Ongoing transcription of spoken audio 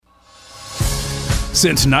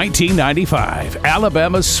Since 1995,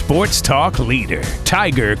 Alabama's sports talk leader,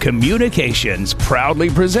 Tiger Communications, proudly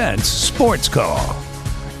presents SportsCall.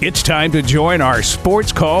 It's time to join our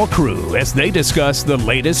SportsCall crew as they discuss the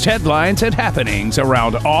latest headlines and happenings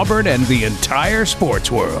around Auburn and the entire sports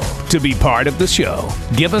world. To be part of the show,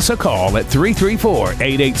 give us a call at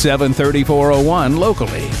 334-887-3401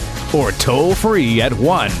 locally or toll free at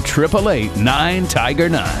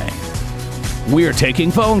 1-888-9-TIGER-9. We're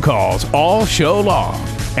taking phone calls all show long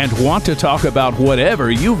and want to talk about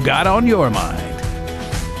whatever you've got on your mind.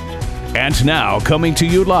 And now, coming to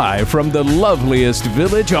you live from the loveliest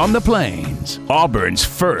village on the plains, Auburn's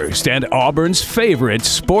first and Auburn's favorite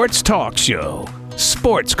sports talk show,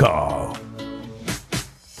 SportsCall.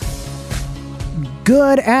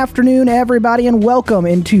 Good afternoon, everybody, and welcome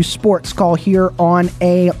into SportsCall here on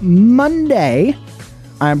a Monday.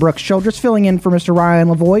 I'm Brooks Childress, filling in for Mr. Ryan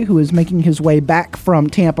Lavoie, who is making his way back from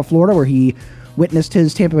Tampa, Florida, where he witnessed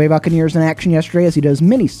his Tampa Bay Buccaneers in action yesterday, as he does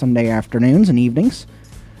many Sunday afternoons and evenings.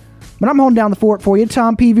 But I'm holding down the fort for you.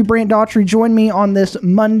 Tom Peavy, Brant Daughtry, join me on this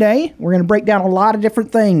Monday. We're going to break down a lot of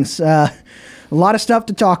different things, a lot of stuff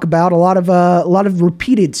to talk about, a lot of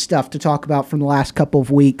repeated stuff to talk about from the last couple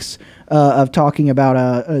of weeks of talking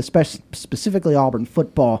about specifically Auburn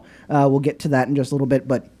football. We'll get to that in just a little bit,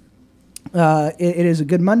 but it is a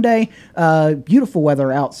good Monday. Beautiful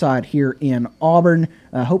weather outside here in Auburn.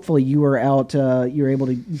 Hopefully you are out. You're able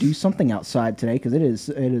to do something outside today, because it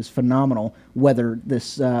is phenomenal weather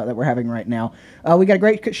that we're having right now. We got a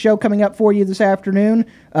great show coming up for you this afternoon.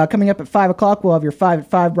 Coming up at 5 o'clock, we'll have your 5 at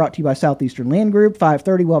 5 brought to you by Southeastern Land Group.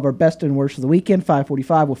 5:30, we'll have our best and worst of the weekend.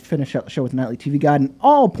 5:45, we'll finish out the show with a nightly TV guide, and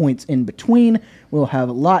all points in between. We'll have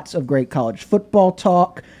lots of great college football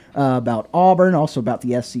talk. About Auburn, also about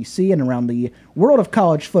the SEC and around the world of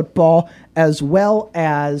college football, as well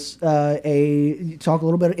as talk a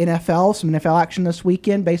little bit of NFL, some NFL action this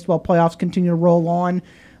weekend. Baseball playoffs continue to roll on,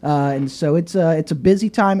 and so it's a busy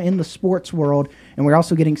time in the sports world. And we're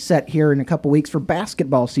also getting set here in a couple weeks for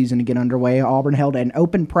basketball season to get underway. Auburn held an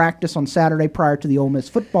open practice on Saturday prior to the Ole Miss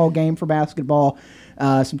football game for basketball.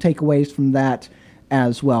 Some takeaways from that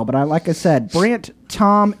as well. But like I said, Brant,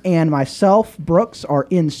 Tom, and myself, Brooks, are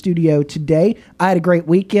in studio today. I had a great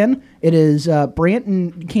weekend. It is Brant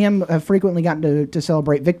and Cam have frequently gotten to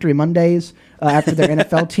celebrate Victory Mondays after their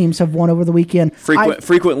NFL teams have won over the weekend.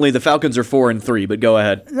 Frequently, the Falcons are 4-3, but go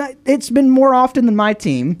ahead. It's been more often than my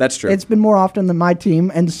team. That's true. It's been more often than my team,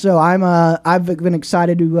 and so I've been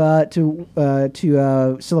excited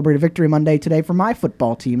to celebrate a Victory Monday today for my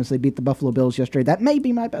football team as they beat the Buffalo Bills yesterday. That may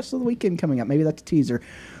be my best of the weekend coming up. Maybe that's a teaser.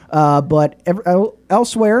 But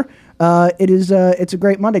elsewhere, it's a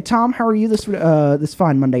great Monday. Tom, how are you this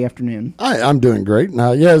fine Monday afternoon? I'm doing great.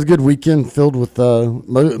 Yeah, it was a good weekend filled with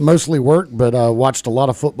mostly work, but watched a lot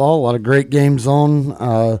of football, a lot of great games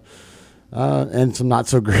on, and some not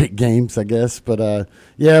so great games, I guess. But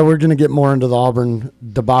yeah, we're going to get more into the Auburn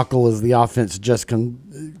debacle as the offense just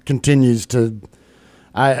continues to.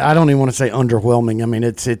 I don't even want to say underwhelming. I mean,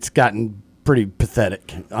 it's gotten pretty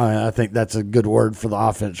pathetic. I think that's a good word for the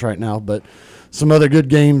offense right now. But some other good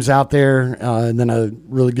games out there, and then a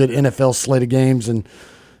really good NFL slate of games, and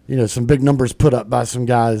some big numbers put up by some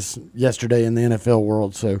guys yesterday in the NFL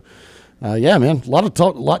world. So, yeah, man, a lot to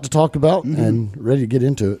talk about, and ready to get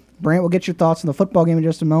into it. Brant, we'll get your thoughts on the football game in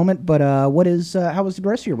just a moment, but how was the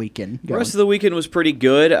rest of your weekend going? The rest of the weekend was pretty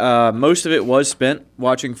good. Most of it was spent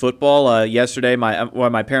watching football. Yesterday,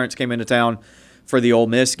 my parents came into town for the Ole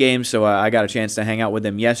Miss game, so I got a chance to hang out with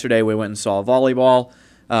them yesterday. We went and saw volleyball.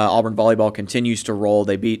 Auburn volleyball continues to roll.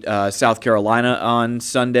 They beat South Carolina on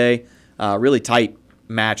Sunday. Really tight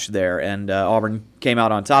match there, and Auburn came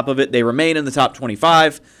out on top of it. They remain in the top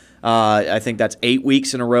 25. I think that's 8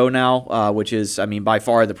 weeks in a row now, which is, by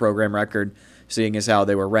far the program record, seeing as how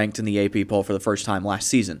they were ranked in the AP poll for the first time last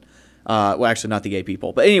season. Well, actually, not the AP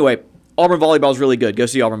poll. But anyway, Auburn volleyball is really good. Go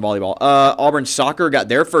see Auburn volleyball. Auburn soccer got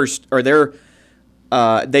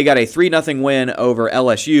they got a 3-0 win over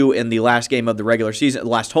LSU in the last game of the regular season, the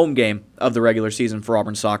last home game of the regular season for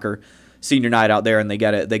Auburn soccer. Senior night out there, and they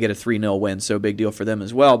get a 3-0 win, so big deal for them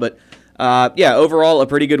as well. But yeah, overall a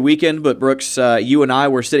pretty good weekend. But Brooks, you and I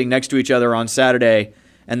were sitting next to each other on Saturday,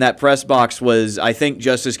 and that press box was, I think,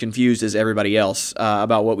 just as confused as everybody else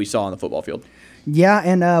about what we saw on the football field. Yeah,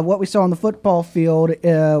 and what we saw on the football field,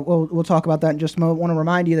 we'll talk about that in just a moment. I want to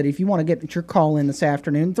remind you that if you want to get your call in this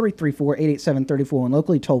afternoon, 334-887-34, and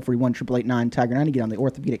locally toll-free 1-888-9-TIGER-9 to get on the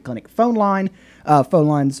Orthopedic Clinic phone line. Phone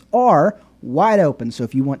lines are wide open, so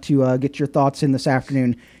if you want to get your thoughts in this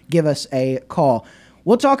afternoon, give us a call.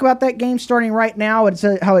 We'll talk about that game starting right now. It's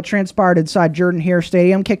how it transpired inside Jordan-Hare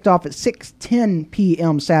Stadium. Kicked off at 6:10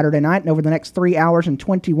 p.m. Saturday night, and over the next 3 hours and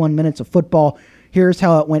 21 minutes of football, here's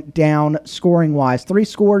how it went down scoring-wise. 3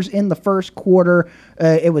 scores in the first quarter.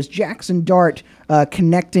 It was Jackson Dart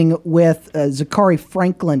connecting with Zachary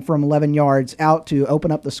Franklin from 11 yards out to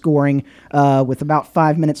open up the scoring with about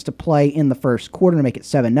 5 minutes to play in the first quarter to make it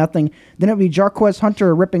 7-0. Then it would be Jarquez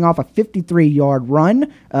Hunter ripping off a 53-yard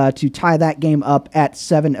run to tie that game up at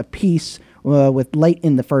 7 apiece. With late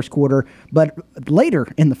in the first quarter, but later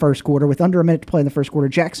in the first quarter, with under a minute to play in the first quarter,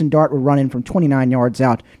 Jackson Dart would run in from 29 yards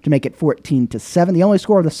out to make it 14-7. The only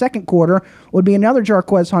score of the second quarter would be another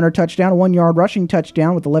Jarquez Hunter touchdown, a 1-yard rushing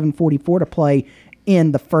touchdown with 11:44 to play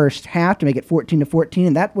in the first half to make it 14-14,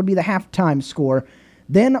 and that would be the halftime score.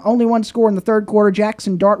 Then only one score in the third quarter.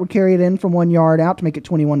 Jackson Dart would carry it in from 1 yard out to make it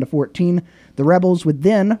 21-14. The Rebels would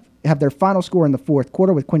then have their final score in the fourth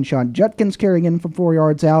quarter with Quinshawn Judkins carrying in from 4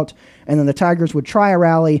 yards out, and then the Tigers would try a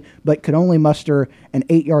rally but could only muster an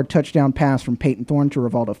 8-yard touchdown pass from Peyton Thorne to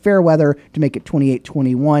Rivaldo Fairweather to make it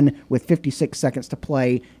 28-21 with 56 seconds to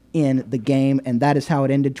play in the game, and that is how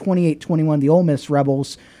it ended. 28-21, the Ole Miss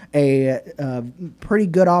Rebels, a pretty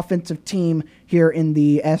good offensive team here in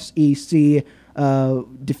the SEC,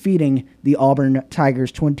 defeating the Auburn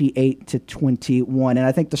Tigers 28-21. And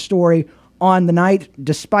I think the story on the night,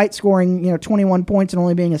 despite scoring 21 points and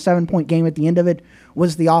only being a 7-point game at the end of it,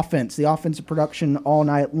 was the offense. The offensive production all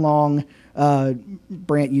night long.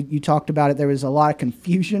 Brant, you talked about it. There was a lot of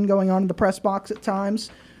confusion going on in the press box at times.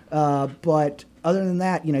 But other than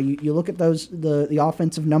that, you look at the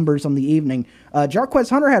offensive numbers on the evening. Jarquez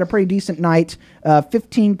Hunter had a pretty decent night.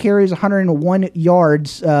 15 carries, 101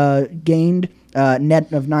 yards gained,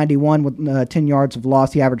 net of 91 with 10 yards of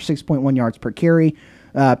loss. He averaged 6.1 yards per carry.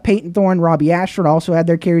 Peyton Thorne, Robbie Ashford also had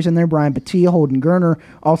their carries in there. Brian Batia, Holden Gerner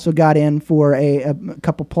also got in for a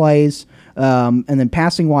couple plays. And then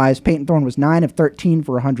passing-wise, Peyton Thorne was 9 of 13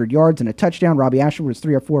 for 100 yards and a touchdown. Robbie Ashford was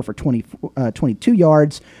 3 of 4 for 22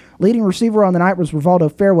 yards. Leading receiver on the night was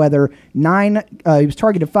Rivaldo Fairweather. He was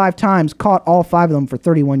targeted 5 times, caught all 5 of them for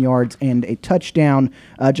 31 yards and a touchdown.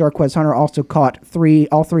 Jarquez Hunter also caught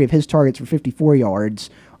all three of his targets for 54 yards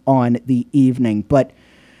on the evening. But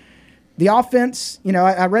the offense,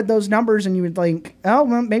 I read those numbers and you would think, oh,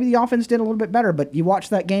 well, maybe the offense did a little bit better. But you watch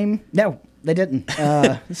that game, no, they didn't.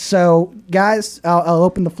 So, guys, I'll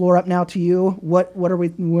open the floor up now to you. What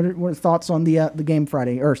are thoughts on the game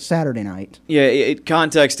Friday or Saturday night? Yeah,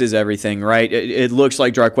 context is everything, right? It looks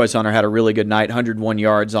like Jarquez Hunter had a really good night, 101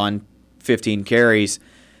 yards on 15 carries.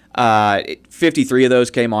 53 of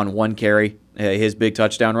those came on 1 carry, his big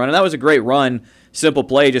touchdown run, and that was a great run. Simple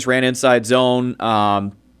play, just ran inside zone.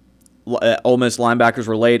 Ole Miss linebackers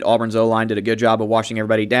were late. Auburn's O-line did a good job of washing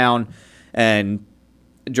everybody down. And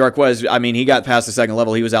Jarquez, he got past the second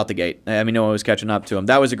level. He was out the gate. No one was catching up to him.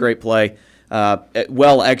 That was a great play,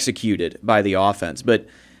 well executed by the offense. But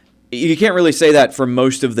you can't really say that for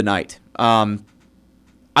most of the night. I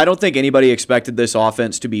don't think anybody expected this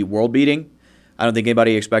offense to be world-beating. I don't think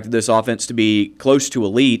anybody expected this offense to be close to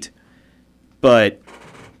elite. But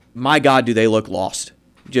my God, do they look lost.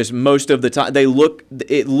 Just most of the time,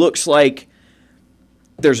 it looks like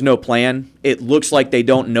there's no plan. It looks like they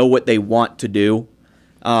don't know what they want to do.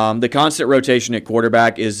 The constant rotation at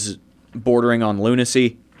quarterback is bordering on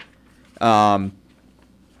lunacy. There's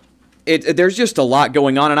just a lot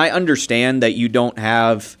going on, and I understand that you don't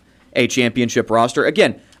have a championship roster.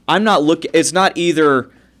 Again, it's not either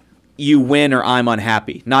you win or I'm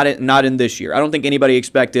unhappy. Not in this year. I don't think anybody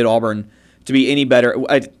expected Auburn to be any better.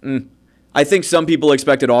 I think some people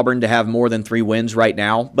expected Auburn to have more than 3 wins right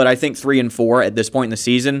now, but I think 3-4 at this point in the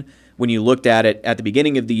season, when you looked at it at the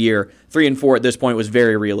beginning of the year, 3-4 at this point was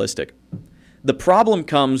very realistic. The problem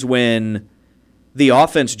comes when the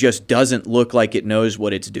offense just doesn't look like it knows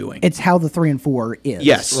what it's doing. It's how the 3-4 is.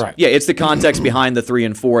 Yes. Right. Yeah, it's the context behind the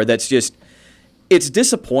 3-4 that's just, it's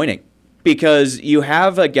disappointing because you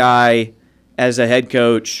have a guy as a head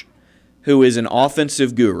coach who is an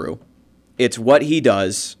offensive guru. It's what he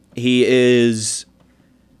does. He is.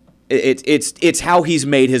 It's how he's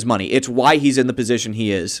made his money. It's why he's in the position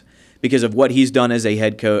he is because of what he's done as a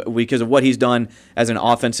head coach, because of what he's done as an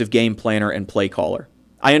offensive game planner and play caller.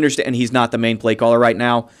 I understand he's not the main play caller right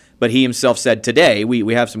now, but he himself said today,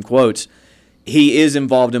 we have some quotes, he is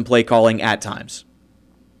involved in play calling at times.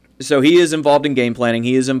 So he is involved in game planning.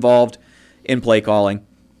 He is involved in play calling.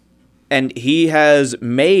 And he has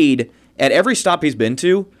made, at every stop he's been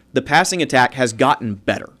to, the passing attack has gotten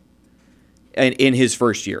better. In his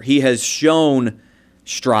first year, he has shown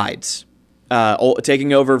strides,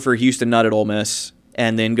 taking over for Houston Nutt at Ole Miss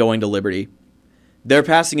and then going to Liberty. Their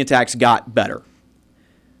passing attacks got better.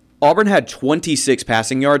 Auburn had 26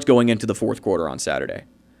 passing yards going into the fourth quarter on Saturday.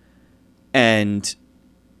 And,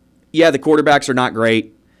 yeah, the quarterbacks are not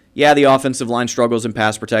great. Yeah, the offensive line struggles in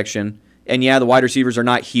pass protection. And, yeah, the wide receivers are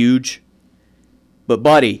not huge. But,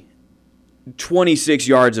 buddy, 26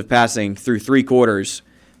 yards of passing through 3 quarters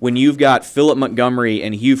when you've got Philip Montgomery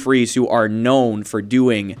and Hugh Freeze who are known for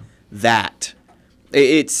doing that.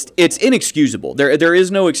 It's inexcusable. There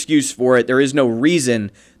is no excuse for it. There is no reason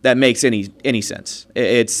that makes any sense.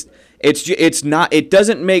 It's not. It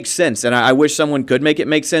doesn't make sense, and I wish someone could make it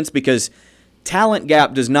make sense because talent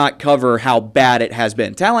gap does not cover how bad it has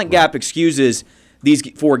been. Talent gap excuses these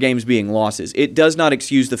 4 games being losses. It does not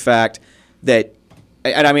excuse the fact that.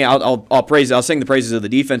 And I mean, I'll sing the praises of the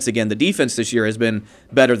defense again. The defense this year has been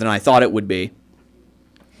better than I thought it would be,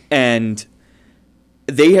 and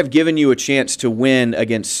they have given you a chance to win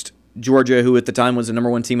against Georgia, who at the time was the number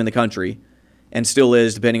 1 team in the country, and still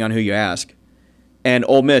is, depending on who you ask, and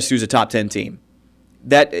Ole Miss, who's a top 10 team,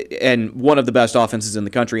 and one of the best offenses in the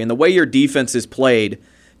country. And the way your defense is played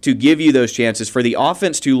to give you those chances for the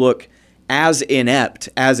offense to look as inept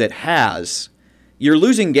as it has, you're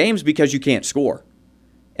losing games because you can't score.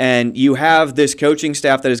 And you have this coaching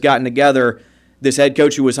staff that has gotten together, this head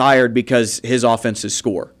coach who was hired because his offenses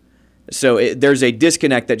score. So there's a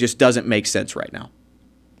disconnect that just doesn't make sense right now.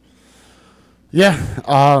 Yeah,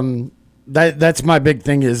 that's my big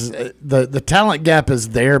thing is the talent gap is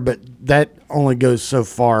there, but that only goes so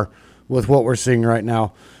far with what we're seeing right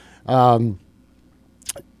now.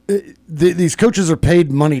 These coaches are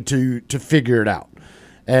paid money to figure it out,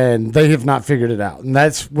 and they have not figured it out. And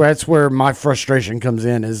that's where my frustration comes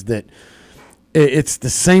in, is that it's the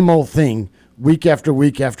same old thing week after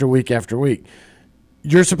week after week after week.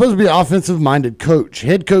 You're supposed to be an offensive-minded coach,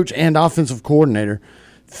 head coach and offensive coordinator.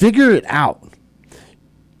 Figure it out.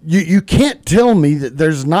 You can't tell me that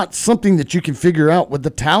there's not something that you can figure out with the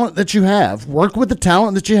talent that you have. Work with the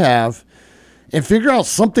talent that you have and figure out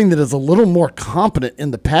something that is a little more competent in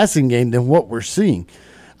the passing game than what we're seeing.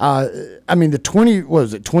 I mean,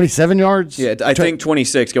 27 yards? Yeah, I think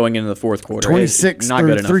 26 going into the fourth quarter. 26 not through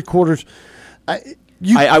good enough. 3 quarters.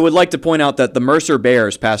 I would like to point out that the Mercer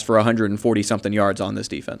Bears passed for 140-something yards on this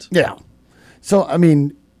defense. Yeah. So, I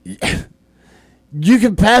mean, you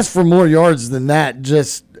can pass for more yards than that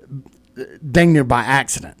just dang near by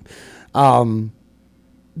accident.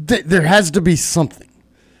 There has to be something.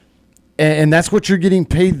 And that's what you're getting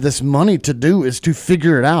paid this money to do, is to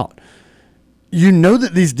figure it out. You know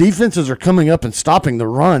that these defenses are coming up and stopping the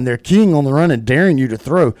run. They're keying on the run and daring you to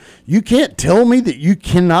throw. You can't tell me that you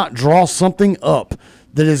cannot draw something up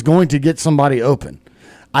that is going to get somebody open.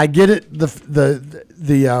 I get it.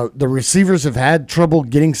 The receivers have had trouble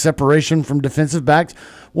getting separation from defensive backs.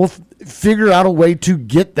 Well, figure out a way to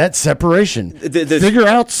get that separation. Figure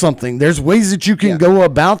out something. There's ways that you can go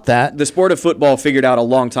about that. The sport of football figured out a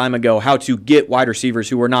long time ago how to get wide receivers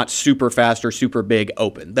who are not super fast or super big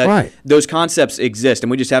open. Right. Those concepts exist, and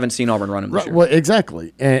we just haven't seen Auburn run them this year. Well,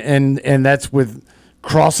 exactly. And that's with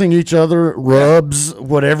crossing each other, rubs,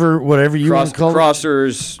 whatever you want to call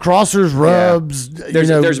crossers, rubs.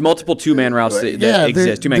 There's multiple two-man routes that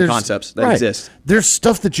exist, two-man concepts that exist. There's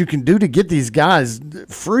stuff that you can do to get these guys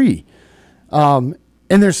free. And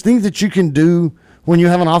there's things that you can do when you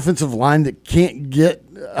have an offensive line that can't get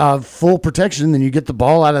full protection, then you get the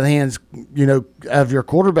ball out of the hands, of your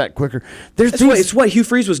quarterback quicker. It's what Hugh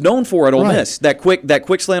Freeze was known for at Ole Miss, that quick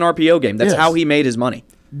slant RPO game. That's how he made his money.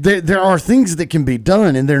 There are things that can be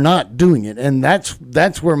done, and they're not doing it, and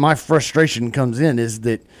that's where my frustration comes in, is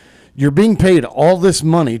that you're being paid all this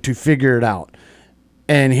money to figure it out,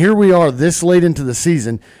 and here we are this late into the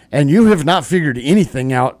season, and you have not figured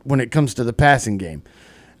anything out when it comes to the passing game.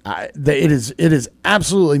 It is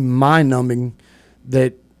absolutely mind-numbing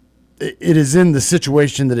that it is in the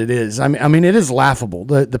situation that it is. I mean, it is laughable.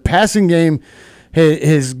 The passing game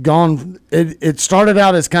has gone. It started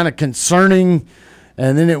out as kind of concerning.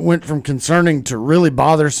 And then it went from concerning to really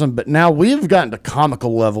bothersome. But now we have gotten to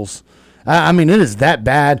comical levels. I mean, it is that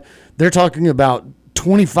bad. They're talking about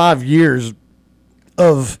 25 years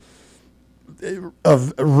of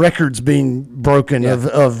records being broken,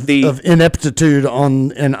 of ineptitude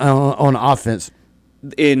on offense.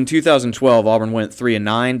 In 2012, Auburn went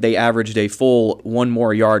 3-9. They averaged a full 1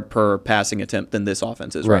 more yard per passing attempt than this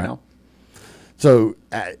offense is right now. So,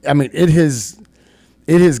 I mean, it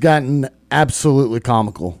has gotten absolutely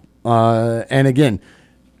comical. And again,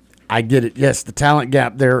 I get it. Yes, the talent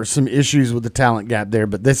gap, there are some issues with the talent gap there,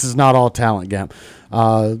 but this is not all talent gap.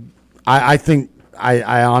 I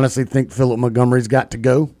honestly think Philip Montgomery's got to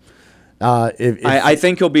go. I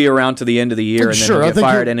think he'll be around to the end of the year, and then sure, he'll get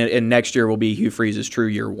fired, and next year will be Hugh Freeze's true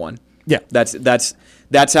year 1. Yeah.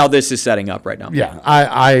 That's how this is setting up right now. Yeah,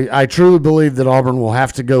 I truly believe that Auburn will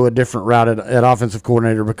have to go a different route at offensive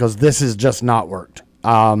coordinator because this has just not worked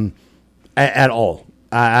at all.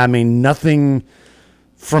 I mean, nothing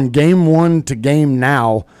from game one to game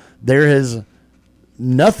now, there is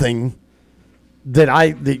nothing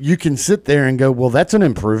that you can sit there and go, well, that's an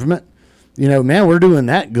improvement. You know, man, we're doing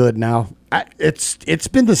that good now. It's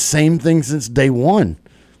been the same thing since day one.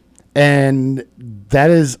 And that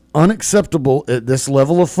is unacceptable at this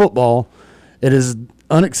level of football. It is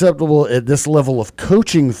unacceptable at this level of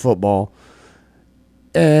coaching football.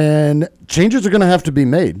 And changes are going to have to be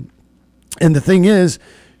made. And the thing is,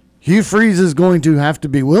 Hugh Freeze is going to have to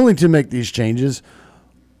be willing to make these changes,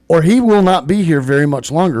 or he will not be here very much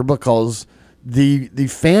longer because the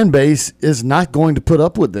fan base is not going to put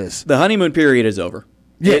up with this. The honeymoon period is over.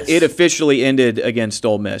 Yes. It officially ended against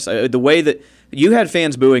Ole Miss. The way that you had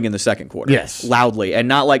fans booing in the second quarter, yes, loudly, and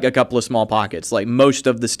not like a couple of small pockets. Like most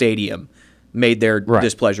of the stadium made their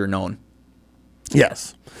displeasure known.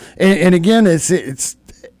 Yes, and again, it's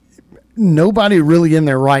nobody really in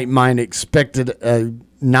their right mind expected a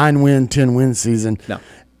 9-win, 10-win season. No.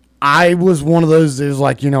 I was one of those that was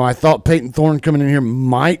like, I thought Peyton Thorne coming in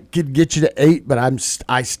here could get you to 8, but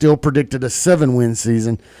I still predicted a 7-win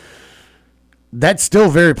season. That's still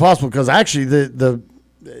very possible because actually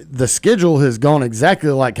the schedule has gone exactly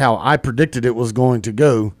like how I predicted it was going to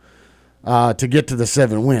go to get to the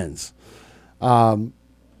 7 wins.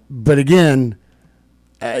 But again,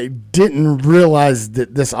 I didn't realize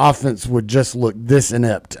that this offense would just look this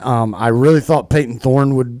inept. I really thought Peyton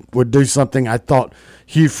Thorne would do something. I thought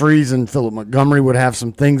Hugh Freeze and Philip Montgomery would have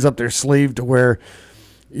some things up their sleeve to where,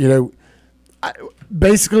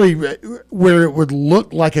 basically where it would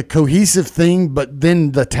look like a cohesive thing, but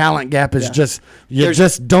then the talent gap is just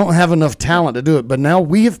don't have enough talent to do it. But now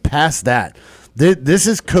we have passed that. This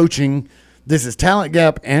is coaching. This is talent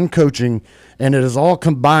gap and coaching, and it is all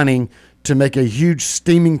combining to make a huge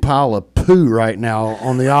steaming pile of poo right now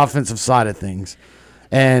on the offensive side of things.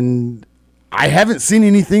 And I haven't seen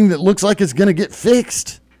anything that looks like it's going to get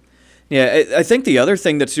fixed. Yeah, I think the other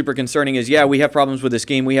thing that's super concerning is, we have problems with the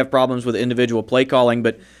scheme. We have problems with individual play calling.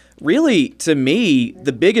 But really, to me,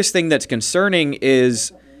 the biggest thing that's concerning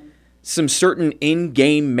is some certain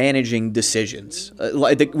in-game managing decisions.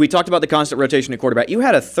 We talked about the constant rotation at quarterback. You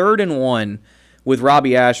had a 3rd and 1 with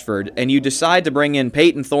Robbie Ashford, and you decide to bring in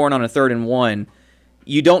Peyton Thorne on a 3rd and 1.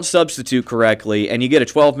 You don't substitute correctly, and you get a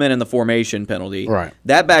 12-men in the formation penalty. Right.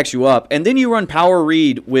 That backs you up, and then you run power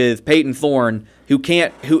read with Peyton Thorne, who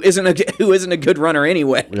isn't a good runner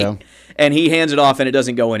anyway. Yeah. And he hands it off, and it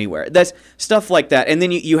doesn't go anywhere. That's stuff like that. And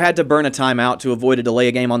then you had to burn a timeout to avoid a delay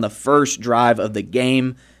of game on the first drive of the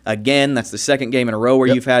game. Again, that's the second game in a row where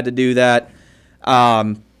you've had to do that.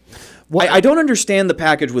 I don't understand the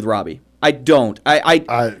package with Robbie. I don't. I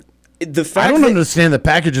don't understand the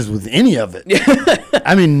packages with any of it.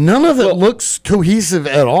 I mean, none of it looks cohesive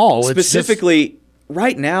at all. Specifically,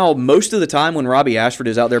 right now, most of the time when Robbie Ashford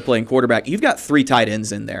is out there playing quarterback, you've got 3 tight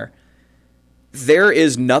ends in there. There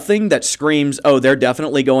is nothing that screams, oh, they're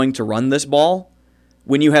definitely going to run this ball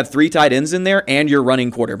when you have 3 tight ends in there and you're running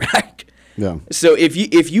quarterback. Yeah. So if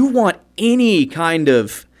you want any kind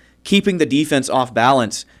of keeping the defense off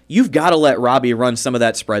balance, you've got to let Robbie run some of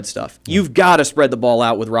that spread stuff. You've got to spread the ball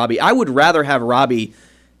out with Robbie. I would rather have Robbie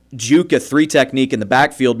juke a 3 technique in the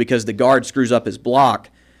backfield because the guard screws up his block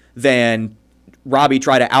than Robbie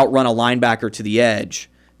try to outrun a linebacker to the edge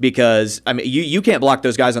because, I mean, you can't block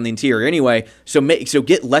those guys on the interior anyway, so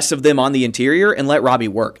get less of them on the interior and let Robbie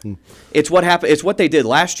work. It's what happened. It's what they did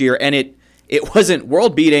last year, and it wasn't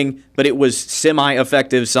world-beating, but it was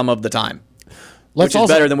semi-effective some of the time. Which is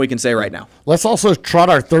better than we can say right now. Let's also trot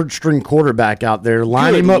our 3rd-string quarterback out there,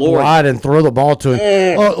 line him up wide, and throw the ball to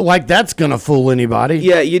him. Like that's going to fool anybody.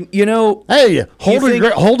 Yeah, you know. Hey, Holden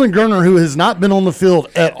Gerner, who has not been on the field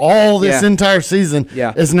at all this entire season,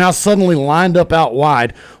 is now suddenly lined up out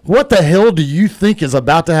wide. What the hell do you think is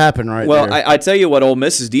about to happen there? Well, I tell you what Ole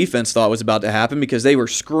Miss's defense thought was about to happen because they were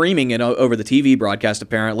screaming it over the TV broadcast,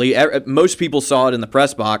 apparently. Most people saw it in the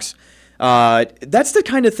press box. That's the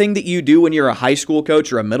kind of thing that you do when you're a high school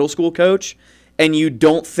coach or a middle school coach and you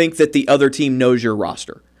don't think that the other team knows your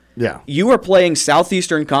roster. Yeah. You are playing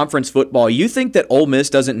Southeastern Conference football. You think that Ole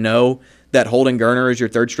Miss doesn't know that Holden Gerner is your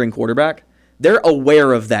 3rd-string quarterback? They're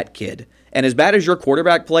aware of that kid. And as bad as your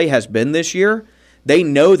quarterback play has been this year, they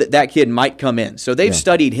know that kid might come in. So they've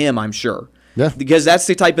studied him, I'm sure. Yeah. Because that's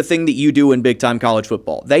the type of thing that you do in big-time college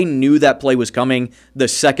football. They knew that play was coming the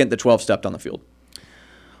second the 12 stepped on the field.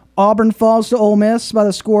 Auburn falls to Ole Miss by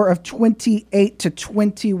the score of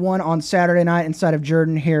 28-21 on Saturday night inside of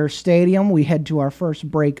Jordan-Hare Stadium. We head to our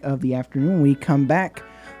first break of the afternoon. When we come back,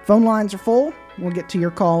 phone lines are full. We'll get to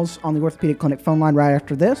your calls on the Orthopedic Clinic phone line right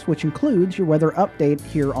after this, which includes your weather update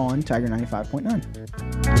here on Tiger 95.9.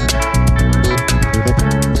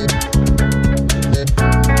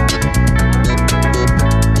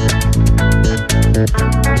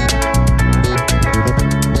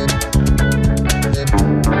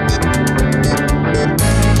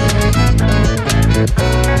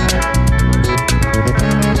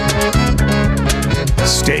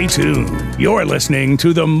 Stay tuned. You're listening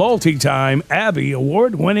to the multi-time Abby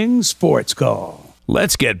Award-winning Sports Call.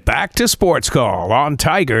 Let's get back to Sports Call on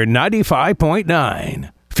Tiger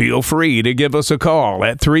 95.9. Feel free to give us a call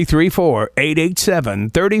at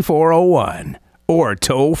 334-887-3401 or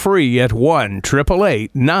toll free at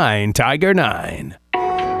 1-888-9-TIGER-9.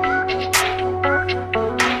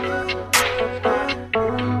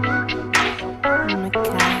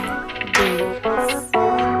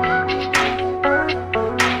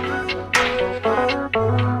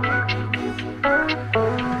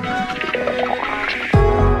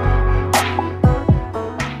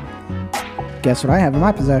 Guess what I have in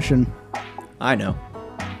my possession? I know.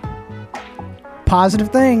 Positive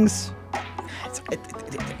things.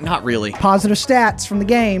 Not really. Positive stats from the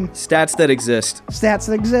game. Stats that exist. Stats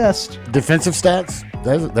that exist. Defensive stats?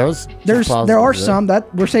 There are some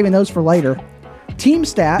that we're saving those for later. Team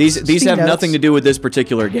stats. These have nothing to do with this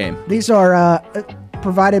particular game. These are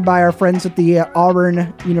provided by our friends at the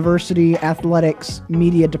Auburn University Athletics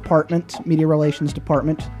Media Relations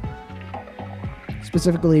Department.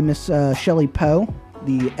 Specifically, Miss Shelley Poe,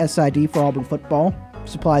 the SID for Auburn football,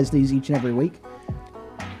 supplies these each and every week.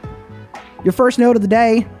 Your first note of the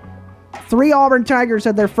day, 3 Auburn Tigers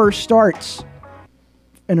had their first starts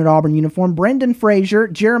in an Auburn uniform. Brendan Frazier,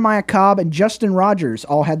 Jeremiah Cobb, and Justin Rogers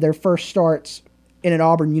all had their first starts in an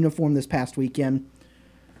Auburn uniform this past weekend.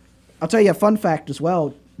 I'll tell you a fun fact as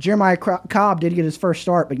well. Jeremiah Cobb did get his first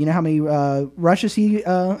start, but you know how many rushes he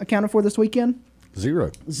accounted for this weekend?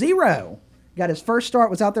 0. Got his first start,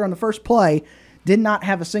 was out there on the first play, did not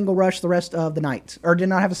have a single rush the rest of the night, or did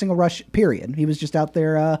not have a single rush, period. He was just out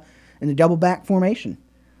there in the double back formation,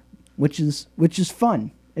 which is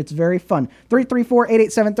fun. It's very fun.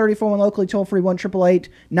 334-887-3401 locally, toll free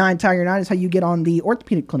 1-888-9-TIGER-9 is how you get on the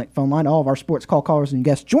Orthopedic Clinic phone line. All of our sports call callers and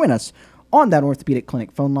guests join us on that Orthopedic Clinic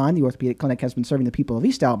phone line. The Orthopedic Clinic has been serving the people of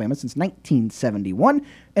East Alabama since 1971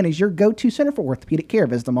 and is your go-to center for orthopedic care.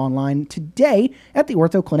 Visit them online today at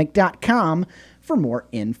theorthoclinic.com for more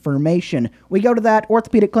information. We go to that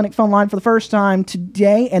Orthopedic Clinic phone line for the first time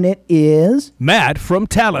today, and it is Matt from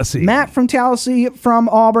Tallahassee. Matt from Tallahassee from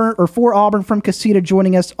Auburn, or for Auburn from Casita,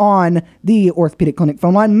 joining us on the Orthopedic Clinic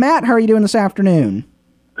phone line. Matt, how are you doing this afternoon?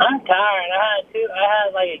 I'm tired. I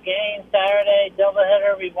had like a game Saturday,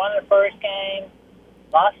 doubleheader. We won the first game,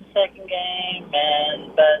 lost the second game,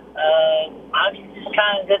 but I'm just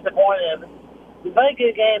kind of disappointed. We played a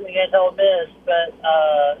good game against Ole Miss, but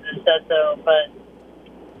and stuff. So, but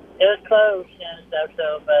it was close and stuff.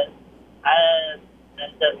 So, but I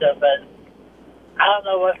don't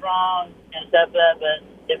know what's wrong and stuff like that. But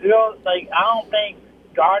if you don't I don't think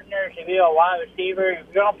Gardner should be a wide receiver. If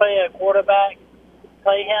you're gonna play a quarterback,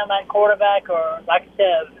 play him at quarterback, or like I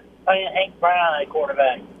said, playing Hank Brown at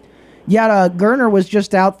quarterback. Yeah, Gerner was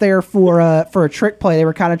just out there for a trick play. They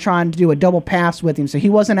were kind of trying to do a double pass with him, so he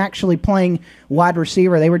wasn't actually playing wide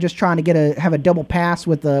receiver. They were just trying to have a double pass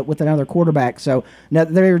with another quarterback. So no,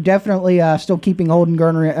 they're definitely still keeping Holden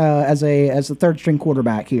Gerner as the third string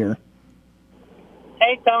quarterback here.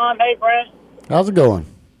 Hey Tom, hey Brent. How's it going?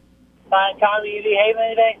 Fine, Tom. You behaving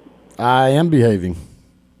today? I am behaving.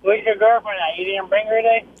 Where's your girlfriend at? You didn't bring her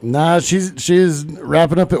today? Nah, she's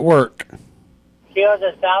wrapping up at work. She owes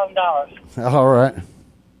us $1,000. All right.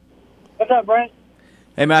 What's up, Brent?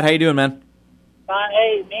 Hey, Matt. How you doing, man? Fine.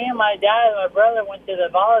 Hey, me and my dad and my brother went to the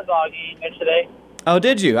volleyball game yesterday. Oh,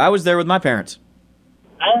 did you? I was there with my parents.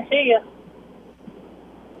 I didn't see you.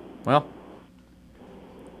 Well.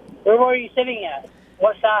 Where were you sitting at?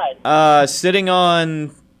 What side? Sitting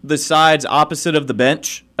on the sides opposite of the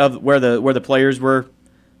bench of where the players were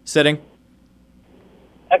sitting.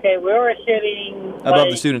 Okay, we were sitting Above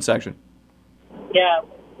the student section. Yeah,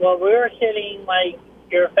 well, we were sitting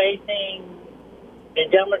you're facing the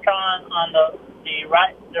Jumbotron on the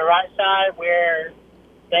right side where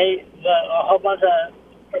a whole bunch of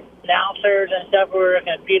announcers and stuff were a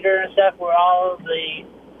computer and stuff where all of the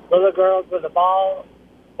little girls with the balls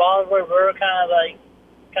were kind of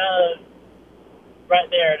right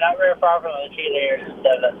there, not very far from the cheerleaders and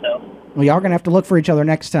stuff. So. Well, y'all are gonna have to look for each other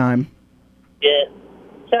next time. Yeah.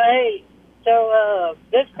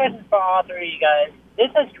 This question for all three of you guys. This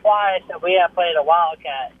is twice that we have played a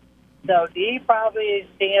Wildcat. So do you probably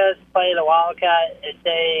see us play the Wildcat,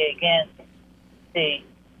 say, against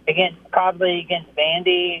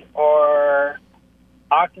Vandy or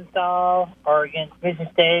Arkansas or against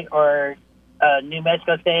Michigan State or New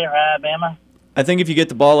Mexico State or Alabama? I think if you get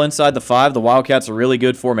the ball inside the 5, the Wildcat's a really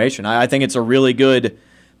good formation. I think it's a really good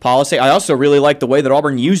policy. I also really like the way that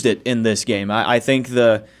Auburn used it in this game. I think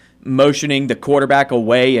the motioning the quarterback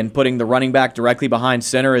away and putting the running back directly behind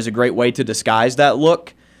center is a great way to disguise that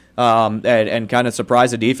look and kind of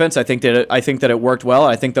surprise the defense. I think that it worked well.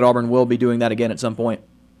 I think that Auburn will be doing that again at some point.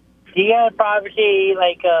 Do you guys probably see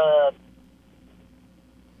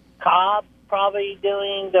Cobb probably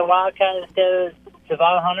doing the Wildcat instead of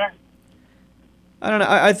Javon Hunter? I don't know.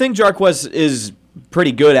 I think Jarquez is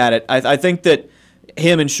pretty good at it. I think that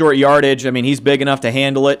him in short yardage, he's big enough to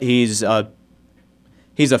handle it. He's a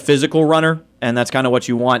physical runner, and that's kind of what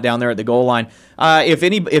you want down there at the goal line. If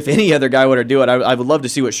any other guy were to do it, I would love to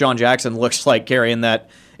see what Sean Jackson looks like carrying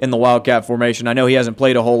that in the Wildcat formation. I know he hasn't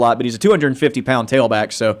played a whole lot, but he's a 250-pound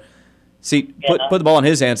tailback, so put the ball in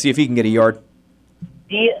his hands, see if he can get a yard.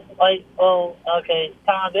 Okay,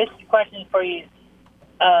 Tom, this question for you,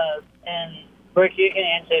 and Rick, you can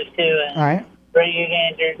answer this too. And all right. Rick, you can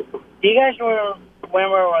answer. Do you guys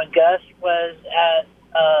remember when Gus was at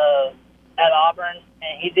Auburn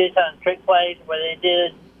and he did some trick plays where they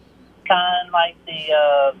did kind of like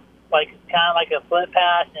a flip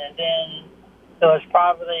pass, and then it was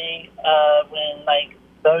probably when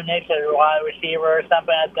Bo Nix was a wide receiver or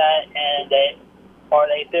something like that, and they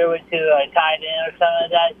threw it to a tight end or something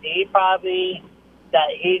like that.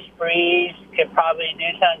 Heath Freeze could probably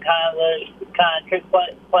do some kind of trick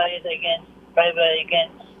plays against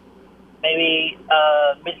maybe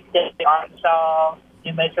Mississippi, Arkansas,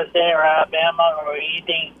 New Mexico State, or Alabama, or do you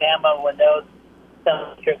think Bama would know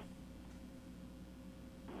some trick?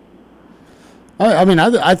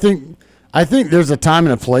 I think there's a time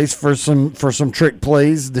and a place for some trick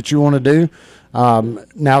plays that you want to do.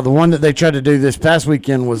 Now, the one that they tried to do this past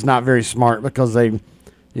weekend was not very smart because they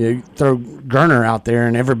throw Gurner out there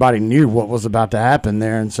and everybody knew what was about to happen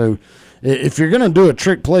there. And so if you're going to do a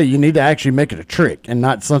trick play, you need to actually make it a trick and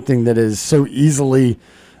not something that is so easily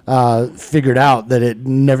figured out that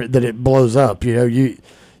it blows up. You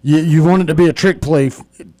want it to be a trick play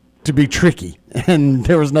to be tricky, and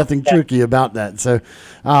there was nothing tricky about that. So,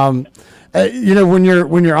 when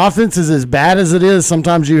your offense is as bad as it is,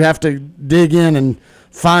 sometimes you have to dig in and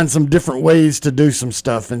find some different ways to do some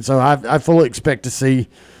stuff. And so I fully expect to see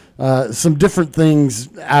some different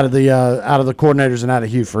things out of the coordinators and out of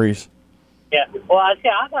Hugh Freeze. Yeah, well, I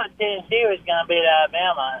thought Tennessee was going to beat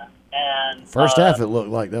Alabama, and first half it looked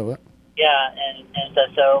like that. Yeah, and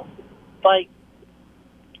so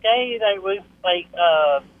say that we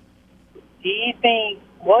what do you think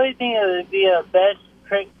would be a best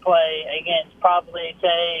trick play against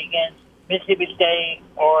Mississippi State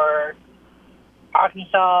or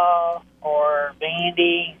Arkansas or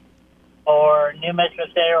Vandy or New Mexico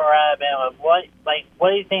State or Alabama? What do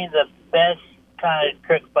you think the best kind of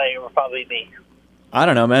trick play will probably be? I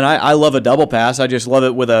don't know, man. I love a double pass. I just love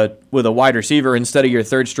it with a wide receiver instead of your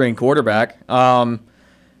third string quarterback.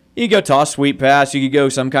 You could go toss sweep pass. You could go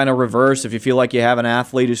some kind of reverse if you feel like you have an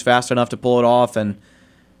athlete who's fast enough to pull it off and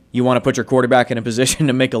you want to put your quarterback in a position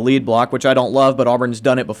to make a lead block, which I don't love, but Auburn's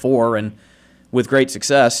done it before and with great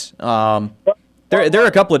success. There are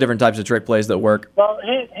a couple of different types of trick plays that work. Well,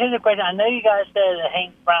 here's a question. I know you guys said that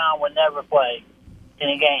Hank Brown would never play in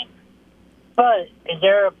a game, but is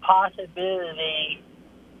there a possibility,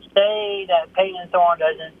 say that Peyton Thorne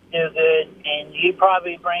doesn't do good, and you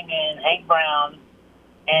probably bring in Hank Brown,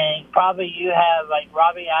 and probably you have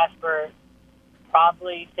Robbie Asper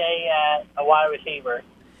probably stay at a wide receiver,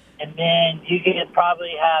 and then you could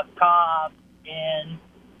probably have Cobb in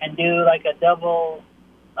and do a double,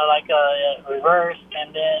 a reverse,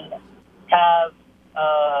 and then have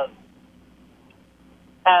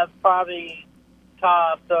probably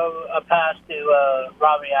Cobb throw a pass to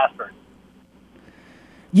Robbie Asper.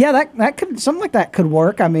 Yeah, that could, something like that could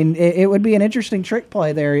work. I mean, it would be an interesting trick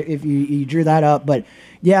play there if you drew that up. But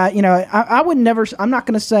yeah, I would never. I'm not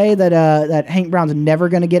going to say that Hank Brown's never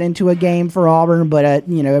going to get into a game for Auburn, but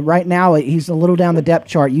right now he's a little down the depth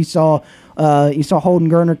chart. You saw Holden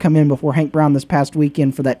Gurner come in before Hank Brown this past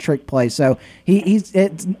weekend for that trick play. So he's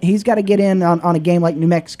got to get in on a game like New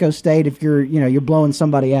Mexico State if you're blowing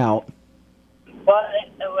somebody out. Well,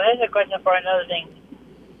 here's a question for another thing.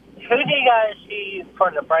 Who do you guys see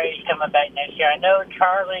for the Braves coming back next year? I know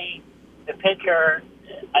Charlie, the pitcher,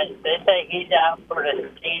 they say he's out for the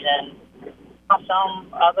season. some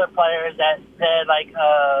other players that said, like,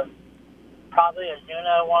 probably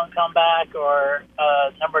Azuna won't come back, or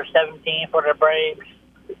number 17 for the Braves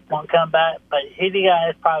won't come back. But who do you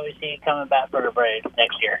guys probably see coming back for the Braves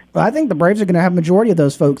next year? Well, I think the Braves are going to have majority of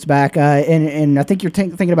those folks back, and I think you're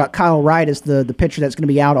thinking about Kyle Wright as the pitcher that's going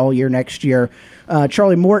to be out all year next year.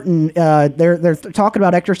 Charlie Morton, they're talking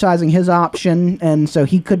about exercising his option, and so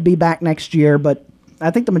he could be back next year. But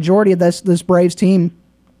I think the majority of this Braves team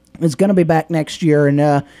is going to be back next year,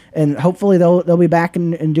 and hopefully they'll be back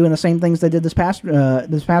and doing the same things they did this past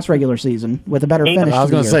regular season with a better finish. I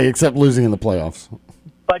was going to say, except losing in the playoffs.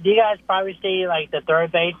 But do you guys probably see, like, the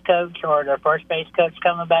third base coach or the first base coach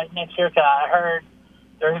coming back next year? Because I heard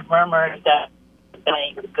there's rumors that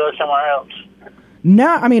they go somewhere else. No,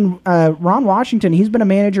 I mean, Ron Washington, he's been a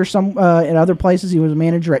manager in other places. He was a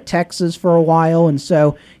manager at Texas for a while, and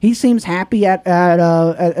so he seems happy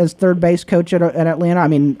as third base coach at Atlanta. I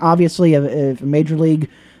mean, obviously, if a major league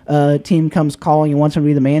team comes calling and wants him to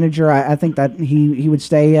be the manager, I think that he would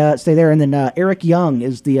stay there. And then Eric Young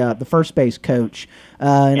is the first base coach,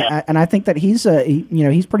 and I think that he's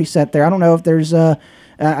pretty set there. I don't know if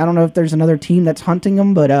there's another team that's hunting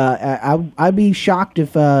him, but I'd be shocked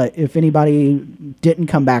if anybody didn't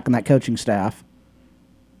come back on that coaching staff.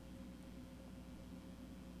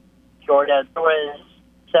 Georgia, there was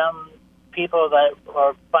some people that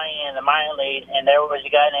were playing in the minor league, and there was a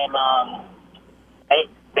guy named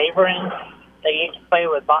Averin that used to play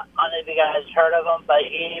with. I don't know if you guys heard of him, but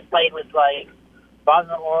he played with, like,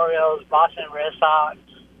 Boston Orioles, Boston Red Sox,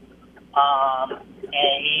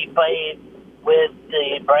 and he played with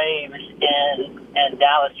the Braves in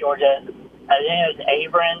Dallas, Georgia. I think it was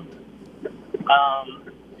Averin.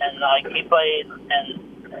 And, like, he played.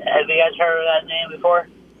 And have you guys heard of that name before?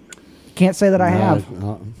 Can't say that I have.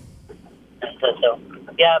 And so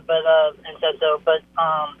yeah, but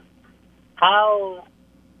how?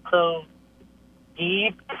 So, do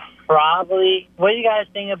you probably? What do you guys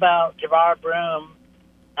think about Jabbar Broom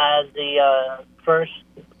as the first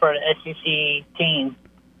for the SEC team?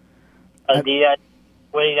 What do you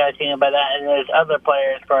guys think about that? And there's other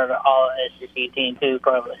players for the all-SEC team, too,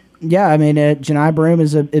 probably. Yeah, I mean, Janai Broom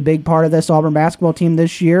is a big part of this Auburn basketball team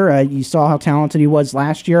this year. You saw how talented he was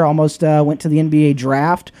last year. Almost went to the NBA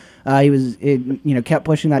draft. He kept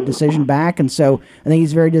pushing that decision back, and so I think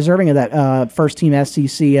he's very deserving of that first-team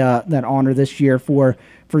SEC that honor this year for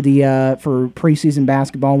preseason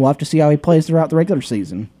basketball. And we'll have to see how he plays throughout the regular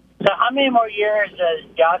season. So how many more years does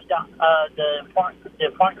Josh,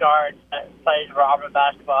 the point guard that plays for Auburn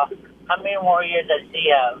basketball, how many more years does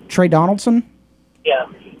he have? Trey Donaldson? Yeah.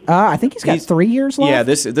 I think he's got 3 years left. Yeah,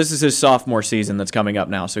 this is his sophomore season that's coming up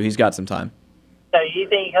now, so he's got some time. So you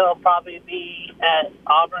think he'll probably be at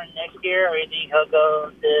Auburn next year, or you think he'll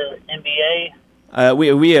go to NBA?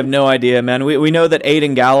 We have no idea, man. We know that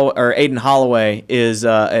Aiden Holloway is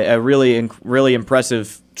a really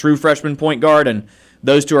impressive true freshman point guard, and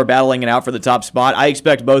those two are battling it out for the top spot. I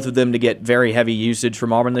expect both of them to get very heavy usage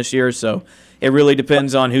from Auburn this year, so it really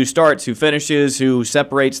depends on who starts, who finishes, who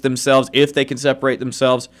separates themselves, if they can separate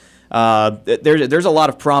themselves. There's a lot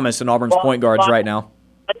of promise in Auburn's point guards right now.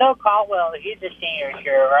 I know Caldwell, he's a senior this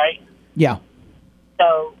year, right? Yeah.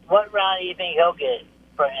 So what round do you think he'll get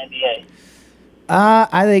for NBA?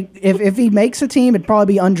 I think if he makes a team, it'd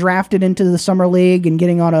probably be undrafted into the summer league and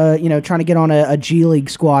getting on trying to get on a G League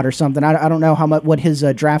squad or something. I don't know what his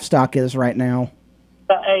draft stock is right now.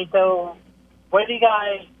 So what do you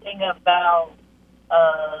guys think about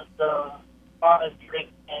the streak?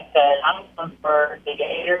 I'm going for the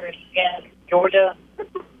Gators against Georgia,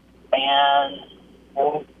 and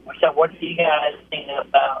so what do you guys think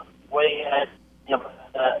about? What do you guys think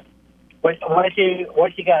about that? What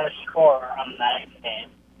you got to score on that game?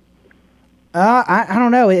 I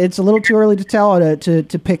don't know. It's a little too early to tell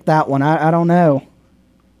to pick that one. I don't know.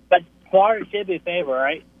 But Florida should be favored,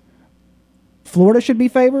 right? Florida should be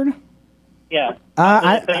favored? Yeah.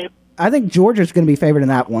 I think Georgia's going to be favored in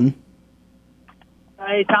that one.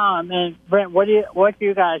 Hey Tom and Brent, what do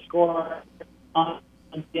you guys score on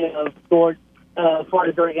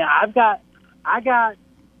Florida Georgia? I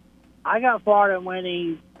got Florida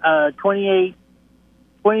winning 28-21.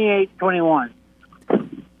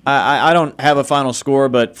 I don't have a final score,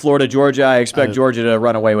 but Florida Georgia, I expect Georgia to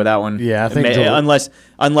run away with that one. Yeah, I think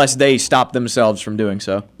unless they stop themselves from doing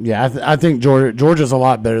so. Yeah, I think Georgia's a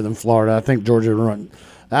lot better than Florida. I think Georgia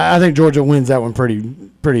wins that one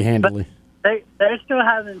pretty handily. But they're still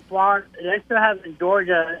having Florida. They're still having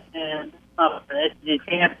Georgia and the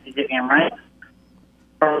championship game, right?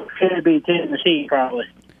 Or should it be Tennessee probably?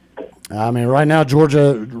 I mean, right now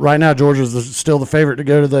Georgia's still the favorite to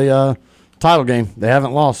go to the title game. They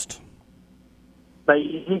haven't lost. but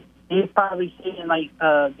he's probably seen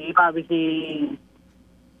he probably seen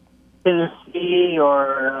Tennessee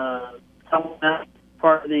or someone else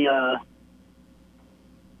for the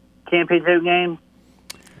championship game.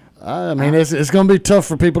 I mean, it's going to be tough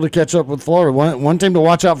for people to catch up with Florida. One team to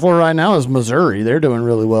watch out for right now is Missouri. They're doing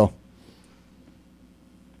really well.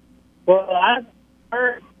 Well, I've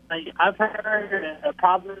heard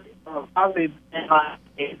probably been like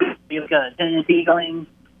a Tennessee going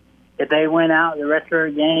if they went out the rest of their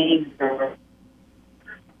games or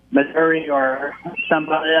Missouri or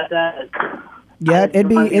somebody like that. Yeah, it'd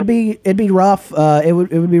be rough. It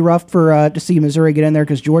would be rough for to see Missouri get in there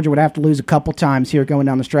because Georgia would have to lose a couple times here going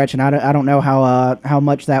down the stretch, and I don't know how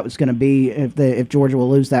much that was going to be if Georgia will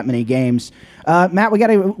lose that many games. Matt, we got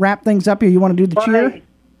to wrap things up here. You want to do the cheer?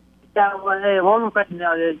 Yeah, well, one more question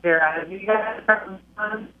now is here. Have you guys heard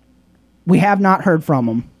from him? We have not heard from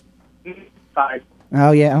him. He's fired.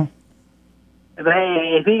 Oh yeah. But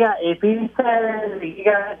hey, if he says he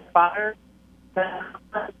got fired.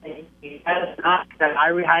 He has not.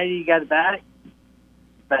 I hired you guys back,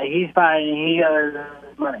 but he's fine. And he got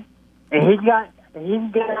money, and he's got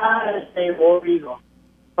a War Eagle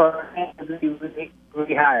for him to be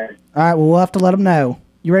rehired. All right, well, we'll have to let him know.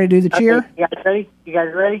 You ready to do the cheer? Okay, you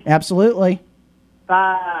guys ready? Absolutely.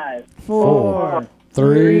 5, 4,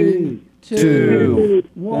 3, 2,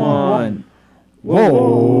 1.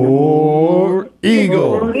 War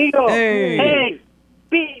Eagle. War Eagle. Hey.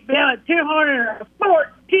 Beat them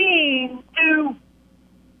 214 to.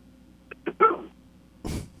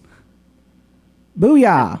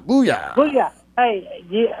 Booyah. Booyah. Booyah. Hey,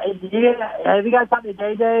 have you guys talked to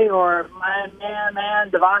JJ or my man,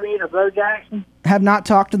 Devon or Bo Jackson? Have not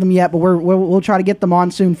talked to them yet, but we'll try to get them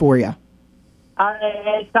on soon for you.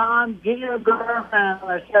 Hey, Tom, get your girlfriend on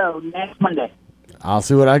the show next Monday. I'll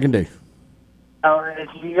see what I can do. Or if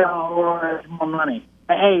you go or more money.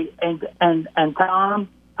 Hey, and Tom,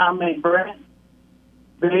 Brent,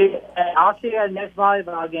 I'll see you at the next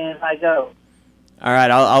volleyball game if I go. All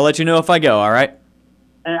right, I'll let you know if I go, all right?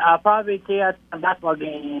 And I'll probably see you at the basketball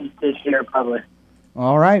game this year, probably.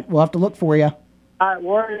 All right, we'll have to look for you. All right,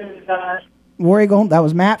 Warriors, guys. War Eagle, that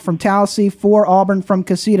was Matt from Tallahassee for Auburn from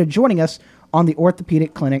Casita joining us on the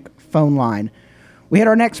Orthopedic Clinic phone line. We hit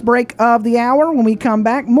our next break of the hour. When we come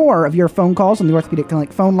back, more of your phone calls on the Orthopedic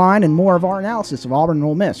Clinic phone line and more of our analysis of Auburn and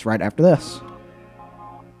Ole Miss right after this.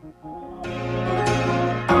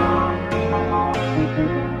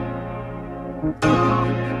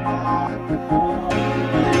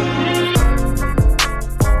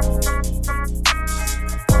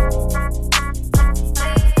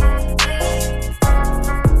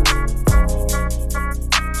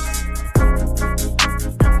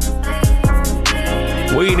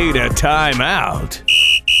 We need a timeout.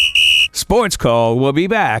 Sports Call will be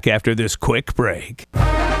back after this quick break.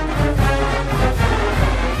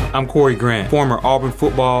 I'm Corey Grant, former Auburn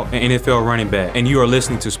football and NFL running back, and you are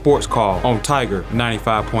listening to Sports Call on Tiger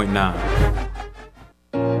 95.9.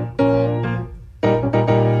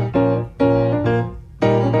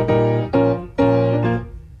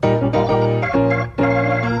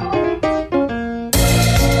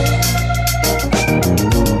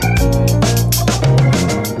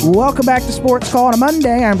 Welcome back to Sports Call on a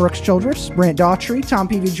Monday. I'm Brooks Childress, Brant Daughtry, Tom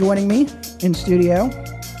Peavy joining me in studio.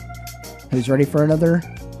 Who's ready for another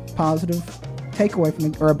positive takeaway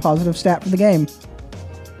from or a positive stat from the game?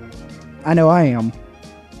 I know I am.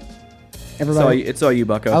 Everybody, It's all you,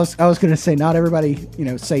 Bucko. I was going to say not everybody,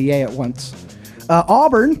 say yay at once.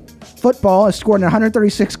 Auburn football has scored in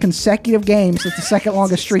 136 consecutive games. It's the second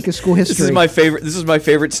longest streak of school history. This is my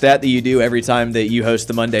favorite stat that you do every time that you host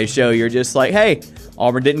the Monday show. You're just like, hey,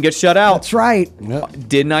 Auburn didn't get shut out. That's right.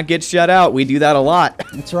 Did not get shut out. We do that a lot.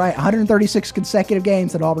 That's right. 136 consecutive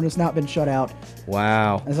games that Auburn has not been shut out.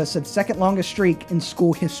 Wow. As I said, second longest streak in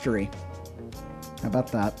school history. How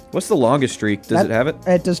about that? What's the longest streak? Does it have it?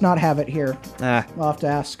 It does not have it here. Ah. I'll have to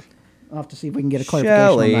ask. I'll have to see if we can get a clarification on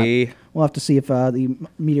Shelley. that. We'll have to see if the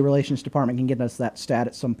Media Relations Department can get us that stat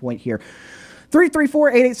at some point here.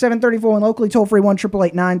 334-887-34 and locally toll-free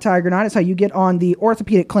 1-888-9-TIGER-9 is how you get on the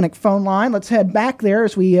Orthopedic Clinic phone line. Let's head back there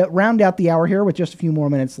as we round out the hour here with just a few more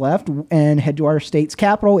minutes left and head to our state's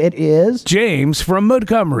capital. It is James from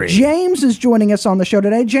Montgomery. James is joining us on the show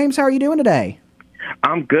today. James, how are you doing today?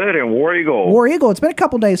 I'm good, and War Eagle. War Eagle, it's been a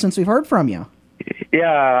couple days since we've heard from you. Yeah,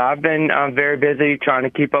 I'm very busy trying to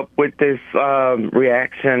keep up with this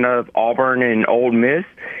reaction of Auburn and Ole Miss,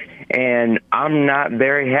 and I'm not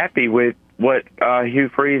very happy with what Hugh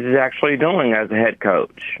Freeze is actually doing as a head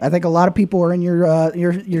coach. I think a lot of people are in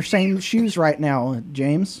your same shoes right now,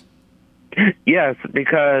 James. Yes,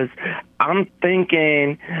 because I'm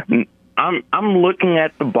thinking I'm looking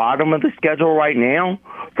at the bottom of the schedule right now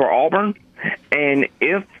for Auburn, and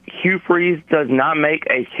if Hugh Freeze does not make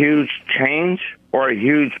a huge change or a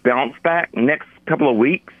huge bounce back next couple of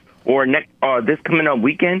weeks or this coming up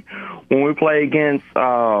weekend when we play against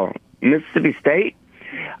Mississippi State,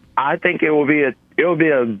 I think it will be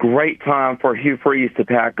a great time for Hugh Freeze to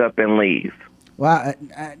pack up and leave. Well,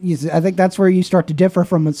 I think that's where you start to differ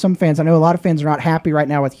from some fans. I know a lot of fans are not happy right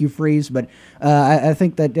now with Hugh Freeze, but I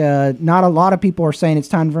think that not a lot of people are saying it's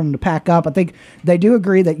time for him to pack up. I think they do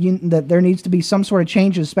agree that there needs to be some sort of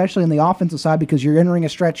changes, especially on the offensive side, because you're entering a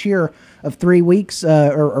stretch here of 3 weeks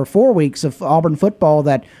or 4 weeks of Auburn football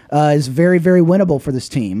that is very, very winnable for this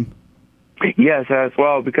team. Yes, as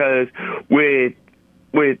well, because with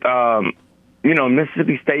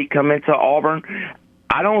Mississippi State coming to Auburn,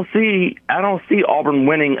 I don't see Auburn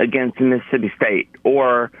winning against Mississippi State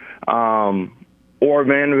or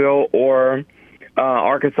Vanderbilt or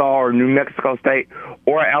Arkansas or New Mexico State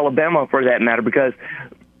or Alabama for that matter, because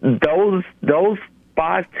those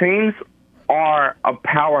 5 teams are a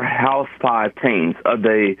powerhouse 5 teams of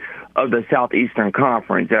the Southeastern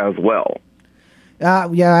Conference as well.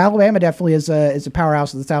 Alabama definitely is a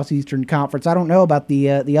powerhouse of the Southeastern Conference. I don't know about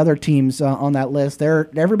the other teams on that list.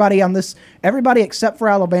 Everybody except for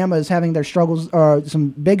Alabama is having their struggles, some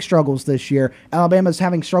big struggles this year. Alabama is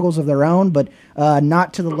having struggles of their own, but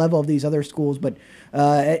not to the level of these other schools. But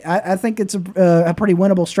I think it's a pretty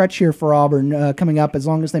winnable stretch here for Auburn coming up, as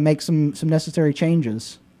long as they make some necessary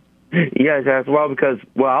changes. Yes, as well, because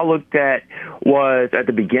what I looked at was at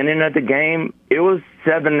the beginning of the game, it was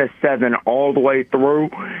 7-7 all the way through,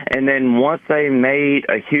 and then once they made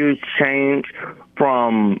a huge change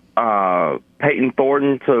from Peyton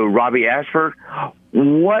Thornton to Robbie Ashford,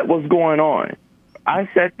 what was going on? I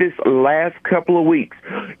said this last couple of weeks.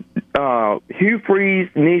 Hugh Freeze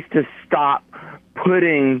needs to stop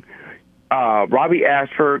putting Robbie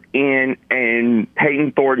Ashford in and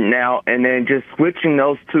Peyton Thornton out, and then just switching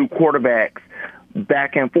those 2 quarterbacks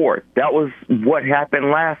back and forth. That was what happened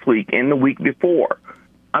last week and the week before.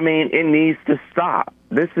 I mean, it needs to stop.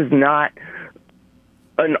 This is not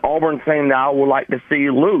an Auburn team that I would like to see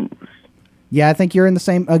lose. Yeah, I think you're in the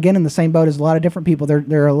same boat as a lot of different people.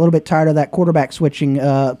 They're a little bit tired of that quarterback switching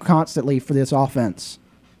constantly for this offense.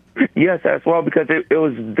 Yes, as well, because it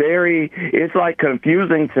was it's like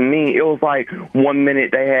confusing to me. It was like 1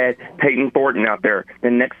 minute they had Peyton Thornton out there.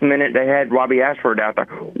 The next minute they had Robbie Ashford out there.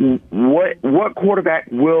 What quarterback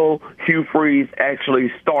will Hugh Freeze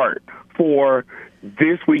actually start for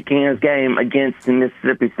this weekend's game against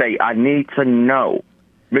Mississippi State? I need to know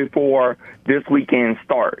before this weekend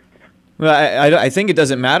starts. Well, I think it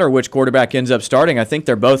doesn't matter which quarterback ends up starting. I think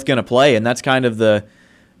they're both going to play, and that's kind of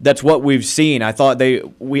that's what we've seen. I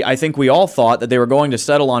think we all thought that they were going to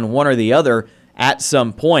settle on one or the other at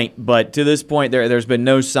some point, but to this point, there's been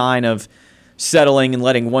no sign of settling and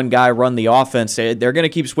letting one guy run the offense. They're going to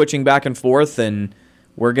keep switching back and forth, and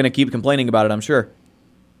we're going to keep complaining about it, I'm sure.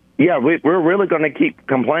 Yeah, we're really going to keep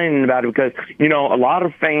complaining about it because, a lot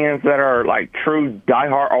of fans that are like true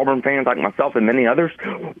diehard Auburn fans like myself and many others,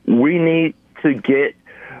 we need to get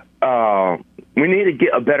a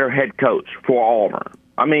better head coach for Auburn.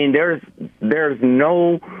 I mean, there's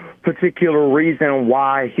no particular reason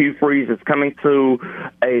why Hugh Freeze is coming to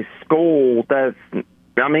a school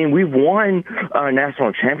we've won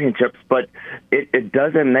national championships, but it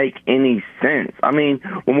doesn't make any sense. I mean,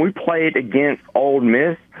 when we played against Ole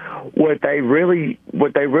Miss, what they were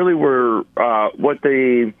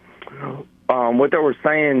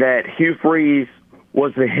saying that Hugh Freeze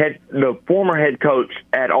was the former head coach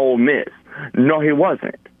at Ole Miss. No, he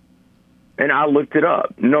wasn't. And I looked it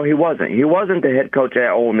up. No, he wasn't. He wasn't the head coach at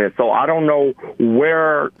Ole Miss. So I don't know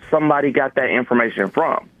where somebody got that information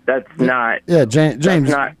from. That's not. Yeah, James.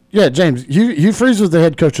 James. Hugh Freeze was the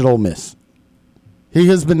head coach at Ole Miss. He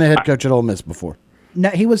has been the head coach at Ole Miss before. No,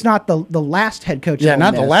 he was not the last head coach. Yeah, at Ole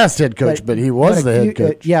not Miss, the last head coach, but he was the head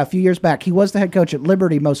coach. A few years back, he was the head coach at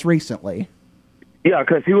Liberty most recently. Yeah,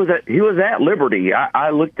 because he was at Liberty.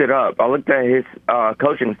 I looked it up. I looked at his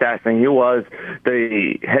coaching stats, and he was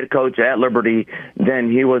the head coach at Liberty.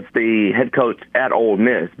 Then he was the head coach at Ole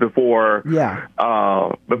Miss before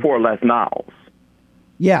Les Miles.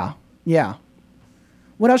 Yeah.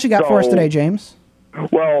 What else you got for us today, James?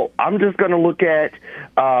 Well, I'm just going to look at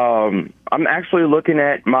I'm actually looking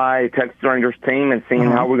at my Texas Rangers team and seeing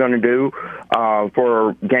how we're going to do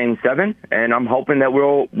for Game 7, and I'm hoping that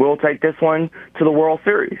we'll take this one to the World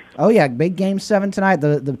Series. Oh yeah, big Game 7 tonight.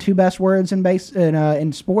 The two best words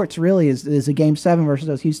in sports really is a Game 7 versus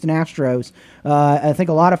those Houston Astros. I think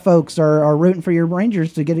a lot of folks are rooting for your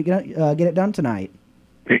Rangers to get it done tonight.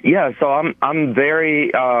 Yeah, so I'm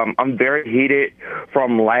very heated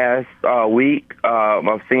from last week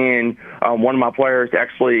of seeing one of my players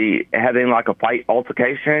actually having like a fight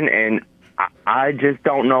altercation, and I just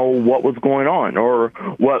don't know what was going on or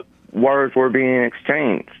what words were being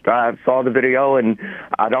exchanged. I saw the video and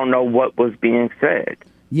I don't know what was being said.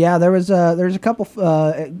 Yeah, there's a couple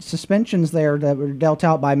suspensions there that were dealt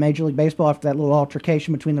out by Major League Baseball after that little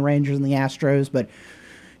altercation between the Rangers and the Astros, but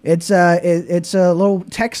it's a little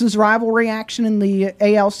Texas rivalry action in the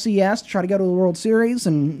ALCS to try to go to the World Series,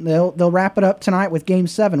 and they'll wrap it up tonight with Game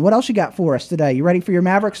 7. What else you got for us today? You ready for your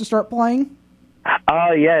Mavericks to start playing?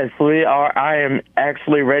 Yes, we are. I am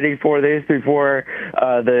actually ready for this before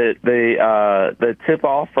the tip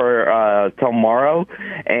off for tomorrow,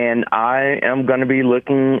 and I am going to be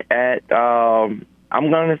looking at. I'm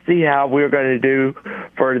going to see how we're going to do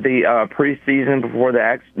for the preseason before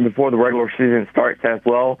the regular season starts as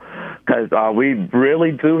well, because we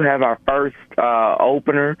really do have our first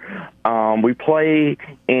opener. We play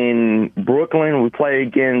in Brooklyn. We play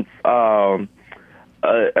against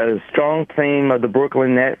a strong team of the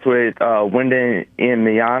Brooklyn Nets with Wyndham and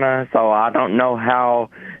Miana, so I don't know how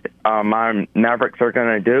my Mavericks are going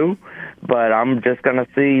to do, but I'm just going to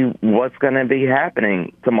see what's going to be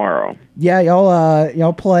happening tomorrow. Yeah,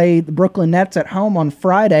 y'all play the Brooklyn Nets at home on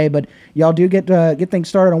Friday, but y'all do get things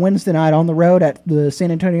started on Wednesday night on the road at the San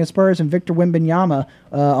Antonio Spurs and Victor Wembanyama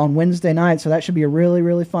on Wednesday night, so that should be a really,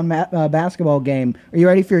 really fun basketball game. Are you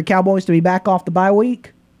ready for your Cowboys to be back off the bye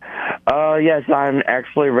week? Yes, I'm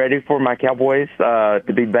actually ready for my Cowboys to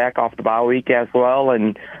be back off the bye week as well,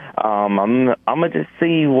 and I'm gonna just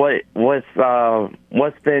see what's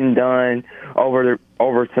been done over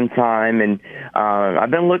some time, and I've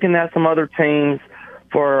been looking at some other teams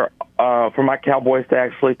for my Cowboys to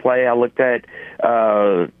actually play. I looked at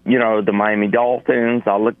the Miami Dolphins.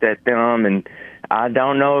 I looked at them, and I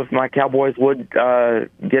don't know if my Cowboys would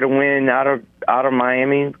get a win out of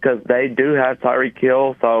Miami because they do have Tyreek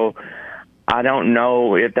Hill. So I don't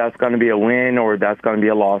know if that's going to be a win or that's going to be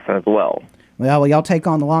a loss as well. Well, y'all take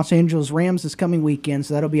on the Los Angeles Rams this coming weekend,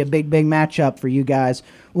 so that'll be a big matchup for you guys.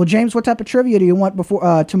 Well, James, what type of trivia do you want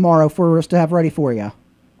before tomorrow for us to have ready for you?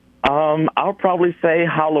 I'll probably say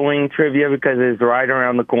Halloween trivia because it's right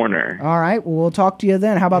around the corner. All right. Well, we'll talk to you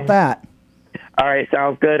then. How about that? All right,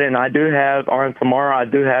 sounds good. And I do have a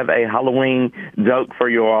Halloween joke for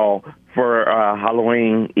you all for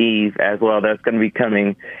Halloween Eve as well. That's going to be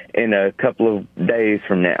coming in a couple of days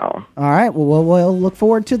from now. All right. Well, we'll look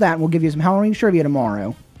forward to that. We'll give you some Halloween trivia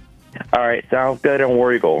tomorrow. All right, sounds good. And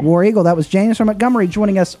War Eagle. War Eagle. That was James from Montgomery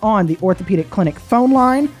joining us on the Orthopedic Clinic phone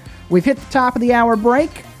line. We've hit the top of the hour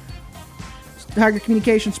break. Tiger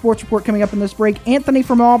Communications Sports Report coming up in this break. Anthony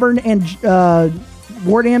from Auburn and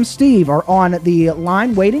Wardam Steve are on the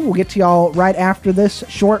line waiting. We'll get to y'all right after this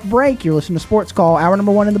short break. You're listening to Sports Call, hour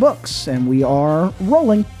number 1 in the books, and we are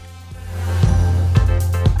rolling.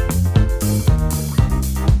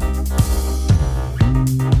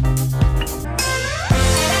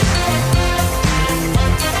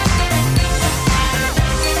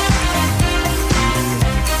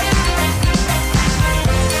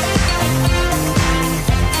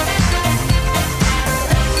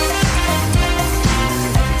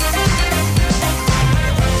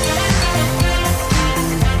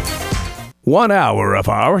 One hour of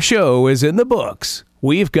our show is in the books.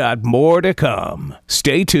 We've got more to come.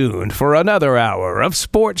 Stay tuned for another hour of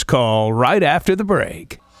Sports Call right after the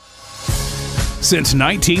break. Since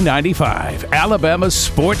 1995, Alabama's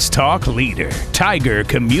sports talk leader, Tiger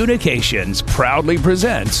Communications, proudly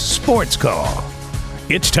presents Sports Call.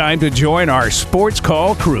 It's time to join our Sports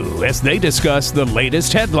Call crew as they discuss the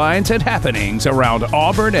latest headlines and happenings around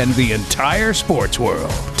Auburn and the entire sports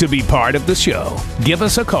world. To be part of the show, give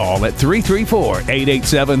us a call at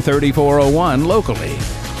 334-887-3401 locally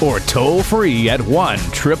or toll free at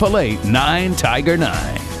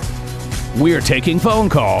 1-888-9-TIGER-9. We're taking phone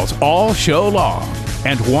calls all show long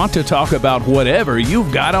and want to talk about whatever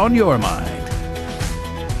you've got on your mind.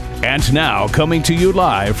 And now, coming to you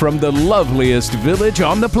live from the loveliest village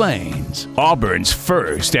on the plains, Auburn's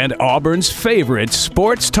first and Auburn's favorite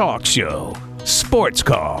sports talk show, Sports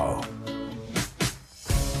Call.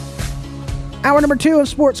 Hour number 2 of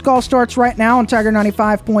Sports Call starts right now on Tiger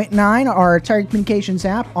 95.9, our Tiger Communications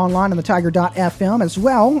app, online on the Tiger.fm, as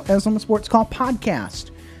well as on the Sports Call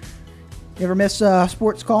podcast. You ever miss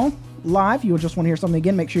Sports Call live? You just want to hear something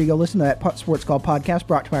again, make sure you go listen to that Sports Call podcast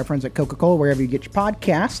brought to you by our friends at Coca-Cola, wherever you get your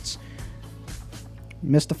podcasts. You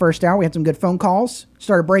missed the first hour. We had some good phone calls.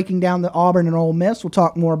 Started breaking down the Auburn and Ole Miss. We'll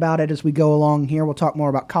talk more about it as we go along here. We'll talk more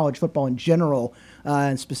about college football in general,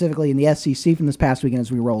 and specifically in the SEC from this past weekend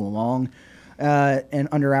as we roll along. and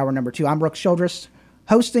under hour number 2. I'm Brooks Childress,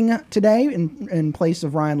 hosting today in place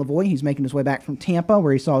of Ryan Lavoie. He's making his way back from Tampa,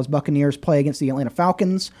 where he saw his Buccaneers play against the Atlanta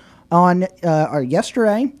Falcons on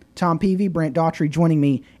yesterday. Tom Peavy, Brant Daughtry joining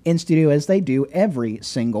me in studio as they do every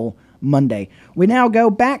single Monday. We now go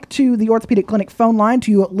back to the Orthopedic Clinic phone line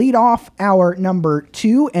to lead off our number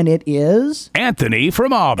 2, and it is Anthony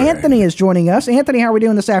from Auburn. Anthony is joining us. Anthony, how are we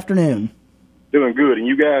doing this afternoon? Doing good, and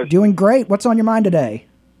you guys? Doing great. What's on your mind today?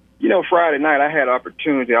 You know, Friday night I had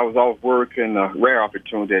opportunity. I was off work, and a rare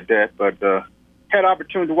opportunity at that, but had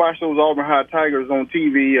opportunity to watch those Auburn High Tigers on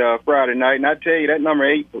TV Friday night, and I tell you, that number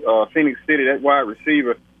 8, Phoenix City, that wide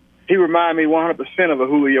receiver, he reminded me 100% of a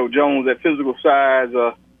Julio Jones, that physical size,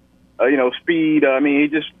 speed. I mean, he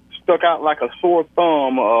just stuck out like a sore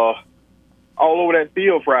thumb all over that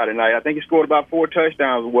field Friday night. I think he scored about 4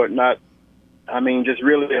 touchdowns and whatnot. I mean, just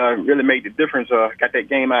really made the difference. Got that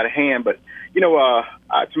game out of hand. But,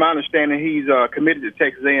 to my understanding, he's committed to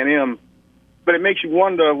Texas A&M. But it makes you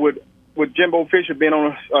wonder, with Jimbo Fisher being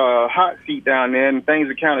on a hot seat down there, and things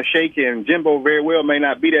are kind of shaky, and Jimbo very well may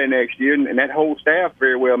not be there next year, and that whole staff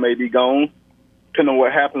very well may be gone, depending on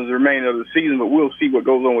what happens the remainder of the season, but we'll see what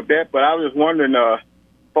goes on with that. But I was just wondering, as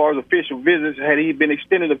far as official visits, had he been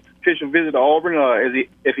extended official visit to Auburn?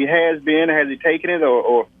 If he has been, has he taken it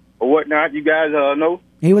or whatnot? You guys know?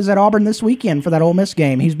 He was at Auburn this weekend for that Ole Miss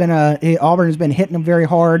game. Auburn has been hitting him very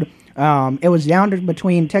hard. It was down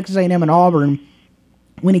between Texas A&M and Auburn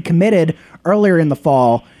when he committed earlier in the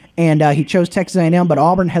fall, and he chose Texas A&M, but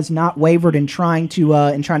Auburn has not wavered in trying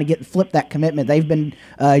to flip that commitment. They've been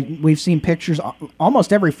we've seen pictures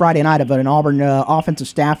almost every Friday night of an Auburn offensive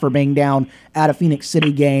staffer being down at a Phoenix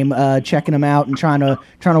City game, checking them out and trying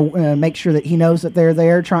to make sure that he knows that they're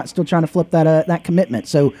there, still trying to flip that commitment.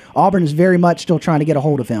 So Auburn is very much still trying to get a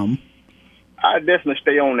hold of him. I definitely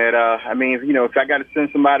stay on that. If I got to send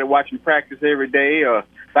somebody to watch him practice every day, or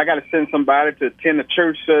if I got to send somebody to attend a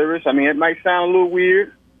church service, I mean, it might sound a little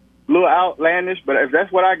weird, a little outlandish, but if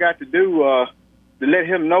that's what I got to do to let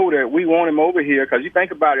him know that we want him over here, because you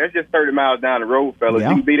think about it, that's just 30 miles down the road, fellas. Yeah.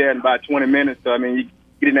 You can be there in about 20 minutes. I mean, you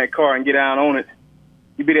get in that car and get down on it.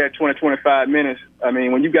 You be there 20, 25 minutes. I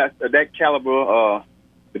mean, when you got that caliber,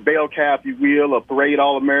 the bell cow, if you will, a parade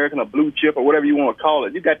All-American, a blue chip, or whatever you want to call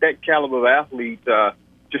it, you got that caliber of athlete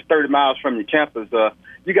just 30 miles from your campus.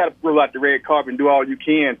 You got to roll out the red carpet and do all you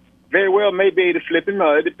can. Very well may be able to flip him.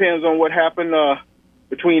 It depends on what happened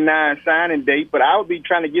between now and signing date, but I would be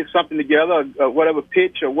trying to get something together, whatever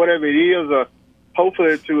pitch or whatever it is,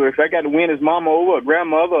 hopefully if I got to win his mama over or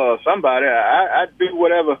grandmother or somebody, I'd do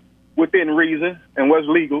whatever within reason and what's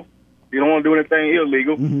legal. You don't want to do anything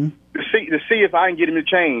illegal. Mm-hmm. To see if I can get him to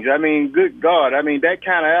change. I mean, good God. I mean, that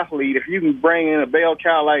kind of athlete, if you can bring in a bell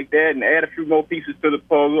cow like that and add a few more pieces to the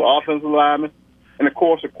puzzle, offensive lineman, and, of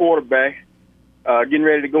course, a quarterback, getting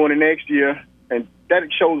ready to go into next year, and that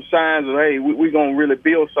shows signs of, hey, we're going to really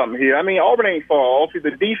build something here. I mean, Auburn ain't far off.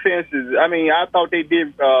 The defense is, I thought they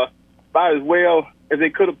did about as well as they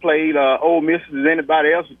could have played Ole Miss as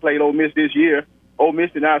anybody else has played Ole Miss this year. Ole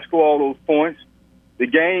Miss did not score all those points. The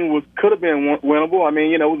game could have been winnable. I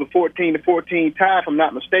mean, it was a 14-14 tie, if I'm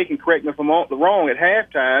not mistaken. Correct me if I'm wrong, at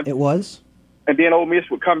halftime. It was. And then Ole Miss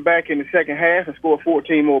would come back in the second half and score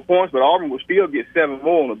 14 more points, but Auburn would still get 7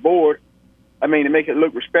 more on the board. I mean, to make it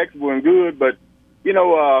look respectable and good. But,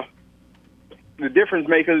 the difference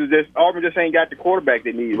makers is that Auburn just ain't got the quarterback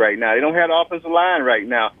they need right now. They don't have the offensive line right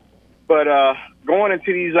now. But going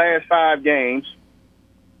into these last 5 games,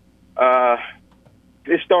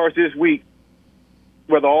 it starts this week.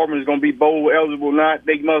 Whether Auburn is going to be bowl eligible or not,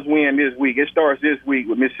 they must win this week. It starts this week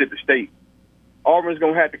with Mississippi State. Auburn's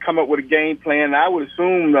going to have to come up with a game plan. I would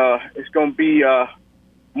assume it's going to be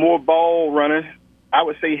more ball running. I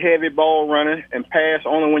would say heavy ball running and pass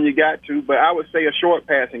only when you got to, but I would say a short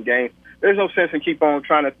passing game. There's no sense in keep on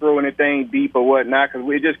trying to throw anything deep or whatnot, because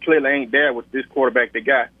we just clearly ain't there with this quarterback they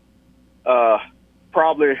got.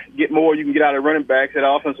 Probably get more you can get out of running backs at the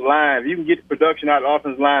offensive line. If you can get the production out of the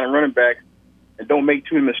offensive line and running backs, and don't make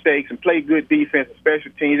too many mistakes and play good defense and special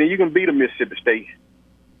teams, and you can beat a Mississippi State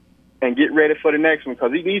and get ready for the next one,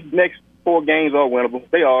 because these next 4 games are winnable.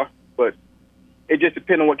 They are, but it just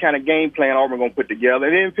depends on what kind of game plan Auburn going to put together.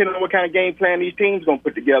 And then depending on what kind of game plan these teams going to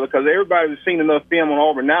put together, because everybody's seen enough film on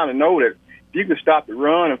Auburn now to know that if you can stop the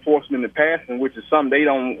run and force them into passing, which is something they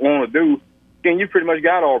don't want to do, then you pretty much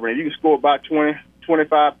got Auburn. If you can score about 20,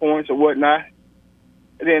 25 points or whatnot,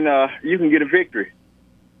 then you can get a victory.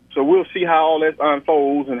 So we'll see how all that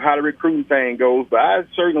unfolds and how the recruiting thing goes. But I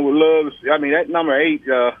certainly would love to see, that number 8,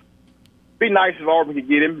 be nice if Auburn could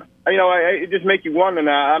get him. It just make you wonder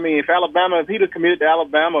now. If he'd have committed to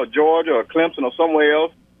Alabama or Georgia or Clemson or somewhere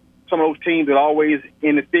else, some of those teams that are always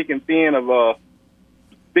in the thick and thin of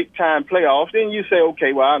big-time playoffs, then you say,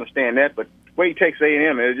 okay, well, I understand that. But wait, Texas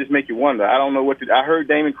A&M, it'll just make you wonder. I don't know what I heard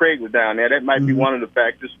Damon Craig was down there. That might be one of the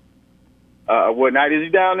factors. Whatnot. Is he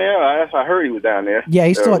down there? I heard he was down there. Yeah,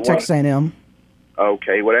 he's still at Texas A&M.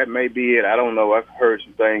 Okay, well, that may be it. I don't know. I've heard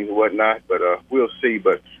some things and whatnot, but we'll see.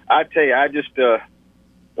 But I tell you, I just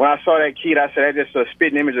when I saw that kid, I said, I just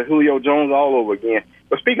spit an image of Julio Jones all over again.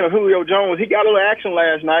 But speaking of Julio Jones, he got a little action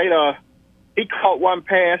last night. He caught one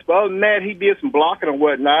pass, but other than that, he did some blocking and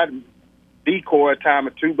whatnot, decoy a time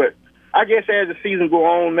or two. But I guess as the season go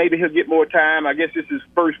on, maybe he'll get more time. I guess this is his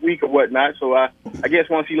first week or whatnot. So I guess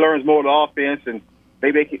once he learns more of the offense and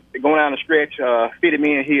maybe they can go down the stretch, fit him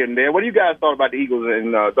in here and there. What do you guys thought about the Eagles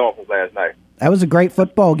and Dolphins last night? That was a great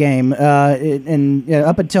football game, and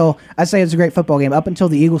up until I say it's a great football game up until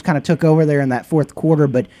the Eagles kind of took over there in that fourth quarter.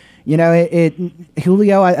 But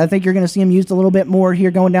Julio, I think you're going to see him used a little bit more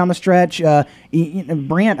here going down the stretch.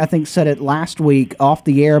 Brant, I think, said it last week off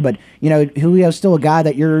the air, but Julio's still a guy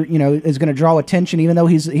that is going to draw attention, even though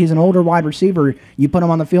he's an older wide receiver. You put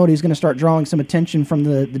him on the field, he's going to start drawing some attention from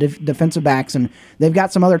the defensive backs, and they've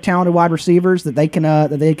got some other talented wide receivers that they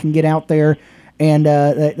can get out there. And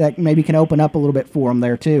that maybe can open up a little bit for them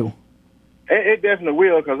there, too. It definitely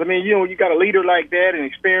will, because, you got a leader like that and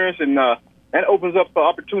experience, and that opens up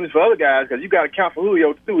opportunities for other guys, because you got to count for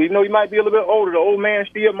Julio, too. Even though he might be a little bit older, the old man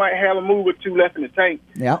still might have a move or two left in the tank.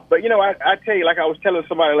 Yeah. But, I tell you, like I was telling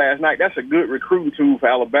somebody last night, that's a good recruiting tool for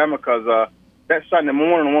Alabama, because that Sunday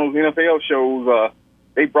morning on one of those NFL shows,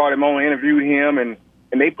 they brought him on and interviewed him, and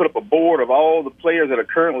they put up a board of all the players that are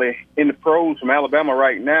currently in the pros from Alabama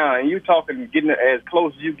right now. And you're talking getting as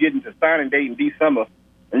close as you getting to signing date in December.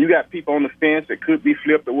 And you got people on the fence that could be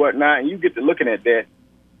flipped or whatnot. And you get to looking at that.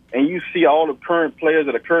 And you see all the current players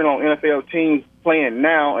that are current on NFL teams playing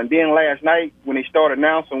now. And then last night when they started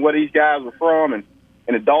announcing where these guys were from, and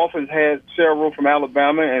the Dolphins had several from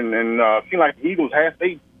Alabama. And it seemed like the Eagles, half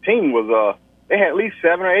their team was they had at least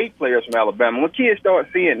 7 or 8 players from Alabama. When kids start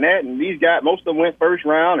seeing that, and these guys, most of them went first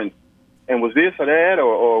round and was this or that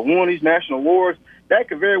or won these national awards, that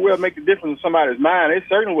could very well make a difference in somebody's mind. It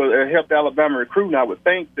certainly will help Alabama recruiting, I would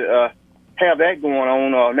think, to have that going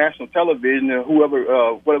on national television and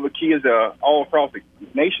whatever kids all across the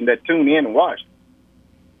nation that tune in and watch.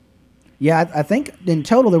 Yeah, I think in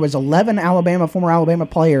total there was 11 former Alabama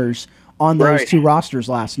players on those two rosters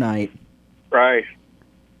last night. Right.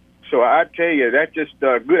 So I tell you, that's just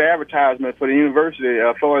good advertisement for the university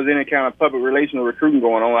as far as any kind of public relations or recruiting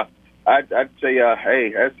going on. I'd say,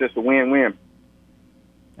 hey, that's just a win-win.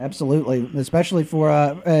 Absolutely, especially for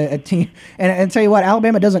a team. And tell you what,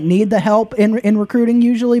 Alabama doesn't need the help in recruiting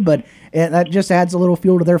usually, but that just adds a little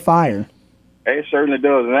fuel to their fire. It certainly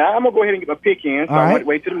does. And I'm going to go ahead and get my pick in, so I might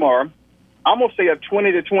wait till tomorrow. I'm going to say a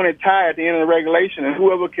 20-20 tie at the end of the regulation, and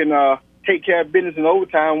whoever can take care of business in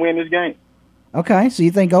overtime win this game. Okay, so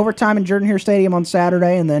you think overtime in Jordan-Hare Stadium on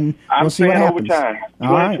Saturday, and then we'll see what happens. I'm saying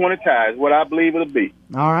overtime. 20-20 ties, what I believe it'll be.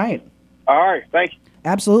 All right. All right, thank you.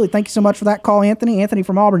 Absolutely. Thank you so much for that call, Anthony. Anthony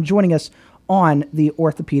from Auburn joining us on the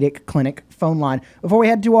Orthopedic Clinic phone line. Before we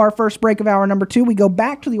head to our first break of hour number 2, we go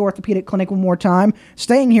back to the Orthopedic Clinic one more time.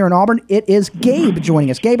 Staying here in Auburn, it is Gabe joining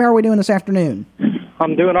us. Gabe, how are we doing this afternoon?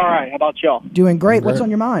 I'm doing all right. How about y'all? Doing great. What's on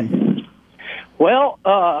your mind? Well,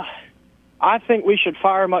 I think we should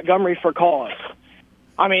fire Montgomery for cause.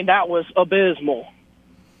 I mean, that was abysmal.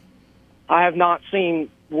 I have not seen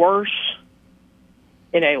worse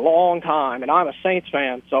in a long time, and I'm a Saints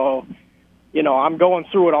fan, so, I'm going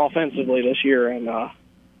through it offensively this year, and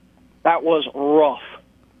that was rough.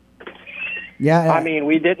 Yeah. I mean,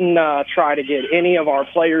 we didn't try to get any of our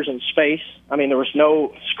players in space. I mean, there was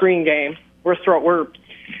no screen game. We're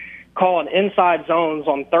calling inside zones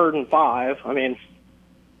on 3rd and 5. I mean,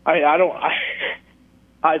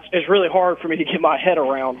 it's really hard for me to get my head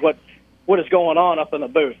around what is going on up in the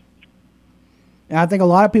booth. And I think a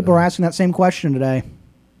lot of people are asking that same question today.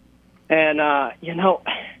 And,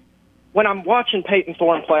 when I'm watching Peyton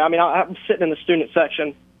Thorne play, I mean, I'm sitting in the student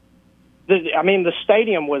section. The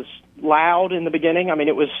stadium was loud in the beginning. I mean,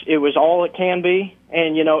 it was all it can be.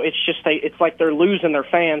 And, it's like they're losing their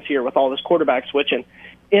fans here with all this quarterback switching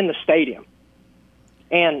in the stadium.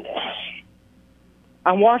 And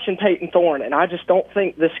I'm watching Peyton Thorne, and I just don't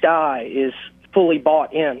think this guy is fully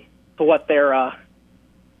bought in to what they're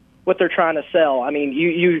trying to sell. I mean,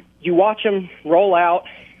 you watch him roll out,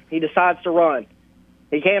 he decides to run.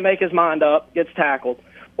 He can't make his mind up, gets tackled.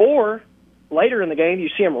 Or later in the game, you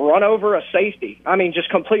see him run over a safety. I mean, just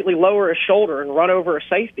completely lower his shoulder and run over a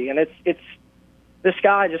safety. And it's this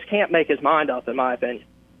guy just can't make his mind up, in my opinion.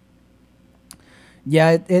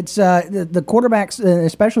 Yeah, it's the quarterbacks,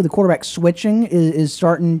 especially the quarterback switching, is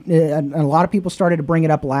starting. And a lot of people started to bring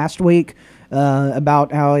it up last week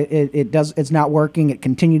about how it's not working. It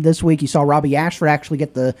continued this week. You saw Robbie Ashford actually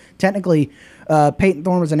get technically. Peyton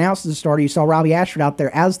Thorne was announced as a starter. You saw Robbie Ashford out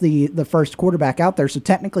there as the first quarterback out there, so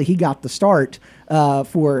technically he got the start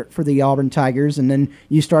for the Auburn Tigers. And then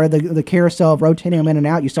you started the carousel of rotating them in and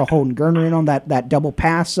out. You saw Holden Gerner in on that double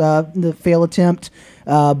pass, the fail attempt.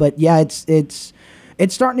 But yeah,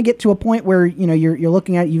 it's starting to get to a point where you're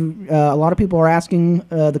looking at a lot of people are asking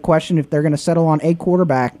the question if they're going to settle on a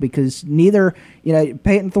quarterback, because neither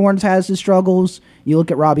Peyton Thorne's has his struggles. You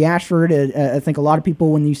look at Robbie Ashford. I think a lot of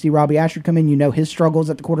people, when you see Robbie Ashford come in, his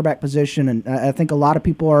struggles at the quarterback position, and I think a lot of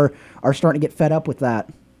people are starting to get fed up with that.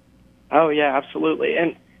 Oh yeah, absolutely.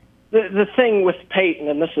 And the thing with Peyton,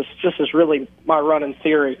 and this is really my running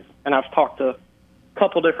theory, and I've talked to a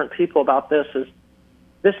couple different people about this, is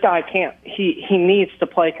this guy can't. He needs to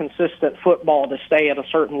play consistent football to stay at a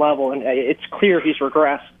certain level, and it's clear he's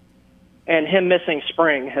regressed. And him missing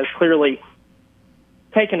spring has clearly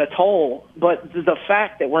taken a toll. But the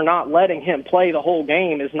fact that we're not letting him play the whole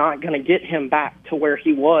game is not going to get him back to where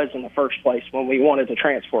he was in the first place when we wanted to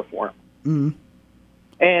transfer for him. Mm-hmm.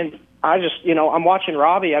 And I just, I'm watching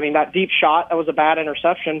Robbie. I mean, that deep shot, that was a bad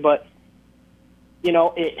interception, but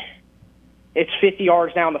it's 50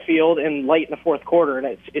 yards down the field and late in the fourth quarter,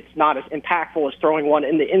 and it's not as impactful as throwing one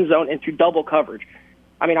in the end zone into double coverage.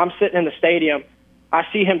 I mean, I'm sitting in the stadium. I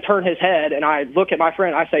see him turn his head, and I look at my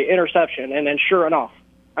friend. I say, interception, and then sure enough.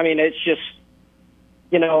 I mean, it's just,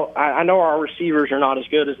 I know our receivers are not as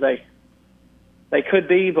good as they could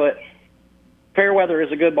be, but Fairweather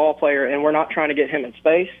is a good ball player, and we're not trying to get him in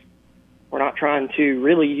space. We're not trying to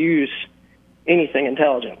really use anything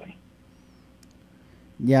intelligently.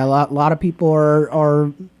 Yeah, a lot of people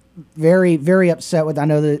are very, very upset with. I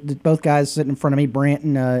know that both guys sitting in front of me, Brant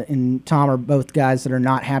and Tom, are both guys that are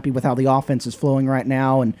not happy with how the offense is flowing right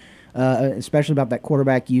now, and especially about that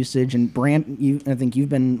quarterback usage. And Brant, I think you've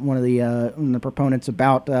been one of the proponents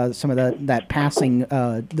about some of that passing,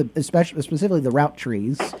 specifically the route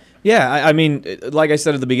trees. Yeah, I mean, like I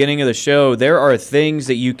said at the beginning of the show, there are things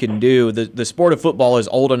that you can do. The sport of football is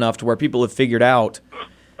old enough to where people have figured out,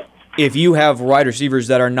 if you have wide receivers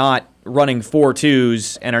that are not running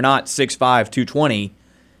 4.2s and are not 6'5", 220,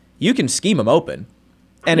 you can scheme them open.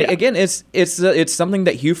 And again, it's something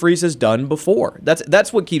that Hugh Freeze has done before.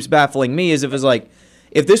 That's what keeps baffling me, is if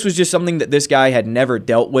this was just something that this guy had never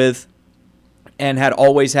dealt with and had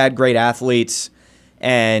always had great athletes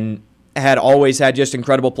and had always had just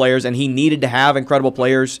incredible players, and he needed to have incredible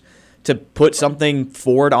players to put something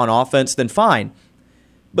forward on offense, then fine.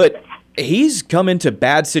 But he's come into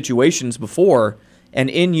bad situations before, and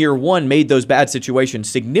in year one made those bad situations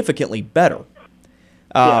significantly better.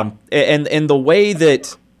 And the way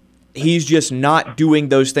that he's just not doing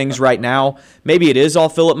those things right now, maybe it is all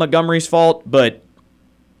Philip Montgomery's fault, but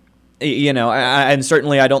and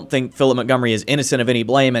certainly I don't think Philip Montgomery is innocent of any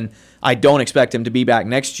blame, and I don't expect him to be back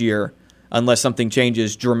next year unless something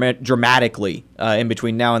changes dramatically in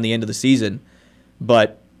between now and the end of the season.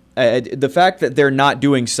 But the fact that they're not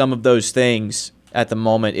doing some of those things at the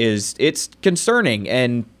moment it's concerning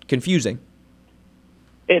and confusing.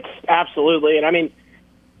 It's absolutely, and I mean,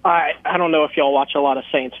 I don't know if y'all watch a lot of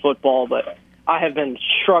Saints football, but I have been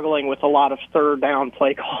struggling with a lot of third down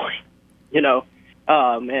play calling, it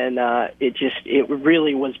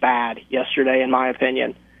really was bad yesterday, in my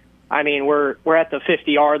opinion. I mean, we're at the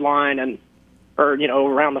 50-yard line or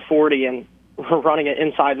around the 40, and we're running it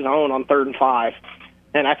inside zone on 3rd and 5.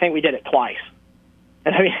 And I think we did it twice.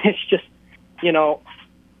 And I mean, it's just, you're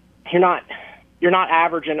not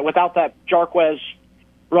averaging, without that Jarquez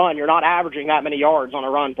run, you're not averaging that many yards on a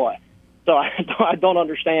run play. So I don't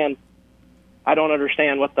understand. I don't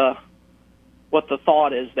understand what the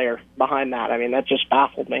thought is there behind that. I mean, that just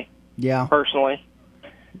baffled me. Yeah. Personally.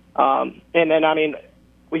 And then, I mean,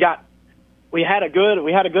 we had a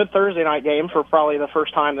good Thursday night game for probably the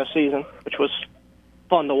first time this season, which was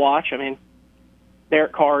fun to watch. I mean,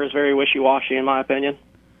 Derek Carr is very wishy-washy, in my opinion.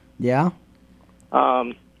 Yeah.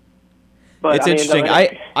 But it's interesting.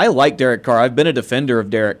 I like Derek Carr. I've been a defender of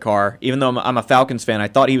Derek Carr, even though I'm a Falcons fan. I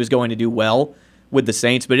thought he was going to do well with the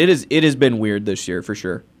Saints, but it has been weird this year for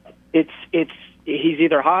sure. He's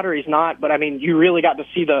either hot or he's not. But I mean, you really got to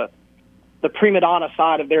see the prima donna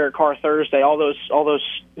side of Derek Carr Thursday. All those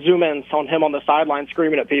zoom ins on him on the sideline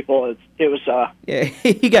screaming at people. It was. Yeah,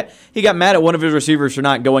 he got mad at one of his receivers for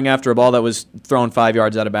not going after a ball that was thrown 5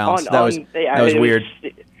 yards out of bounds. That was weird.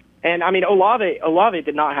 And I mean, Olave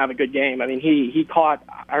did not have a good game. I mean, he caught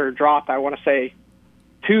or dropped, I want to say,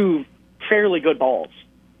 2 fairly good balls.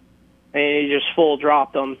 and he just full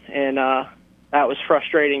dropped them, and that was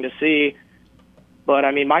frustrating to see. But,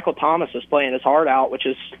 I mean, Michael Thomas is playing his heart out, which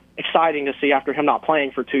is exciting to see after him not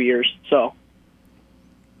playing for 2 years. So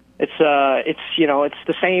it's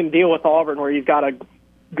the same deal with Auburn, where you've got a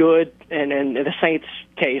good, and in the Saints'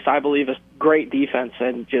 case, I believe, a great defense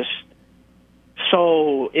and just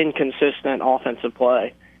so inconsistent offensive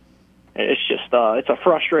play. It's just it's a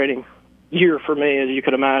frustrating year for me, as you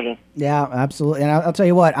could imagine. Yeah, absolutely. And I'll tell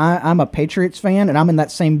you what, I'm a Patriots fan, and I'm in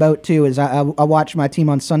that same boat too. As I watch my team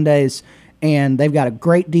on Sundays, and they've got a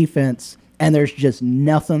great defense, and there's just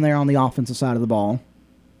nothing there on the offensive side of the ball.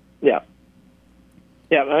 Yeah.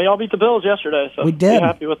 Yeah, y'all beat the Bills yesterday, so we did. Be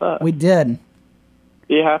happy with that. We did.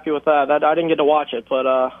 Be happy with that. I didn't get to watch it, but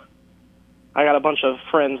I got a bunch of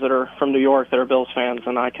friends that are from New York that are Bills fans,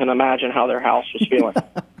 and I can imagine how their house was feeling.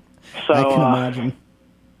 So, I can imagine.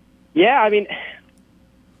 Yeah, I mean,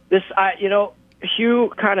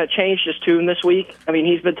 Hugh kind of changed his tune this week. I mean,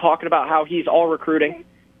 he's been talking about how he's all recruiting.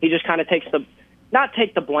 He just kind of not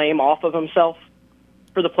take the blame off of himself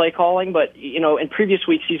for the play calling, but, in previous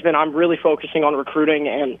weeks he's been, I'm really focusing on recruiting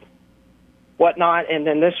and whatnot, and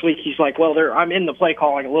then this week he's like, well, I'm in the play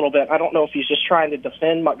calling a little bit. I don't know if he's just trying to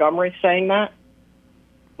defend Montgomery saying that,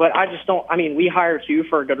 but I just don't, we hired Hugh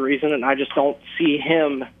for a good reason, and I just don't see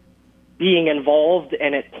him being involved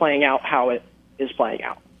and it playing out how it is playing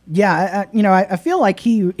out. Yeah, I feel like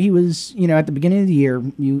he was, at the beginning of the year,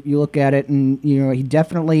 you look at it, and,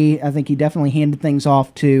 I think he definitely handed things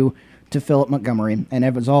off to Philip Montgomery, and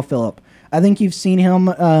it was all Philip. I think you've seen him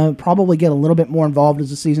probably get a little bit more involved as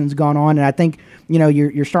the season's gone on, and I think,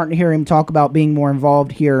 you're starting to hear him talk about being more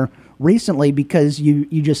involved here recently because you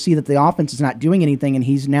just see that the offense is not doing anything, and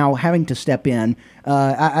he's now having to step in.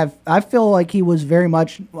 I feel like he was very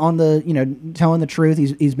much on the, telling the truth.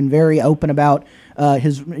 He's been very open about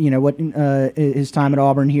his time at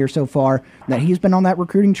Auburn here so far, that he's been on that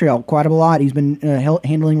recruiting trail quite a lot. He's been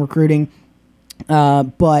handling recruiting,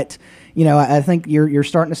 but I think you're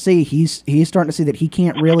starting to see he's starting to see that he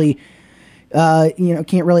can't really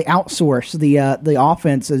outsource the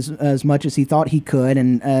offense as much as he thought he could.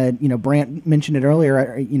 And Brant mentioned it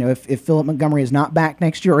earlier. If Philip Montgomery is not back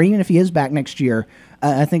next year, or even if he is back next year,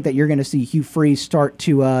 I think that you're going to see Hugh Freeze start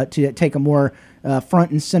to take a more front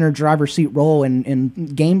and center driver's seat role in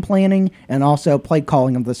game planning and also play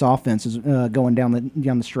calling of this offense going down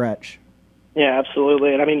the stretch. Yeah,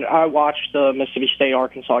 absolutely. And I watched the Mississippi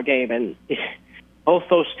State-Arkansas game, and both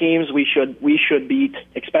those teams we should beat,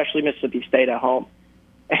 especially Mississippi State at home.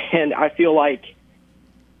 And I feel like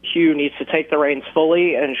Hugh needs to take the reins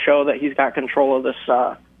fully and show that he's got control of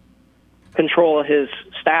this, control of his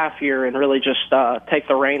staff here, and really just take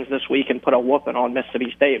the reins this week and put a whooping on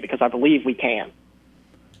Mississippi State, because I believe we can.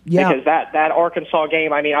 Yeah. Because that Arkansas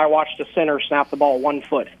game, I watched the center snap the ball 1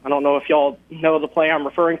 foot. I don't know if y'all know the play I'm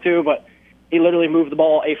referring to, but he literally moved the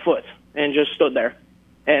ball a foot and just stood there,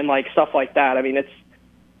 and stuff like that. It's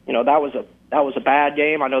that was a bad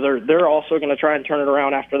game. I know they're also going to try and turn it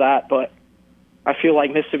around after that, but I feel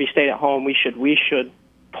like Mississippi State at home, we should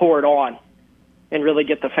pour it on and really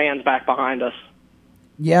get the fans back behind us.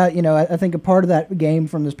 Yeah, I think a part of that game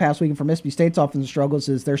from this past weekend for Mississippi State's offensive struggles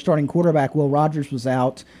is their starting quarterback, Will Rogers, was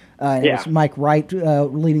out. And it was Mike Wright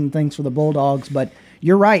leading things for the Bulldogs. But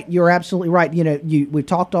you're right. You're absolutely right. We've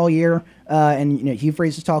talked all year, and Hugh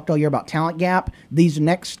Freeze has talked all year about talent gap. These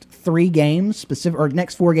next 3 games,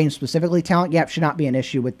 next 4 games specifically, talent gap should not be an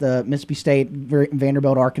issue with the Mississippi State,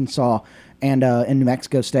 Vanderbilt, Arkansas, and New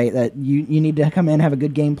Mexico State. That you need to come in, have a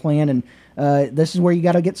good game plan, and this is where you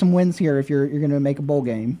got to get some wins here if you're going to make a bowl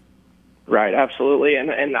game. Right, absolutely.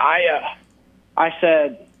 And I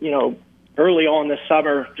said, early on this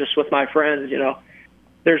summer, just with my friends,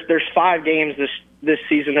 there's 5 games this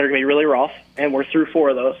season that are going to be really rough, and we're through 4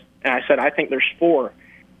 of those. And I said, I think there's 4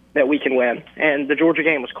 that we can win. And the Georgia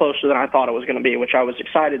game was closer than I thought it was going to be, which I was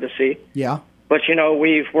excited to see. Yeah. But,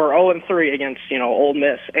 we're 0-3 against, Ole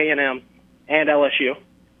Miss, A&M, and LSU.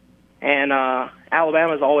 And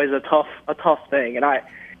Alabama's always a tough thing. And I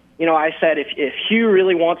said if Hugh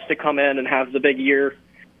really wants to come in and have the big year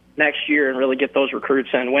next year and really get those recruits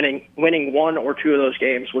in, winning 1 or 2 of those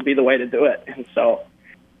games would be the way to do it. And so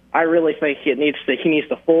I really think he needs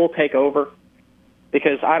to full take over,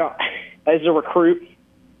 because as a recruit,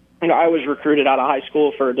 I was recruited out of high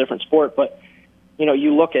school for a different sport, but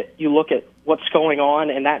you look at what's going on,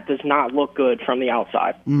 and that does not look good from the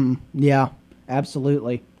outside. Yeah,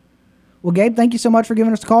 absolutely. Well, Gabe, thank you so much for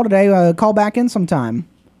giving us a call today. Call back in sometime.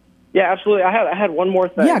 Yeah, absolutely. I had one more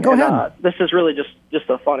thing. Yeah, go ahead. This is really just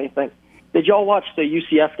a funny thing. Did y'all watch the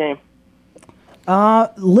UCF game?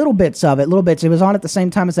 Little bits of it, little bits. It was on at the same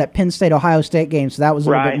time as that Penn State-Ohio State game, so that was a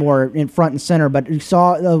little bit more in front and center, but you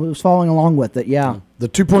saw it was following along with it, yeah. The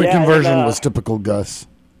 2-point conversion was typical Gus.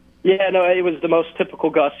 Yeah, no, it was the most typical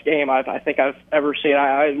Gus game I think I've ever seen.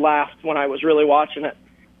 I laughed when I was really watching it.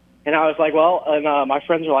 And I was like, well, and my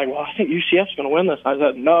friends were like, well, I think UCF's going to win this. I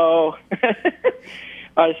said, no.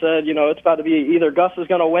 I said, it's about to be either Gus is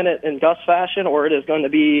going to win it in Gus fashion or it is going to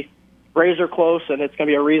be razor close, and it's going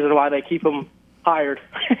to be a reason why they keep him hired.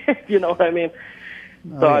 You know what I mean?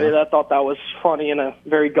 So I thought that was funny in a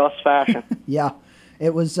very Gus fashion. Yeah,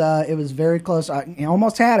 it was very close. I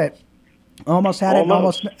almost had it. Almost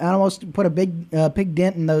put a big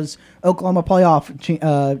dent in those Oklahoma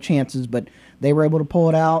playoff chances, but they were able to pull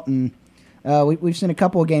it out, and we've seen a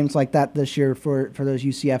couple of games like that this year for those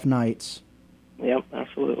UCF Knights. Yep,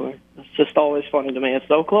 absolutely. It's just always funny to me. It's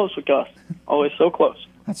so close with Gus. Always so close.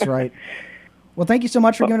 That's right. Well, thank you so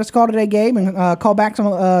much for giving us a call today, Gabe, and call back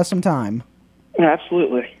sometime.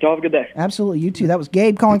 Absolutely. Y'all have a good day. Absolutely. You too. That was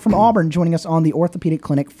Gabe calling from Auburn, joining us on the Orthopedic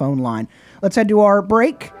Clinic phone line. Let's head to our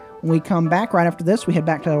break. When we come back right after this, we head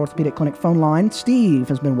back to the Orthopedic Clinic phone line. Steve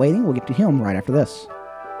has been waiting. We'll get to him right after this.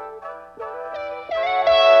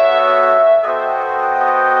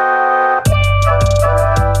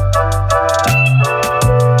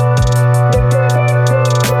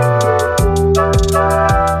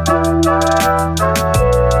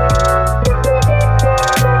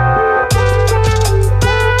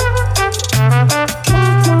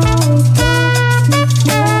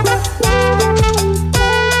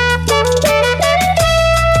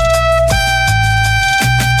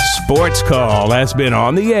 SportsCall has been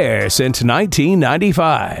on the air since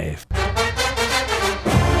 1995.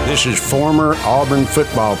 This is former Auburn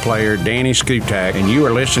football player Danny Skutak, and you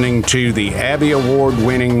are listening to the Abby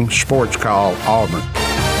Award-winning SportsCall Auburn.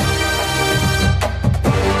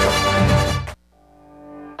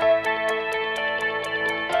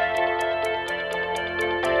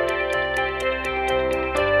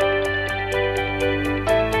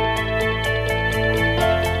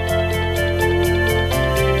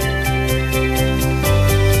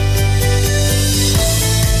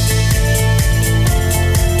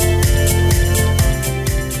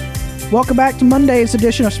 Welcome back to Monday's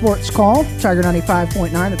edition of Sports Call, Tiger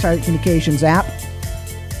 95.9, the Tiger Communications app,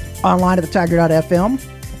 online at the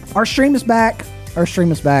Tiger.fm. Our stream is back.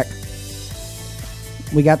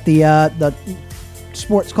 We got the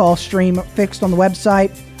Sports Call stream fixed on the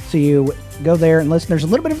website, so you go there and listen. There's a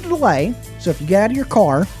little bit of a delay, so if you get out of your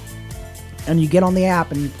car and you get on the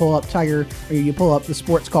app and you pull up you pull up the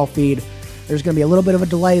Sports Call feed, there's going to be a little bit of a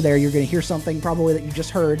delay there. You're going to hear something probably that you just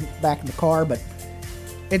heard back in the car, but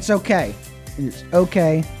it's okay. It's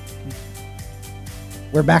okay.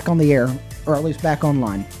 We're back on the air, or at least back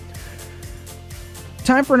online.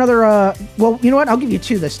 Time for another, well, you know what? I'll give you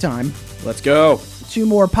two this time. Let's go. Two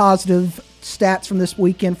more positive stats from this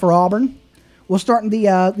weekend for Auburn. We'll start in the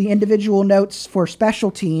individual notes for special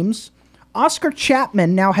teams. Oscar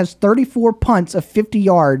Chapman now has 34 punts of 50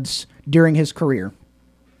 yards during his career,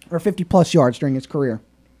 or 50-plus yards during his career.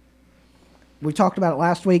 We talked about it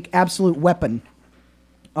last week. Absolute weapon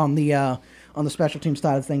on the special team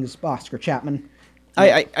side of things, Oscar Chapman.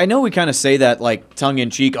 I know we kind of say that like tongue in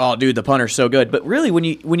cheek. Oh, dude, the punter's so good. But really, when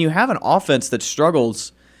you have an offense that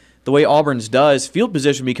struggles the way Auburn's does, field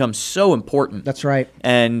position becomes so important. That's right.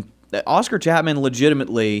 And Oscar Chapman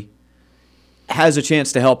legitimately has a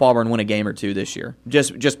chance to help Auburn win a game or two this year,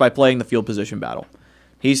 just by playing the field position battle.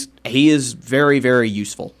 He is very, very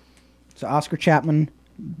useful. So Oscar Chapman,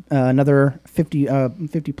 another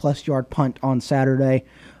 50-plus yard punt on Saturday.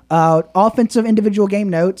 Offensive individual game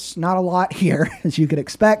notes, not a lot here, as you could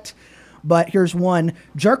expect, but here's one.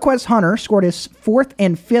 Jarquez Hunter scored his 4th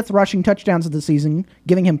and 5th rushing touchdowns of the season,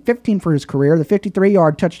 giving him 15 for his career. The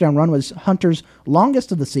 53-yard touchdown run was Hunter's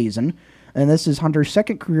longest of the season, and this is Hunter's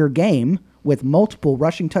second career game with multiple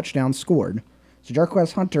rushing touchdowns scored. So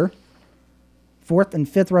Jarquez Hunter, 4th and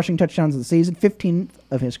 5th rushing touchdowns of the season, 15th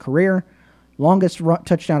of his career, longest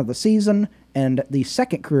touchdown of the season, and the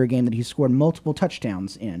second career game that he scored multiple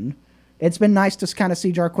touchdowns in. It's been nice to kind of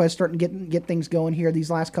see Jarquez starting to get things going here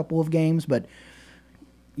these last couple of games, but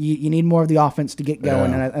you need more of the offense to get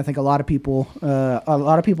going. Yeah. And I think a lot of people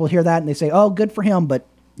hear that and they say, "Oh, good for him," but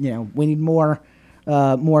we need more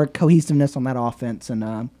cohesiveness on that offense, and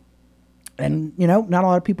not a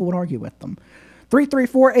lot of people would argue with them.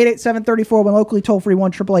 334-887-34, when locally toll-free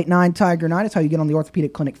 1-888-9-TIGER-9. It's how you get on the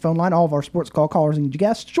Orthopedic Clinic phone line. All of our sports call callers and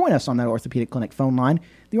guests join us on that Orthopedic Clinic phone line.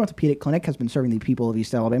 The Orthopedic Clinic has been serving the people of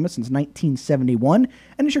East Alabama since 1971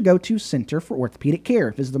 and is your go-to center for orthopedic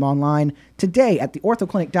care. Visit them online today at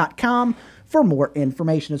theorthoclinic.com for more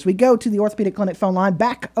information. As we go to the Orthopedic Clinic phone line,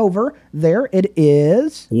 back over there, it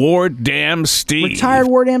is Ward Dam Steve. Retired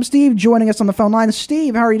Ward Dam Steve joining us on the phone line.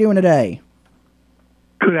 Steve, how are you doing today?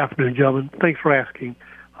 Good afternoon, gentlemen. Thanks for asking.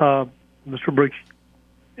 Mr. Briggs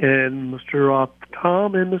and Mr.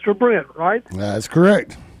 Tom and Mr. Brent, right? That's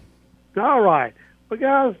correct. All right. Well,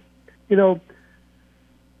 guys,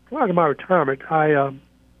 prior to my retirement, I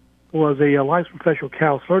was a licensed professional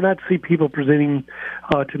counselor, and I'd see people presenting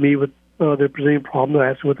to me with their presenting problems.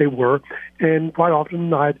 I asked them what they were, and quite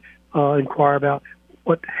often I'd inquire about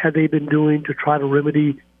what had they been doing to try to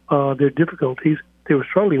remedy their difficulties they were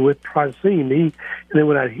struggling with prior to seeing me. And then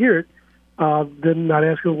when I'd hear it, then I'd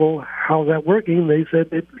ask them, well, how's that working? They said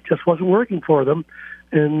it just wasn't working for them,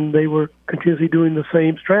 and they were continuously doing the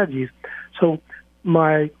same strategies. So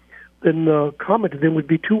my comment to them would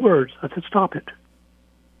be two words. I said, stop it.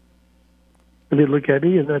 And they'd look at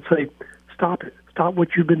me and I'd say, stop it. Stop what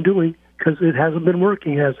you've been doing because it hasn't been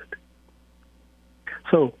working, has it?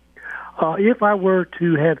 So if I were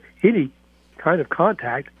to have any kind of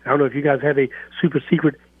contact, I don't know if you guys have a super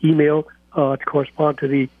secret email to correspond to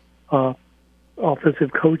the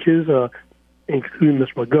offensive coaches, including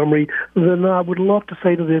Mr. Montgomery, then I would love to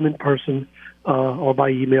say to them in person or by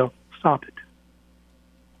email, stop it.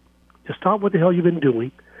 Just stop what the hell you've been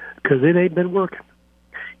doing because it ain't been working.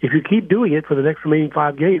 If you keep doing it for the next remaining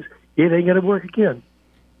 5 games, it ain't going to work again.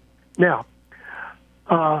 Now,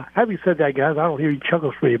 having said that, guys, I don't hear any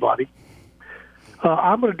chuckles from anybody.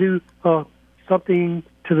 I'm going to do something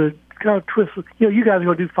to the kind of twist. You guys are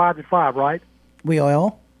going to do 5 at 5, right? We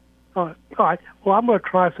will. All right. Well, I'm going to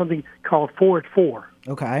try something called 4 at 4.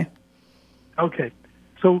 Okay. Okay.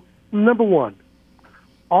 So, number one,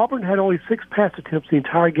 Auburn had only 6 pass attempts the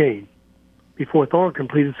entire game before Thorne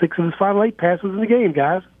completed 6 of his final 8 passes in the game,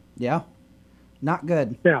 guys. Yeah. Not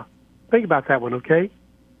good. Now, think about that one, okay?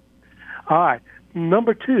 All right.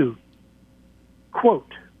 Number 2,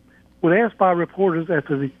 quote, when asked by reporters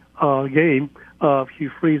after the game,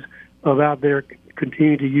 Hugh Freeze about their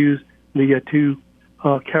continuing to use the 2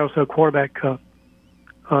 carousel quarterback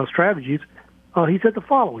strategies, he said the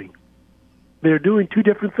following. They're doing 2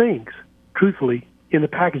 different things, truthfully, in the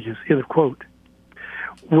packages, end of quote.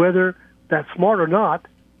 Whether that's smart or not,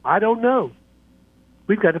 I don't know.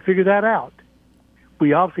 We've got to figure that out.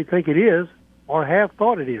 We obviously think it is or have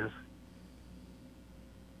thought it is.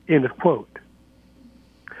 End of quote.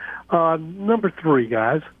 Number 3,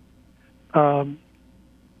 guys.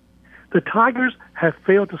 The Tigers have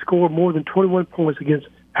failed to score more than 21 points against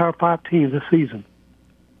Power 5 teams this season.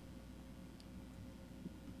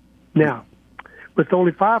 Now, with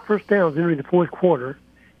only 5 first downs entering the fourth quarter,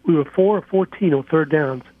 we were 4 of 14 on third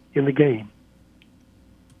downs in the game.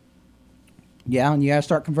 Yeah, and you got to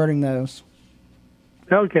start converting those.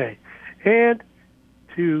 Okay. And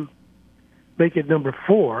to make it number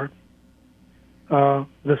 4,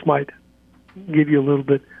 this might give you a little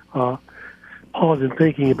bit pause in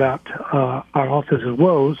thinking about our offensive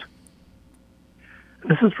woes.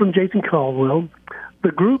 This is from Jason Caldwell.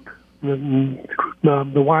 The group, the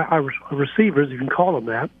wide receivers, you can call them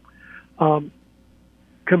that,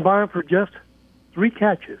 combined for just 3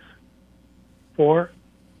 catches for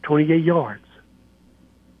 28 yards.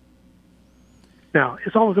 Now,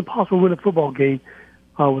 it's almost impossible to win a football game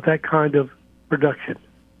with that kind of production.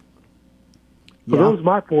 So those are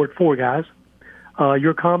my 4 at 4, guys.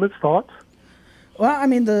 Your comments, thoughts? Well, I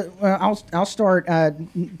mean, I'll start.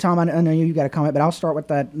 Tom, I know you got a comment, but I'll start with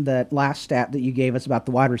that last stat that you gave us about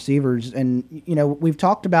the wide receivers. And we've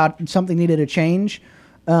talked about something needed to change.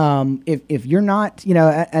 If you're not,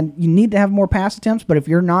 and you need to have more pass attempts, but if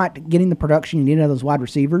you're not getting the production you need out of those wide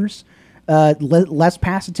receivers, less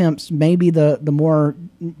pass attempts may be the more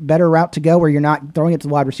better route to go, where you're not throwing it to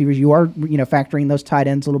the wide receivers. You are, factoring those tight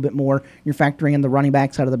ends a little bit more. You're factoring in the running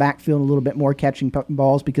backs out of the backfield a little bit more, catching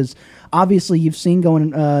balls, because obviously you've seen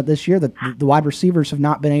going this year that the wide receivers have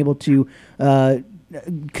not been able to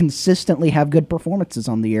consistently have good performances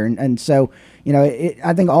on the year, and so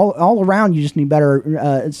I think all around you just need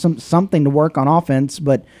better something to work on offense,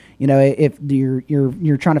 but. If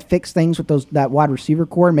you're trying to fix things with that wide receiver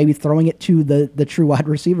core, maybe throwing it to the true wide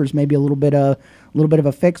receivers, maybe a little bit of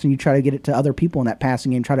a fix, and you try to get it to other people in that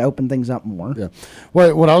passing game, try to open things up more. Yeah.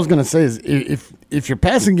 Well, what I was going to say is if your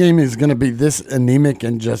passing game is going to be this anemic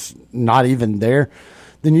and just not even there,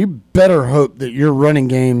 then you better hope that your running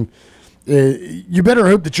game you better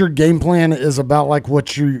hope that your game plan is about like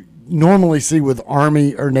what you normally see with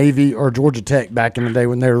Army or Navy or Georgia Tech back in the day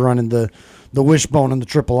when they were running the wishbone and the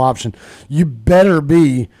triple option. You better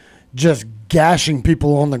be just gashing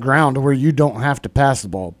people on the ground to where you don't have to pass the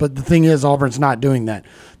ball. But the thing is, Auburn's not doing that.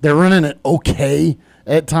 They're running it okay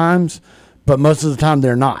at times, but most of the time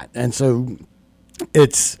they're not. And so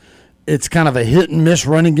it's kind of a hit and miss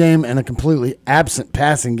running game and a completely absent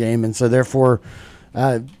passing game. And so therefore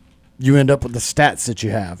you end up with the stats that you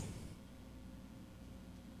have.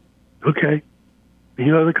 Okay.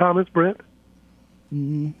 Any other comments, Brent?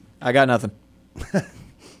 I got nothing.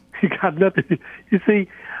 You got nothing. You see,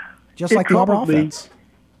 just like the Auburn offense.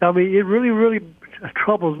 I mean, it really, really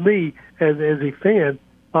troubles me as a fan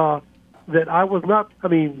that I was not. I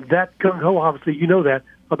mean, that gung-ho, obviously, you know that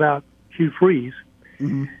about Hugh Freeze,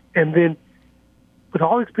 and then with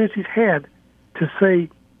all the experience he's had, to say,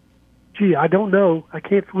 "Gee, I don't know. I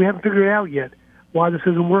can't. We haven't figured it out yet why this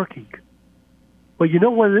isn't working." Well, you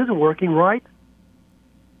know what it isn't working, right?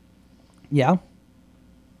 Yeah.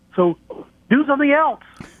 So do something else.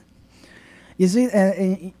 You see,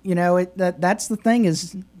 that's the thing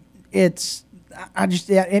is,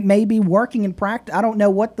 it may be working in practice. I don't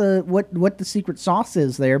know what the secret sauce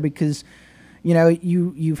is there because,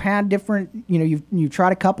 you've had different, you've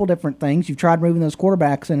tried a couple different things. You've tried moving those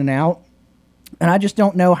quarterbacks in and out, and I just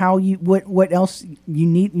don't know how what else you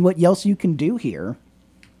need, what else you can do here.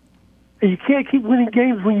 And you can't keep winning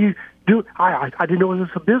games when you do. I didn't know it was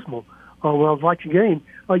this abysmal when I was watching the game.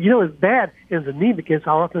 As bad as anemic as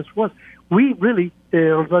our offense was, we really,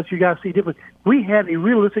 unless you guys see different, we had a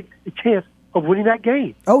realistic chance of winning that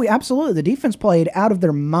game. Oh, absolutely. The defense played out of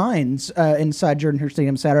their minds inside Jordan-Hare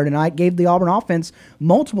Stadium Saturday night, gave the Auburn offense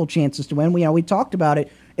multiple chances to win. We talked about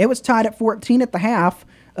it. It was tied at 14 at the half,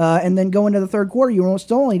 and then going to the third quarter, you were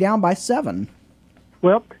still only down by 7.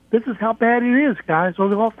 Well, this is how bad it is, guys,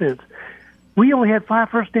 on the offense. We only had 5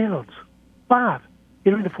 first downs, 5,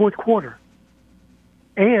 entering the fourth quarter.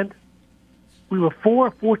 And we were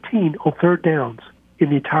 4-14 on third downs in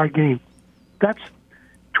the entire game. That's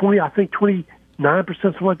 29%,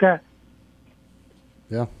 something like that.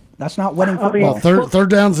 Yeah. That's not winning football. Well, third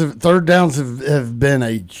downs have been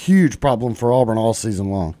a huge problem for Auburn all season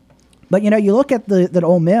long. But you look at the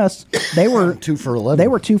Ole Miss, they were 2 for 11. They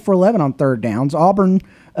were 2 for 11 on third downs. Auburn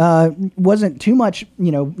wasn't too much.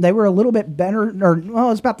 They were a little bit better,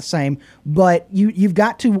 it's about the same. But you've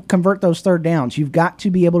got to convert those third downs. You've got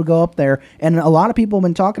to be able to go up there. And a lot of people have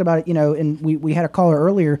been talking about it. And we had a caller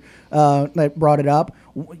earlier that brought it up.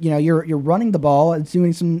 You're running the ball and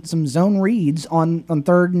doing some zone reads on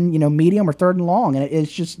third and medium or third and long, and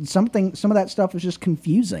it's just some of that stuff is just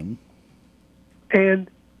confusing. And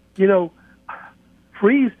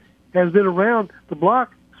Freeze has been around the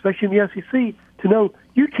block, especially in the SEC, to know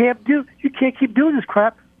you can't keep doing this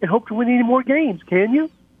crap and hope to win any more games, can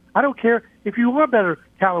you? I don't care if you are better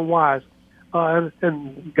talent-wise.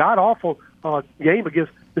 And god-awful game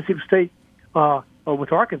against Mississippi State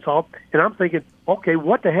with Arkansas. And I'm thinking, okay,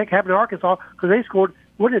 what the heck happened to Arkansas? Because they scored,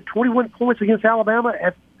 21 points against Alabama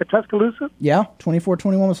at Tuscaloosa? Yeah,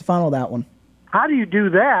 24-21 was the final of that one. How do you do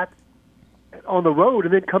that on the road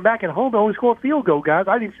and then come back at home and only score a field goal, guys?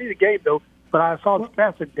 I didn't see the game, though, but I saw the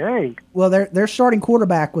stats and dang. Well, their starting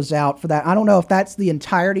quarterback was out for that. I don't know if that's the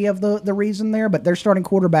entirety of the reason there, but their starting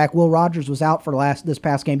quarterback, Will Rogers, was out for this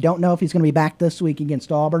past game. Don't know if he's going to be back this week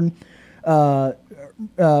against Auburn.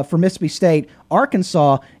 For Mississippi State.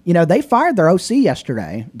 Arkansas, they fired their OC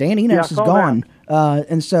yesterday. Dan Enos is gone.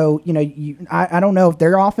 And so, I don't know if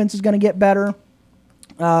their offense is going to get better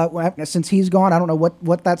since he's gone. I don't know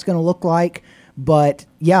what that's going to look like. But,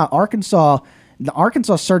 yeah, Arkansas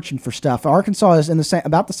searching for stuff. Arkansas is in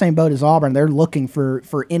about the same boat as Auburn. They're looking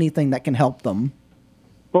for anything that can help them.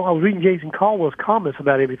 Well, I was reading Jason Caldwell's comments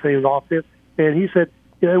about everything in the offense, and he said,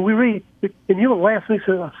 we read, in the last 6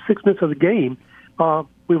 minutes of the game,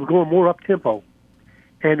 we were going more up-tempo,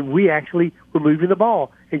 and we actually were moving the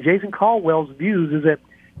ball. And Jason Caldwell's views is that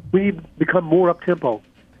we need to become more up-tempo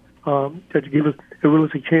to give us a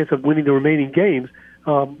realistic chance of winning the remaining games.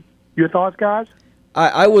 Your thoughts, guys?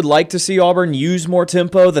 I would like to see Auburn use more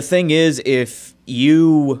tempo. The thing is, if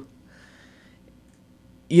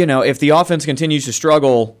if the offense continues to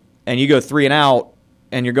struggle and you go 3 and out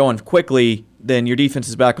and you're going quickly, then your defense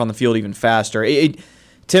is back on the field even faster.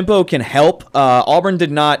 Tempo can help. Auburn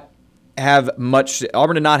did not have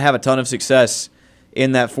a ton of success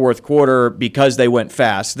in that fourth quarter because they went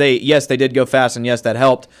fast. They did go fast, and yes, that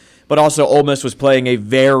helped. But also, Ole Miss was playing a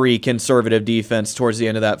very conservative defense towards the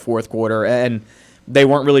end of that fourth quarter, and they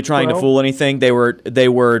weren't really trying to fool anything. They were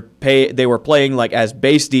playing like as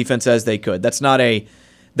base defense as they could. That's not a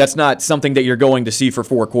that's not something that you're going to see for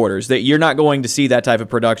 4 quarters. That you're not going to see that type of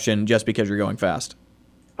production just because you're going fast.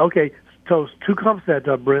 Okay, so 2 comments to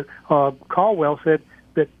that, Brent. Caldwell said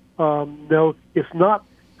that no, it's not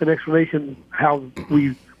an explanation how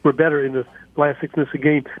we were better in the last 6 minutes of the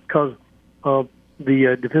game because of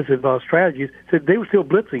the defensive strategies. Said they were still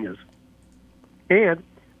blitzing us, and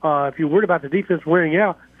if you're worried about the defense wearing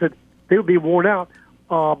out, said they would be worn out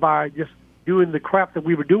by just doing the crap that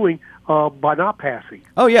we were doing by not passing.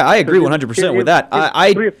 Oh yeah, I agree 100% with that.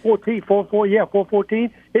 I 3-14,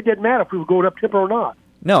 4-14. It didn't matter if we were going up tempo or not.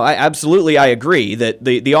 No, I agree that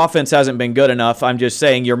the offense hasn't been good enough. I'm just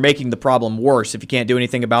saying you're making the problem worse if you can't do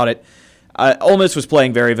anything about it. Ole Miss was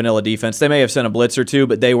playing very vanilla defense. They may have sent a blitz or two,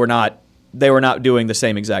 but they were not doing the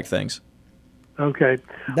same exact things. Okay.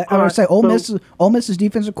 I would say Ole Miss's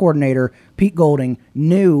defensive coordinator, Pete Golding,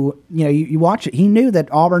 knew, you watch it, he knew that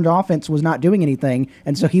Auburn's offense was not doing anything,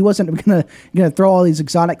 and so he wasn't going to throw all these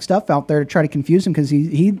exotic stuff out there to try to confuse him because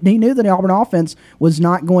he knew that the Auburn offense was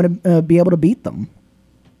not going to be able to beat them.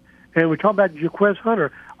 And we're talking about Jaquez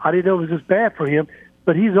Hunter. I didn't know it was this bad for him,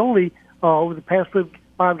 but he's only, over the past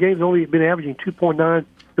 5 games, only been averaging 2.9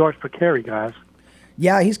 yards per carry, guys.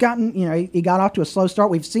 Yeah, he's gotten, he got off to a slow start.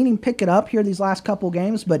 We've seen him pick it up here these last couple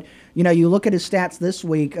games, but, you look at his stats this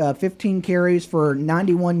week, 15 carries for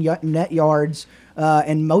 91 net yards,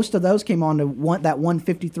 and most of those came on to that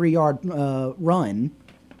 153-yard run.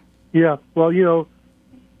 Yeah, well,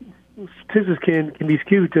 statistics can be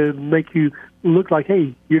skewed to make you look like,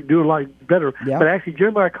 hey, you're doing a lot better. Yeah. But actually,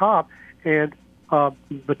 Jeremiah Cobb and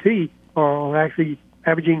Battie are actually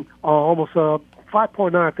averaging almost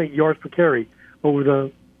 5.9, I think, yards per carry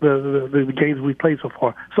over the games we've played so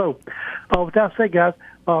far. So, with that said, guys,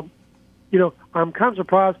 I'm kind of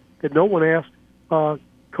surprised that no one asked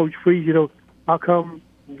Coach Freeze, how come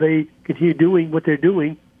they continue doing what they're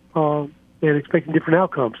doing and expecting different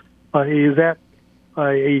outcomes. Is that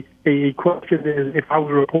a question that if I was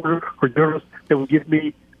a reporter or journalist that would get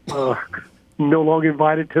me no longer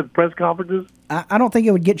invited to the press conferences? I don't think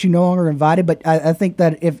it would get you no longer invited, but I think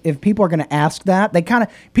that if people are going to ask that,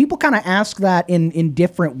 people kind of ask that in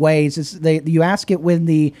different ways. You ask it when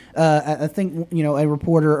I think a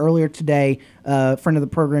reporter earlier today, a friend of the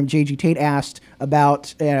program, J.G. Tate, asked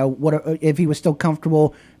about what if he was still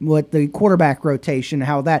comfortable with the quarterback rotation,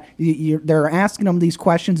 how that they're asking him these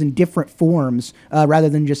questions in different forms rather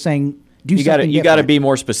than just saying do something different. You got to be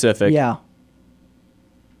more specific. Yeah.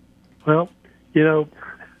 Well,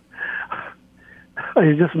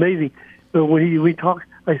 it's just amazing. When we talk,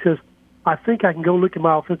 he says, I think I can go look at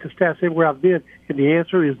my offensive stats everywhere I've been, and the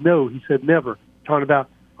answer is no. He said never, talking about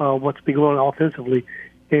what's been going on offensively.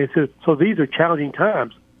 And he says, so these are challenging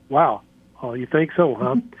times. Wow. Oh, you think so,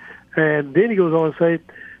 huh? And then he goes on to say,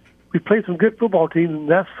 we played some good football teams, and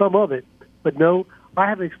that's some of it. But no, I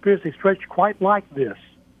haven't experienced a stretch quite like this.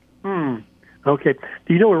 Okay.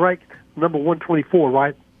 Do you know we're ranked number 124,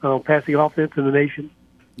 right? Passing offense in the nation.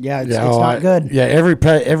 Yeah, it's not good. Yeah, every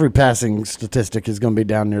passing statistic is going to be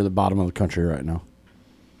down near the bottom of the country right now.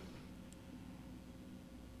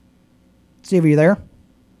 Steve, are you there?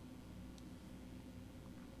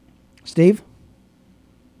 Steve?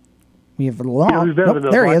 We have a long. Who's better than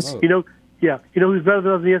us, there right? he is. You know who's better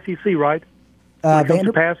than us in the SEC, right?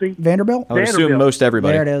 Passing. Vanderbilt? I would assume most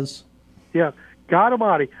everybody. There it is. Yeah. God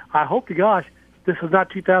almighty. I hope to gosh this is not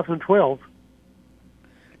 2012.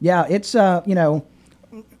 Yeah, it's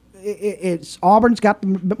it's Auburn's got a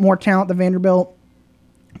bit more talent than Vanderbilt,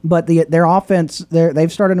 but their offense,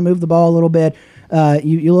 they've started to move the ball a little bit.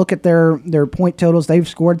 You look at their point totals; they've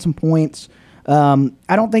scored some points. I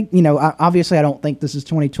don't think obviously I don't think this is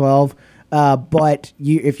 2012. But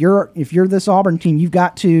if you're this Auburn team, you've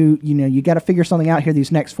got to you got to figure something out here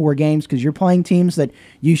these next 4 games because you're playing teams that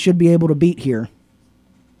you should be able to beat here.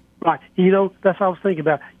 Right. That's what I was thinking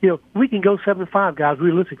about. We can go 7-5, guys,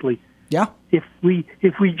 realistically. Yeah. If we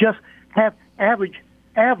just have average,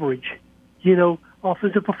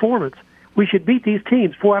 offensive performance, we should beat these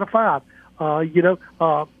teams 4 out of 5.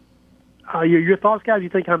 Your thoughts, guys? You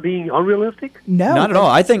think I'm being unrealistic? No, not at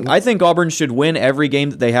all. I think Auburn should win every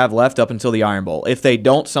game that they have left up until the Iron Bowl. If they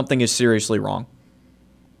don't, something is seriously wrong.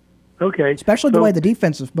 Okay. Especially the way the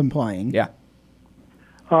defense has been playing. Yeah.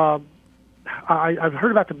 I've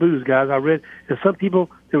heard about the boos, guys. I read that some people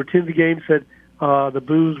that were attending the game said the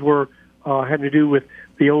boos were having to do with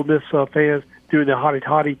the Ole Miss fans doing the hotty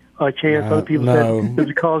toddy chants. Other people said it was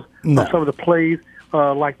because of some of the plays,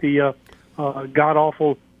 like the god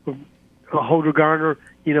awful Holder Garner,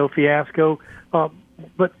 fiasco.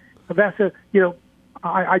 But that's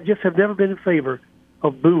I just have never been in favor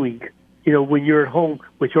of booing. When you're at home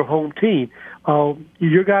with your home team.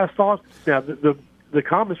 Your guys' thoughts? Now the the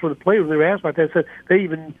comments from the players when they were asked about that said they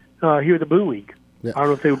even hear the booing. Yeah. I don't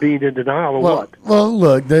know if they were being in denial or what. Well,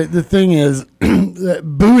 look, the thing is,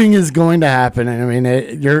 booing is going to happen. I mean,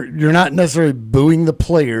 you're not necessarily booing the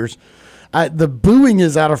players. The booing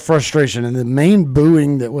is out of frustration, and the main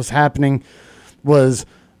booing that was happening was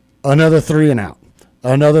another 3 and out,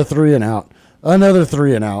 another 3 and out, another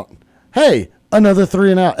 3 and out. Hey, another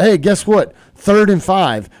 3 and out. Hey, guess what? 3rd and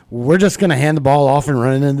 5. We're just going to hand the ball off and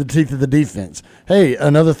run it in the teeth of the defense. Hey,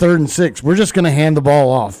 another 3rd and 6. We're just going to hand the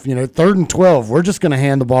ball off. 3rd and 12. We're just going to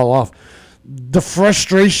hand the ball off. The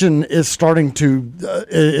frustration is starting to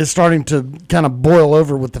kind of boil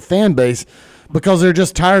over with the fan base because they're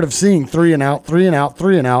just tired of seeing 3 and out, 3 and out,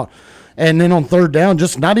 3 and out, and then on 3rd down,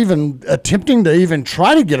 just not even attempting to even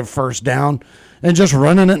try to get a 1st down and just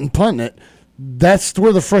running it and punting it. That's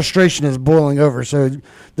where the frustration is boiling over. So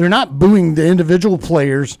they're not booing the individual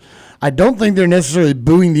players. I don't think they're necessarily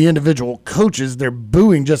booing the individual coaches. They're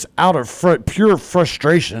booing just out of pure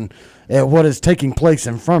frustration at what is taking place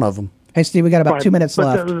in front of them. Hey, Steve, we got about 2 minutes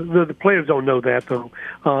left. The players don't know that, though.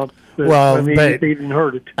 They even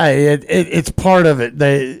heard it. Hey, it's part of it.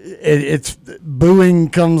 It's booing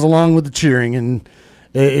comes along with the cheering, and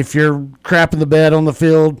if you're crapping the bed on the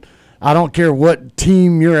field, I don't care what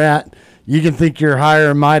team you're at. You can think you're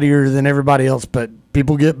higher and mightier than everybody else, but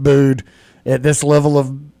people get booed at this level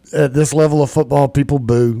of football. People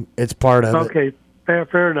boo. It's part of it. Okay,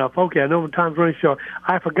 fair enough. Okay, I know time's running short.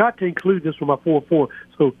 I forgot to include this with my 4-4,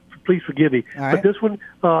 so please forgive me. All right. But this one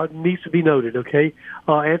needs to be noted. Okay,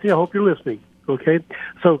 Anthony, I hope you're listening. Okay,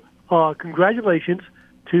 so congratulations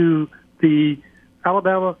to the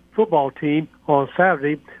Alabama football team on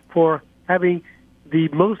Saturday for having the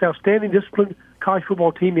most outstanding disciplined college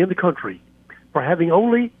football team in the country, for having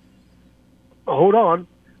only garnered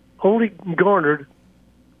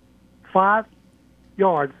 5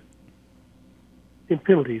 yards in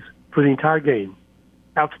penalties for the entire game.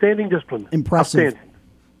 Outstanding discipline. Impressive. Outstanding.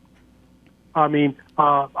 I mean,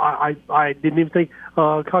 I didn't even think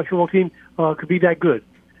college football team could be that good.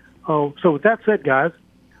 So with that said, guys,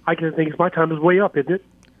 I can think my time is way up, isn't it?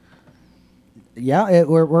 Yeah,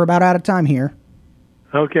 we're about out of time here.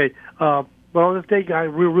 Okay. But on this day, guys,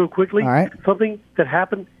 real quickly, all right, something that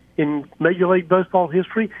happened in Major League Baseball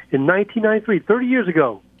history in 1993, 30 years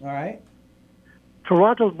ago. All right.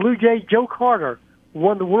 Toronto's Blue Jays, Joe Carter,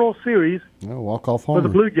 won the World Series walk-off for homer the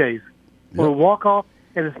Blue Jays. On a walk-off,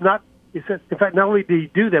 and in fact, not only did he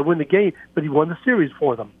do that, win the game, but he won the series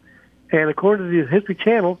for them. And according to the History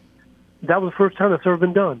Channel, that was the first time that's ever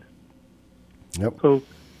been done. Yep. So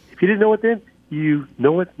if you didn't know it then, you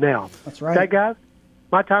know it now. That's right. Okay, guys,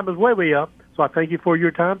 my time is way up. So I thank you for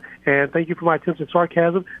your time, and thank you for my attempts at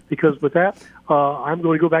sarcasm, because with that, I'm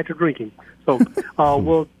going to go back to drinking. So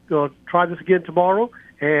we'll try this again tomorrow.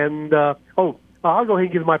 And, I'll go ahead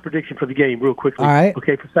and give my prediction for the game real quickly. All right.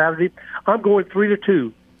 Okay, for Saturday. I'm going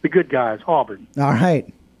 3-2, the good guys, Auburn. All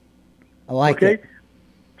right. I like it.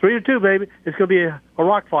 3-2, baby. It's going to be a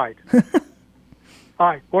rock fight. All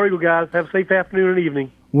right, War Eagle guys, have a safe afternoon and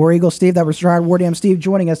evening. War Eagle Steve, that was Gerard Wardam Steve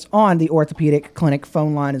joining us on the Orthopedic Clinic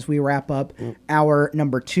phone line as we wrap up hour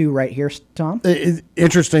number 2 right here. Tom? It's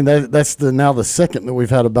interesting. That's now the second that we've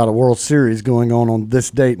had about a World Series going on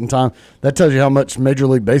this date and time. That tells you how much Major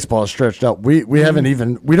League Baseball is stretched out. We don't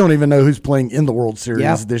even know who's playing in the World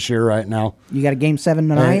Series this year right now. You got a Game 7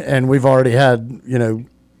 tonight? And we've already had,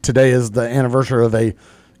 today is the anniversary of a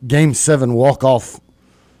Game 7 walk-off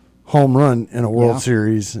home run in a World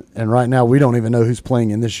Series, and right now we don't even know who's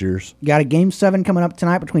playing in this year's. You got a Game 7 coming up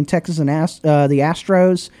tonight between Texas and the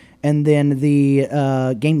Astros, and then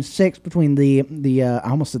the Game 6 between the I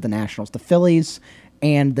almost said the Nationals, the Phillies,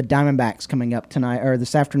 and the Diamondbacks coming up tonight or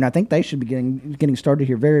this afternoon. I think they should be getting started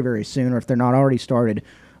here very, very soon, or if they're not already started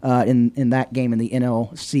in that game in the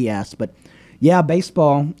NLCS. But yeah,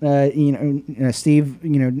 baseball. Steve,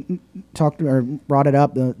 talked or brought it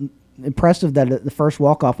up. Impressive that the first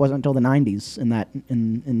walk-off wasn't until the 90s in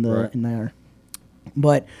there.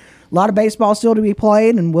 But a lot of baseball still to be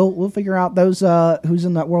played, and we'll figure out those who's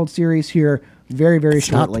in that World Series here very, very shortly.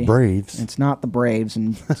 It's not the Braves. It's not the Braves,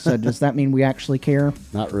 and so does that mean we actually care?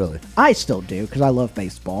 Not really. I still do, because I love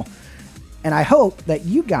baseball. And I hope that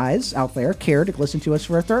you guys out there care to listen to us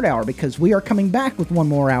for a third hour, because we are coming back with one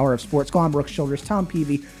more hour of Sports Call. I'm Brooks Childress, Tom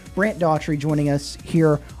Peavy, Brant Daughtry joining us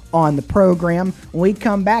here on the program. When we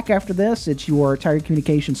come back after this, it's your Tiger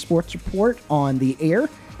Communications Sports Report on the air,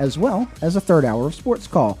 as well as a third hour of Sports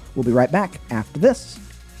Call. We'll be right back after this.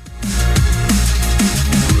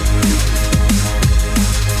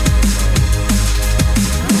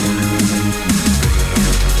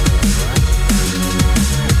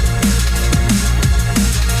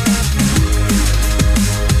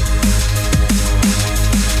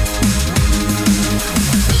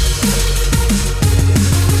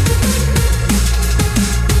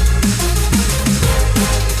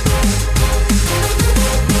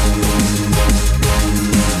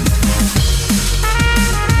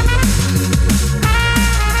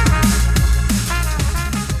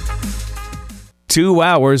 2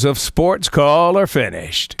 hours of Sports Call are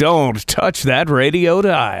finished. Don't touch that radio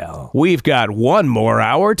dial. We've got one more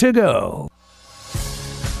hour to go.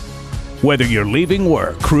 Whether you're leaving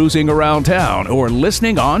work, cruising around town, or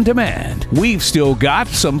listening on demand, we've still got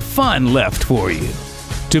some fun left for you.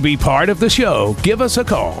 To be part of the show, give us a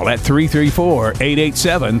call at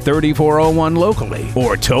 334-887-3401 locally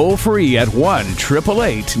or toll free at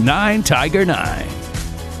 1-888-9-TIGER-9.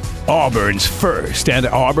 Auburn's first and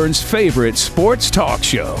Auburn's favorite sports talk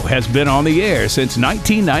show has been on the air since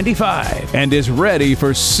 1995 and is ready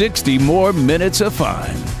for 60 more minutes of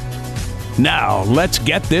fun. Now, let's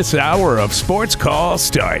get this hour of Sports Call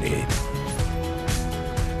started.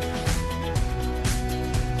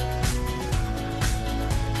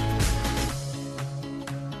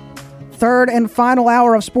 Third and final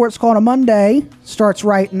hour of Sports Call on a Monday starts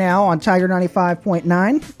right now on Tiger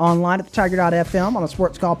 95.9, online at the Tiger.fm, on the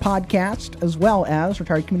Sports Call podcast, as well as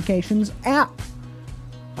Retired Communications app.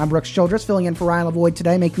 I'm Brooks Childress, filling in for Ryan Lavoie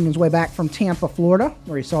today, making his way back from Tampa, Florida,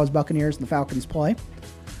 where he saw his Buccaneers and the Falcons play.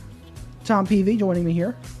 Tom Peavy joining me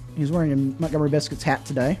here. He's wearing a Montgomery Biscuits hat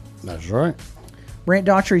today. That's right. Brant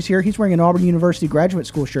Daughtry's here. He's wearing an Auburn University Graduate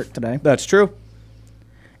School shirt today. That's true.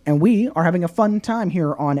 And we are having a fun time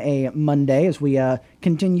here on a Monday as we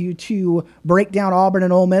continue to break down Auburn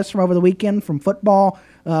and Ole Miss from over the weekend from football.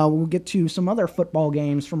 We'll get to some other football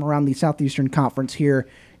games from around the Southeastern Conference here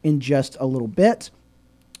in just a little bit.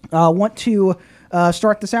 Want to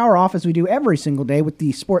start this hour off as we do every single day with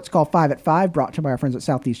the Sports Call 5 at 5 brought to you by our friends at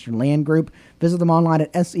Southeastern Land Group. Visit them online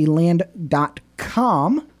at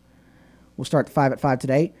seland.com. We'll start the 5 at 5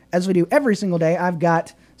 today. As we do every single day, I've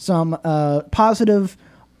got some positive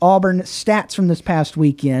Auburn stats from this past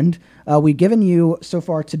weekend. We've given you so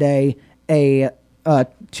far today a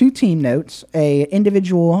 2 team notes, a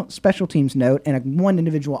individual special teams note, and one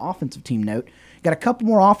individual offensive team note. Got a couple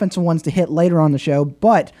more offensive ones to hit later on the show,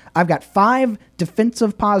 but I've got 5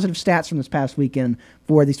 defensive positive stats from this past weekend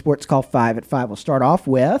for the Sports Call 5 at 5. We'll start off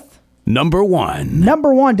with Number 1.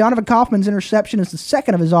 Donovan Kaufman's interception is the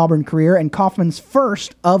second of his Auburn career and Kaufman's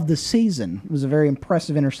first of the season. It was a very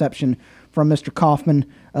impressive interception from Mr. Kaufman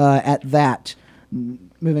at that.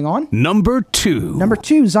 Moving on. Number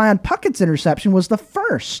 2. Zion Puckett's interception was the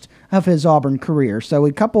first of his Auburn career. So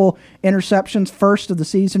a couple interceptions, first of the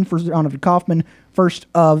season for Donovan Kaufman, first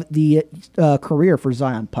of the career for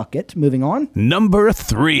Zion Puckett. Moving on. Number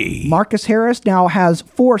 3. Marcus Harris now has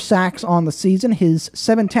 4 sacks on the season. His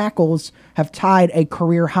 7 tackles have tied a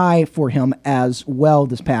career high for him as well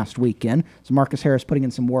this past weekend. So Marcus Harris putting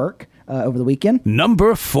in some work over the weekend.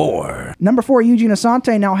 Number 4. Eugene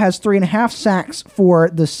Asante now has 3.5 sacks for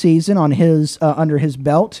the season on his under his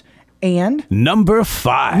belt. And Number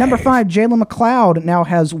 5. Jalen McLeod now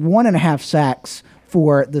has 1.5 sacks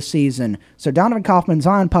for the season. So Donovan Kaufman,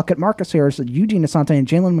 Zion Puckett, Marcus Harris, Eugene Asante, and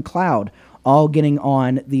Jalen McLeod all getting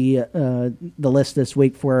on the list this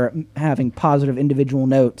week for having positive individual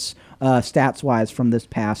notes stats-wise from this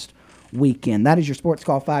past weekend. That is your Sports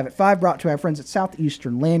Call 5 at 5, brought to our friends at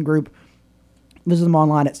Southeastern Land Group. Visit them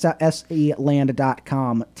online at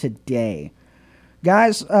seland.com today.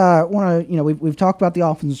 Guys, we've talked about the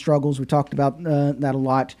offensive struggles. We talked about that a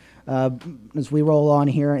lot as we roll on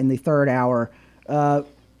here in the third hour.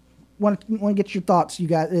 Want to get your thoughts. You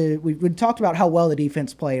guys, we talked about how well the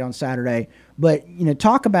defense played on Saturday, but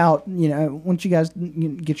talk about once you guys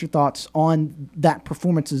get your thoughts on that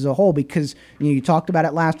performance as a whole, because you talked about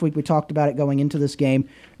it last week. We talked about it going into this game.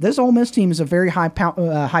 This Ole Miss team is a very high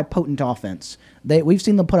potent offense. We've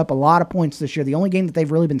seen them put up a lot of points this year. The only game that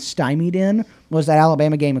they've really been stymied in was that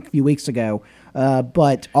Alabama game a few weeks ago.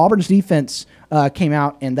 But Auburn's defense came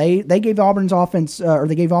out and they gave Auburn's offense, or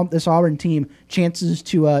they gave this Auburn team chances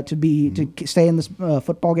to stay in this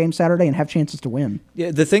football game Saturday and have chances to win. Yeah,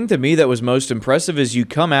 the thing to me that was most impressive is you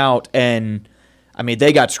come out and,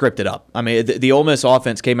 they got scripted up. The Ole Miss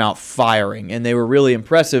offense came out firing and they were really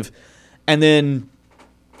impressive. And then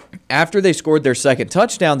after they scored their second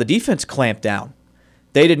touchdown, the defense clamped down.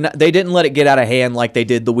 They didn't let it get out of hand like they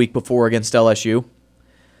did the week before against LSU.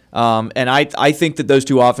 And I think that those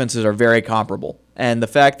two offenses are very comparable. And the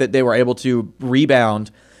fact that they were able to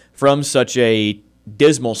rebound from such a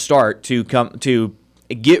dismal start to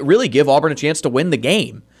really give Auburn a chance to win the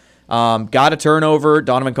game. Got a turnover,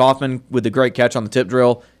 Donovan Kaufman with the great catch on the tip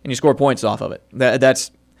drill, and you score points off of it.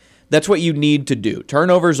 That's what you need to do.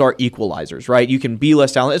 Turnovers are equalizers, right? You can be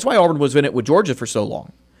less talented. That's why Auburn was in it with Georgia for so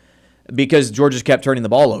long, because Georgia kept turning the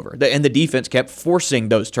ball over, and the defense kept forcing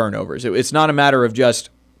those turnovers. It's not a matter of just,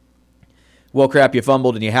 well, crap, you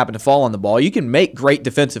fumbled and you happen to fall on the ball. You can make great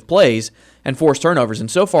defensive plays and force turnovers, and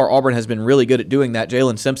so far Auburn has been really good at doing that,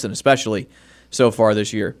 Jalen Simpson especially so far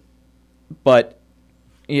this year. But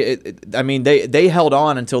They held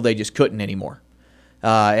on until they just couldn't anymore.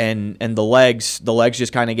 And the legs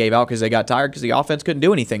just kind of gave out because they got tired because the offense couldn't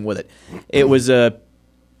do anything with it. It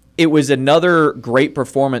was another great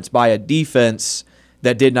performance by a defense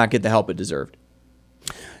that did not get the help it deserved.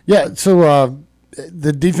 Yeah, so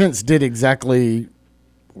the defense did exactly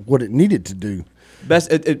what it needed to do.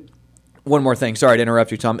 One more thing. Sorry to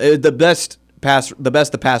interrupt you, Tom. The best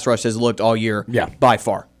the pass rush has looked all year. Yeah, by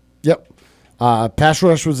far. Yep. Pass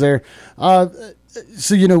rush was there.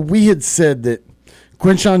 So we had said that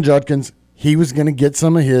Quinshon Judkins, he was going to get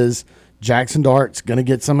some of his. Jackson Dart's going to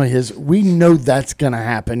get some of his. We know that's going to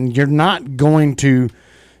happen. You're not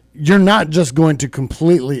just going to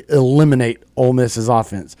completely eliminate Ole Miss's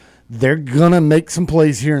offense. They're going to make some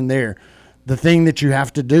plays here and there. The thing that you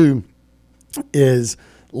have to do is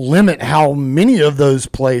limit how many of those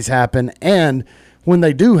plays happen, and when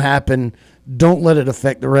they do happen, don't let it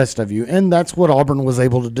affect the rest of you. And that's what Auburn was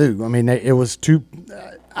able to do. I mean, it was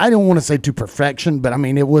I don't want to say to perfection, but I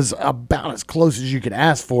mean, it was about as close as you could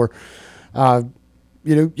ask for. Quinshon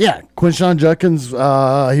Judkins,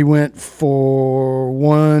 he went for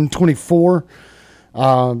 124,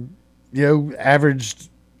 averaged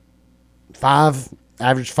five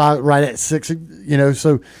right at 6,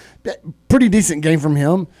 so pretty decent game from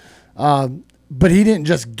him. But he didn't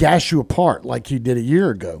just gash you apart like he did a year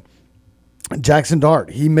ago. Jackson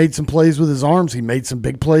Dart, he made some plays with his arms. He made some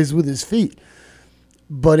big plays with his feet.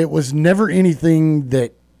 But it was never anything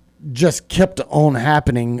that just kept on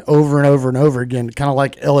happening over and over and over again, kind of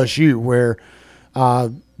like LSU, where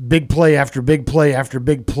big play after big play after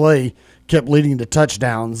big play kept leading to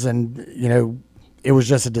touchdowns, and, it was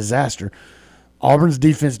just a disaster. Auburn's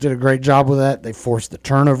defense did a great job with that. They forced the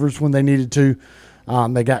turnovers when they needed to.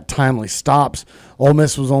 They got timely stops. Ole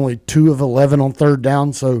Miss was only 2 of 11 on third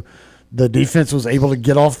down, so the defense was able to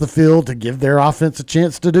get off the field to give their offense a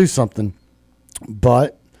chance to do something.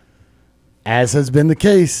 But as has been the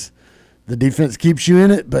case, the defense keeps you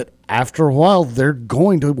in it, but after a while, they're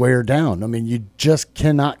going to wear down. I mean, you just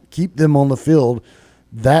cannot keep them on the field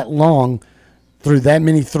that long through that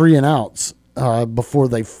many 3-and-outs before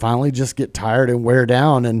they finally just get tired and wear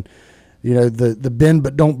down. And, the bend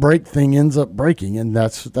but don't break thing ends up breaking, and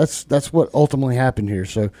that's what ultimately happened here.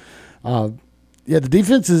 So, the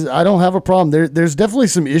defense I don't have a problem. There's definitely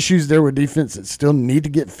some issues there with defense that still need to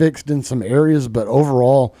get fixed in some areas, but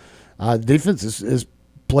overall, defense is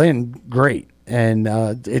playing great, and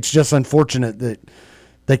it's just unfortunate that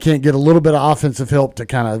they can't get a little bit of offensive help to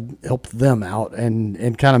kind of help them out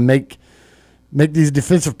and kind of make these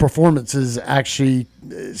defensive performances actually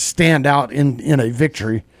stand out in a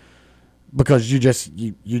victory, because you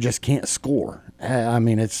just can't score. I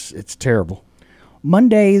mean, it's terrible.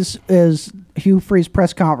 Mondays is Hugh Freeze's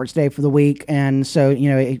press conference day for the week, and so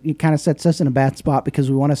it kind of sets us in a bad spot because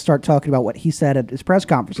we want to start talking about what he said at his press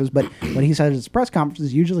conferences. But what he said at his press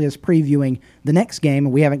conferences usually is previewing the next game,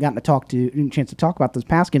 and we haven't gotten a chance to talk about this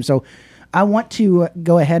past game. So I want to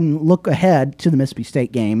go ahead and look ahead to the Mississippi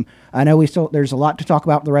State game. I know there's a lot to talk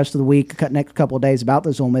about the rest of the week, next couple of days about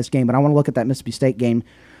this Ole Miss game, but I want to look at that Mississippi State game.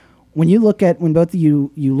 When both of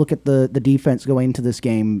you look at the defense going into this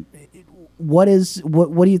game, what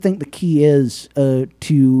do you think the key is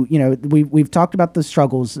to we've talked about the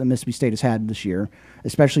struggles that Mississippi State has had this year,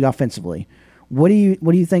 especially offensively. What do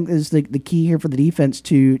you think is the key here for the defense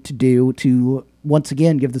to do to once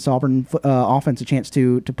again give this Auburn offense a chance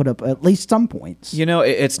to put up at least some points?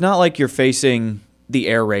 It's not like you're facing the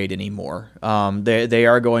air raid anymore. They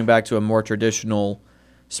are going back to a more traditional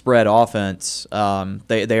spread offense.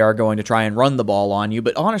 They are going to try and run the ball on you,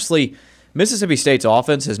 but honestly, Mississippi State's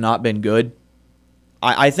offense has not been good.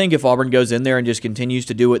 I think if Auburn goes in there and just continues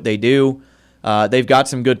to do what they do, they've got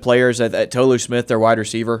some good players. Tolu Smith, their wide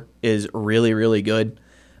receiver, is really, really good.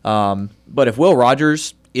 But if Will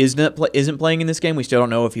Rogers isn't playing in this game, we still don't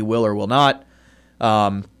know if he will or will not.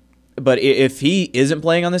 But if he isn't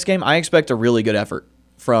playing on this game, I expect a really good effort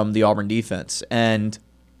from the Auburn defense. And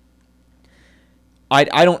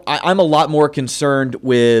I'm a lot more concerned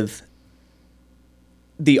with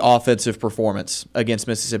the offensive performance against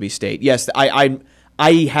Mississippi State. Yes, I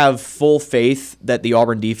have full faith that the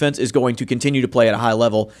Auburn defense is going to continue to play at a high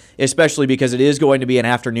level, especially because it is going to be an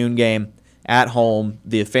afternoon game at home.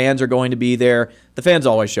 The fans are going to be there. The fans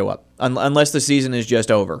always show up, unless the season is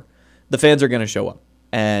just over. The fans are going to show up.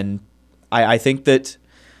 And I think that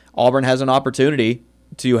Auburn has an opportunity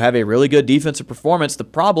to have a really good defensive performance. The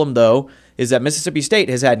problem, though, is that Mississippi State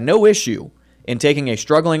has had no issue in taking a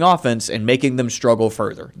struggling offense and making them struggle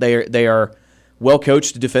further. They are well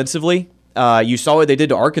coached defensively. You saw what they did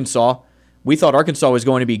to Arkansas. We thought Arkansas was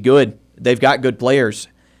going to be good. They've got good players,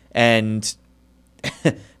 and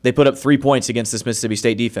they put up 3 points against this Mississippi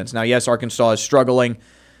State defense. Now, yes, Arkansas is struggling,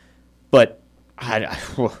 but I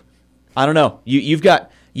don't know. You've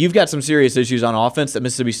got some serious issues on offense that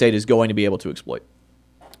Mississippi State is going to be able to exploit.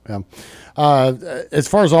 Yeah. As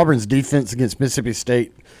far as Auburn's defense against Mississippi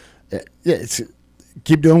State, it's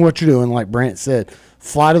keep doing what you're doing, like Brant said.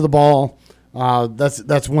 Fly to the ball.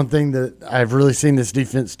 That's one thing that I've really seen this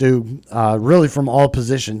defense do, really from all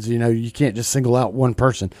positions. You can't just single out one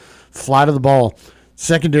person. Fly to the ball.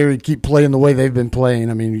 Secondary, keep playing the way they've been playing.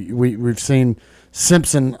 I mean, we've seen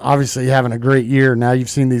Simpson obviously having a great year. Now you've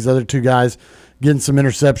seen these other two guys getting some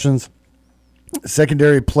interceptions.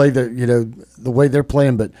 Secondary play the way they're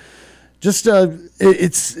playing, but just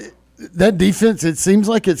it's that defense. It seems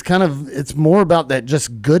like it's more about that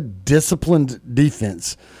just good disciplined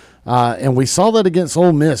defense, and we saw that against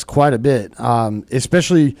Ole Miss quite a bit,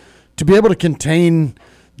 especially to be able to contain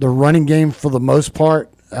the running game for the most part,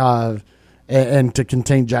 and to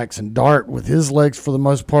contain Jackson Dart with his legs for the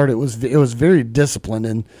most part. It was very disciplined,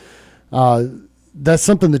 and that's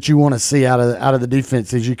something that you want to see out of the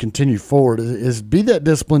defense as you continue forward. Is be that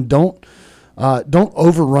disciplined. Don't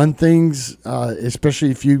overrun things,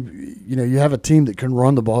 especially if you have a team that can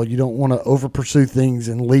run the ball. You don't want to over pursue things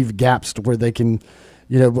and leave gaps to where they can,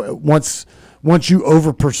 once you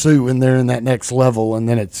over pursue and they're in that next level, and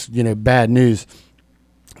then it's bad news.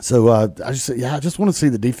 So I just want to see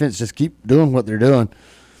the defense just keep doing what they're doing.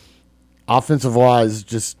 Offensive wise,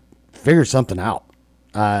 just figure something out.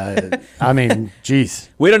 I mean, geez.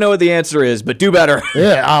 We don't know what the answer is, but do better.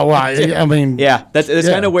 Yeah, I mean. Yeah, that's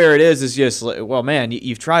kind of where it is just, well, man,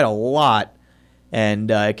 you've tried a lot,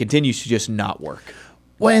 and it continues to just not work.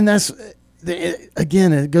 Well, and that's,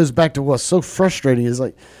 again, it goes back to what's so frustrating is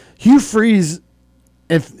like Hugh Freeze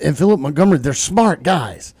and Philip Montgomery, they're smart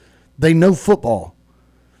guys. They know football.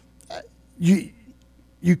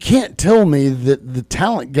 You can't tell me that the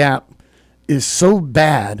talent gap is so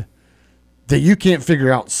bad that you can't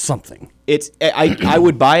figure out something. I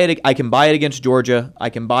would buy it. I can buy it against Georgia. I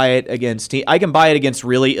can buy it against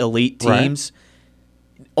really elite teams.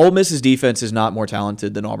 Right. Ole Miss's defense is not more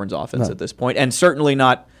talented than Auburn's offense at this point, and certainly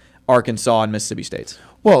not Arkansas and Mississippi State's.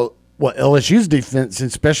 Well, LSU's defense,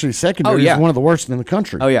 especially secondary, is one of the worst in the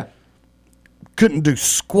country. Oh yeah, couldn't do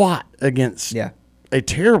squat against a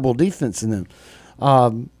terrible defense in them.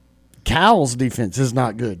 Cal's defense is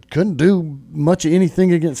not good. Couldn't do much of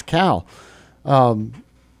anything against Cal. I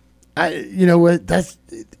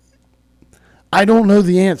don't know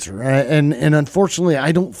the answer, and unfortunately,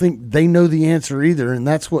 I don't think they know the answer either. And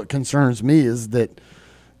that's what concerns me is that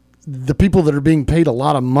the people that are being paid a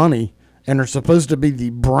lot of money and are supposed to be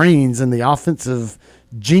the brains and the offensive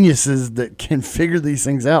geniuses that can figure these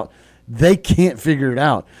things out, they can't figure it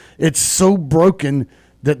out. It's so broken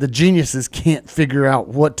that the geniuses can't figure out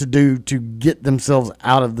what to do to get themselves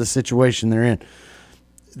out of the situation they're in.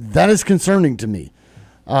 That is concerning to me.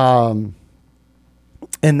 And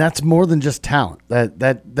that's more than just talent.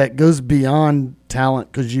 That goes beyond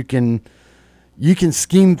talent, because you can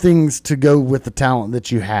scheme things to go with the talent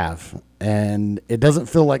that you have. And it doesn't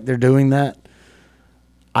feel like they're doing that.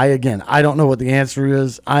 I don't know what the answer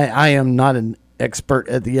is. I am not an expert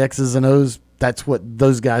at the X's and O's. That's what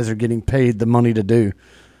those guys are getting paid the money to do.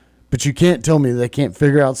 But you can't tell me they can't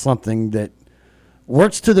figure out something that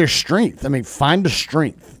works to their strength. I mean, find a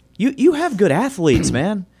strength. You have good athletes,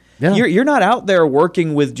 man. Yeah. You're not out there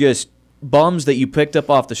working with just bums that you picked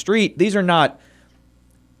up off the street. These are not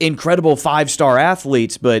incredible 5-star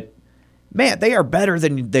athletes, but man, they are better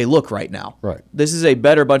than they look right now. Right. This is a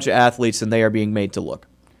better bunch of athletes than they are being made to look.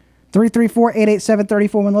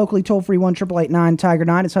 334-887-34, locally toll-free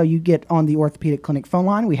 1-888-9-TIGER-9 is how you get on the Orthopedic Clinic phone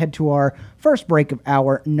line. We head to our first break of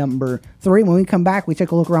hour number 3. When we come back, we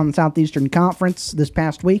take a look around the Southeastern Conference this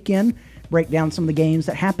past weekend, break down some of the games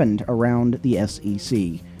that happened around the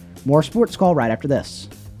SEC. More Sports Call right after this.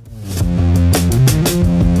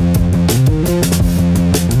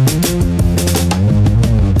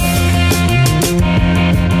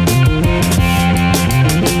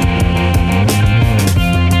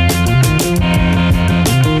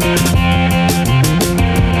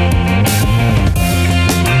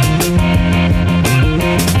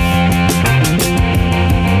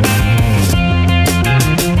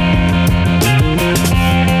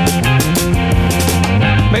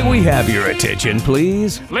 Have your attention,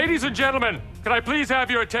 please? Ladies and gentlemen, can I please have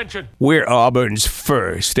your attention? We're Auburn's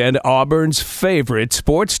first and Auburn's favorite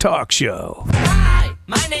sports talk show. Hi,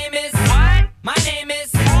 my name is... What? My name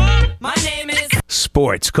is... My name is...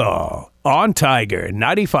 Sports Call on Tiger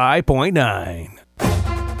 95.9.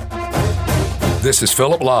 This is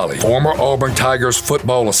Philip Lally, former Auburn Tigers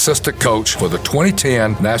football assistant coach for the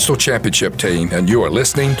 2010 National Championship team, and you are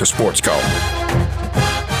listening to Sports Call.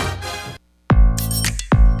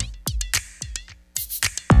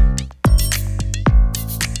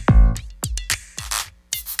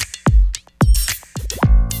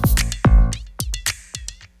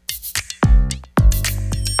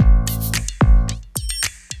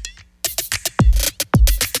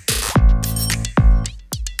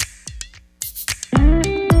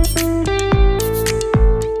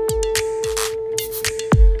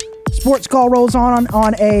 Sports Call rolls on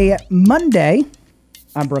a Monday.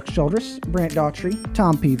 I'm Brooks Childress, Brant Daughtry,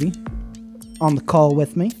 Tom Peavy on the call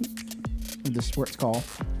with me. The Sports Call.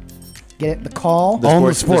 Get it? The call?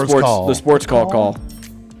 The sports call. The Sports Call call.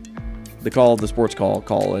 The call of the Sports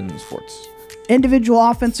Call in sports. Individual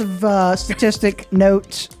offensive statistic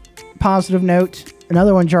note, positive note.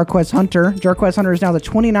 Another one, Jarquez Hunter. Jarquez Hunter is now the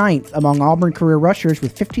 29th among Auburn career rushers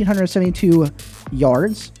with 1,572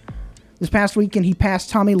 yards. This past weekend, he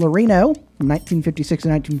passed Tommy Larino from 1956 to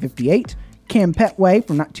 1958, Cam Petway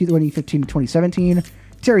from 2015 to 2017,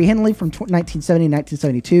 Terry Henley from 1970 to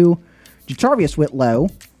 1972, Jatarvius Whitlow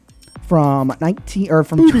from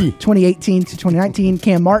 2018 to 2019,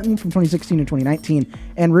 Cam Martin from 2016 to 2019,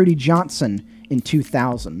 and Rudy Johnson in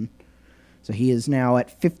 2000. So he is now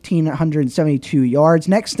at 1,572 yards.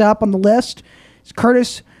 Next up on the list is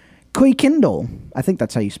Curtis Kuykendall. I think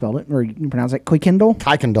that's how you spelled it, or you can pronounce it.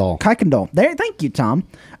 Kuykendall. There, thank you, Tom.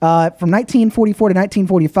 From 1944 to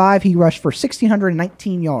 1945, he rushed for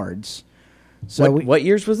 1,619 yards. So what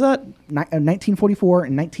years was that? 1944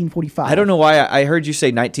 and 1945. I don't know why I heard you say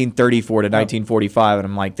 1934 to 1945, and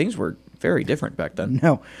I'm like, things were very different back then.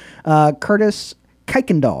 No. Curtis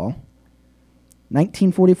Kuykendall,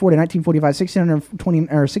 1944 to 1945,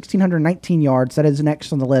 1,619 yards. That is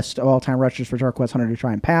next on the list of all-time rushers for Jarquez Hunter to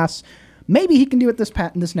try and pass. Maybe he can do it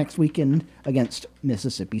this next weekend against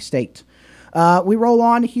Mississippi State. We roll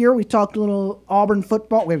on here. We talked a little Auburn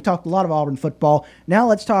football. We've talked a lot of Auburn football. Now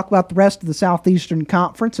let's talk about the rest of the Southeastern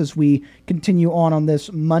Conference as we continue on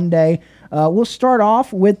this Monday. We'll start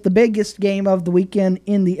off with the biggest game of the weekend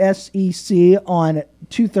in the SEC on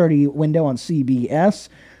 2:30 window on CBS.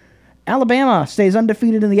 Alabama stays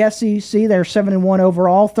undefeated in the SEC. They're 7-1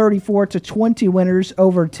 overall, 34-20 winners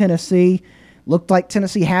over Tennessee. Looked like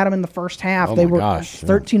Tennessee had them in the first half. They were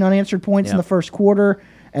 13 unanswered points in the first quarter,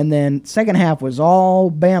 and then second half was all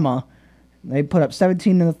Bama. They put up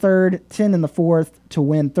 17 in the third, 10 in the fourth to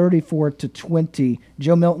win 34-20.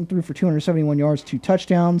 Joe Milton threw for 271 yards, 2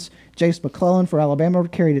 touchdowns. Jace McClellan for Alabama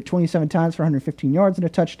carried it 27 times for 115 yards and a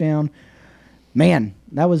touchdown. Man,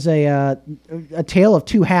 that was a tale of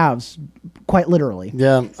two halves, quite literally.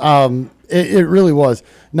 Yeah, it really was.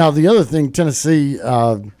 Now, the other thing, Tennessee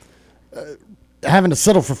having to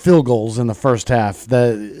settle for field goals in the first half,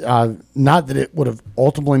 not that it would have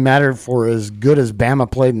ultimately mattered for as good as Bama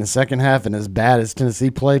played in the second half and as bad as Tennessee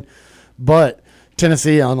played, but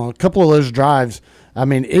Tennessee on a couple of those drives, I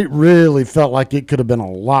mean, it really felt like it could have been a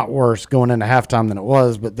lot worse going into halftime than it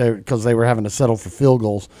was, but because they were having to settle for field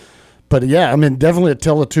goals. But, yeah, I mean, definitely a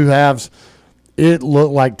tale of two halves. It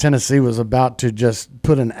looked like Tennessee was about to just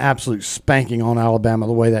put an absolute spanking on Alabama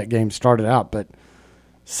the way that game started out. But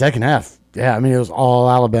second half, yeah, I mean, it was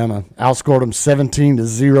all Alabama. Outscored them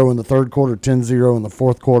 17-0 in the third quarter, 10-0 in the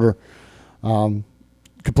fourth quarter.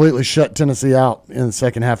 Completely shut Tennessee out in the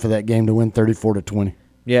second half of that game to win 34-20.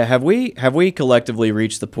 Yeah, have we collectively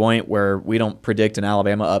reached the point where we don't predict an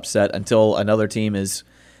Alabama upset until another team is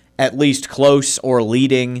at least close or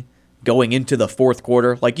leading going into the fourth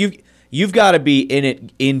quarter? Like you've got to be in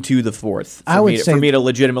it into the fourth for me to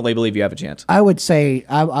legitimately believe you have a chance. I would say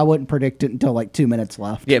I wouldn't predict it until like 2 minutes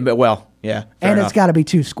left. Yeah, but yeah. And it's got to be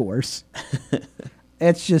 2 scores.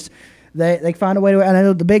 It's just they find a way to. And I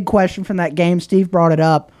know the big question from that game, Steve brought it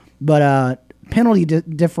up, but penalty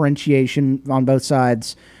differentiation on both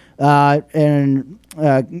sides, and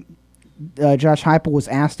Josh Heupel was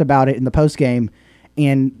asked about it in the post game.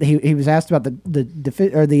 And he was asked about the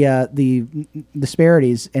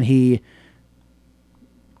disparities, and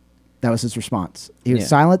that was his response. He was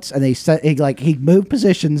silent, and he moved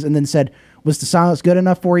positions and then said, "Was the silence good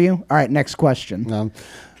enough for you? All right, next question."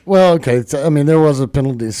 Well, okay. So, I mean, there was a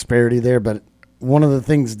penalty disparity there, but one of the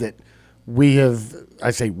things that we have,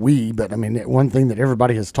 I say we, but I mean, one thing that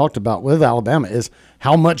everybody has talked about with Alabama is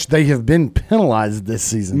how much they have been penalized this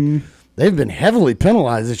season. They've been heavily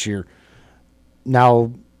penalized this year.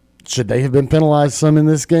 Now, should they have been penalized some in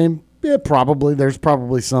this game? Yeah, probably. There's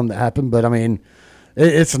probably some that happened, but I mean,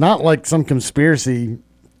 it's not like some conspiracy.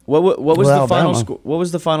 What was the final score? What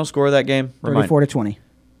was the final score of that game? 34-20.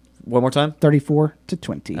 One more time.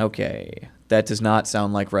 34-20. Okay, That does not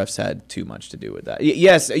sound like refs had too much to do with that.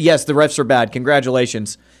 Yes, the refs are bad.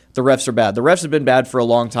 Congratulations. The refs are bad. The refs have been bad for a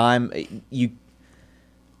long time.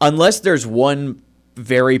 Unless there's one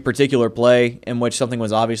very particular play in which something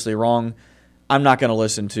was obviously wrong, I'm not going to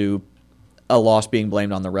listen to a loss being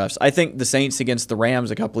blamed on the refs. I think the Saints against the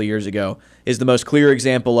Rams a couple of years ago is the most clear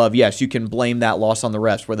example of, yes, you can blame that loss on the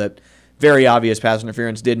refs, where the very obvious pass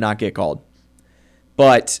interference did not get called.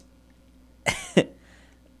 But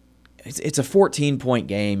it's a 14-point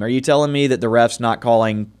game. Are you telling me that the refs not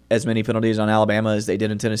calling as many penalties on Alabama as they did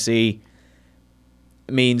in Tennessee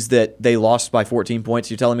means that they lost by 14 points?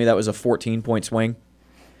 You're telling me that was a 14-point swing?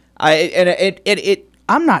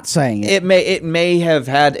 I'm not saying it. It may have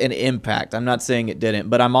had an impact. I'm not saying it didn't,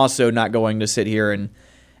 but I'm also not going to sit here and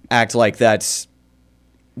act like that's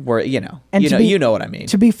where you know what I mean.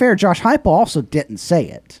 To be fair, Josh Heupel also didn't say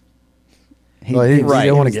it. He didn't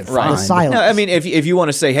want to get fined. Silence. No, I mean, if you want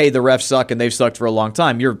to say, hey, the refs suck and they've sucked for a long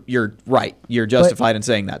time, you're right. You're justified in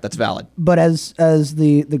saying that. That's valid. But as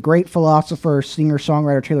the great philosopher, singer,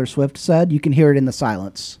 songwriter Taylor Swift said, you can hear it in the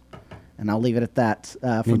silence. And I'll leave it at that.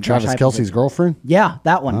 From Travis Kelce's girlfriend? Yeah,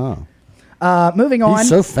 that one. Moving on. He's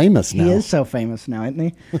so famous now. He is so famous now, isn't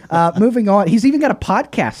he? Moving on. He's even got a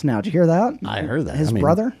podcast now. Did you hear that? I heard that. His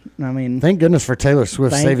brother? Thank goodness for Taylor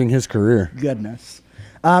Swift saving his career. Goodness.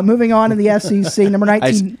 Moving on to the SEC, number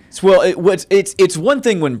 19. It's one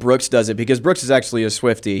thing when Brooks does it, because Brooks is actually a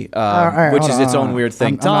Swiftie, which is its own weird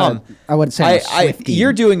thing. Tom, I wouldn't say Swiftie.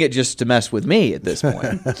 You're doing it just to mess with me at this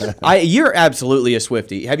point. You're absolutely a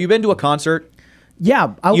Swiftie. Have you been to a concert?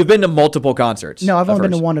 Yeah, you've been to multiple concerts. No, I've only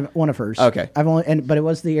been to one of hers. Okay, but it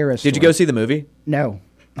was the Eras. Did you go see the movie? No.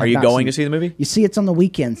 Are you going to see the movie? You see, it's on the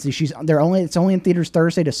weekends. It's only in theaters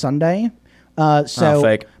Thursday to Sunday.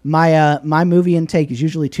 Fake. My movie intake is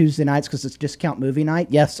usually Tuesday nights because it's discount movie night.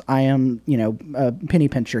 Yes, I am, a penny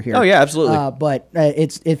pincher here. Oh yeah, absolutely. But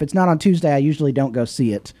if it's not on Tuesday, I usually don't go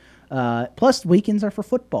see it. Plus, weekends are for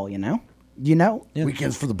football. Yeah.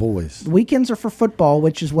 Weekends for the boys. Weekends are for football,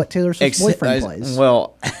 which is what Taylor Swift's boyfriend plays.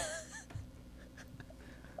 Well,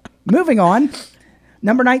 moving on.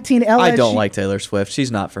 Number 19, LSU. I don't like Taylor Swift.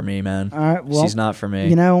 She's not for me, man. All right, well, she's not for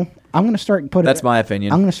me. I'm going to start putting. That's my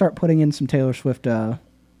opinion. I'm going to start putting in some Taylor Swift,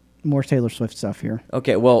 more Taylor Swift stuff here.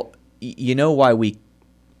 Okay, well, you know why we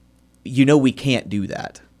can't do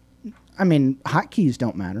that. I mean, hotkeys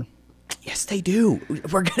don't matter. Yes, they do.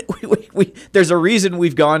 There's a reason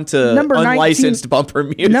we've gone to unlicensed bumper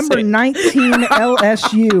music. Number 19,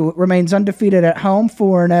 LSU remains undefeated at home,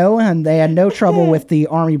 4-0, and they had no trouble with the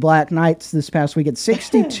Army Black Knights this past week at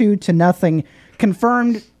 62-0.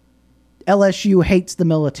 Confirmed. LSU hates the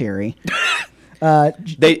military.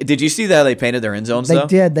 Did you see that they painted their end zones? They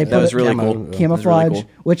did. That was really cool. Camouflage, really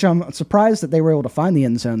cool. Which I'm surprised that they were able to find the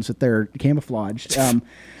end zones that they're camouflaged.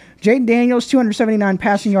 Jaden Daniels, 279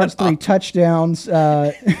 passing yards, 3 touchdowns.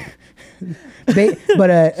 But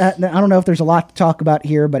I don't know if there's a lot to talk about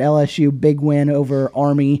here, but LSU, big win over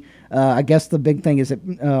Army. I guess the big thing is that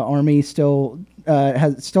Army still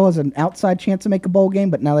has an outside chance to make a bowl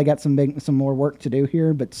game, but now they got some more work to do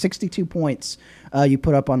here. But 62 points you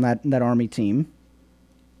put up on that Army team.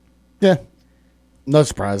 Yeah, no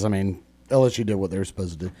surprise. I mean, LSU did what they were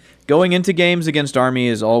supposed to do. Going into games against Army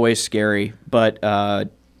is always scary, but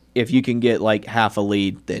if you can get like half a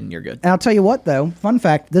lead, then you're good. And I'll tell you what, though, fun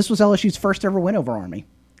fact, this was LSU's first ever win over Army.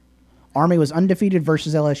 Army was undefeated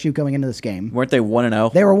versus LSU going into this game. Weren't they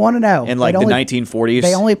 1-0? They were 1-0 in like the 1940s.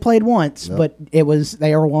 They only played once, but they were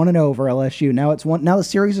 1-0 over LSU. Now now the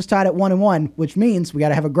series is tied at 1-1, which means we got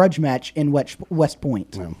to have a grudge match in West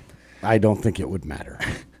Point. Well, I don't think it would matter.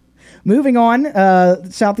 Moving on,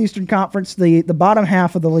 Southeastern Conference, the bottom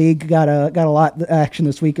half of the league got a lot of action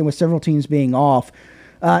this weekend with several teams being off.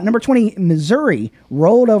 Number 20, Missouri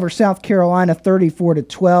rolled over South Carolina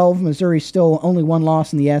 34-12. Missouri still only one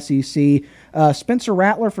loss in the SEC. Spencer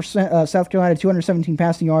Rattler for South Carolina, 217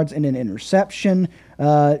 passing yards and an interception.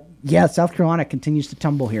 South Carolina continues to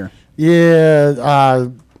tumble here. Yeah,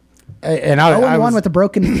 and I was with a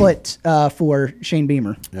broken foot for Shane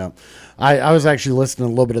Beamer. Yeah, I was actually listening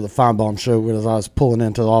a little bit of the Feinbaum show as I was pulling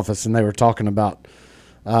into the office, and they were talking about.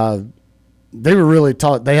 They were really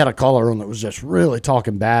they had a caller on that was just really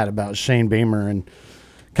talking bad about Shane Beamer and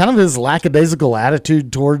kind of his lackadaisical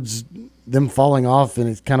attitude towards them falling off, and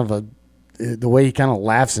it's kind of the way he kind of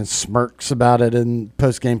laughs and smirks about it in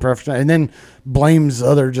post-game press, and then blames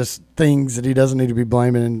other just things that he doesn't need to be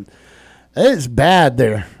blaming. And it's bad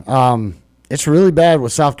there. It's really bad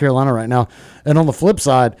with South Carolina right now. And on the flip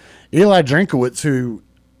side, Eli Drinkowitz, who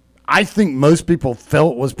I think most people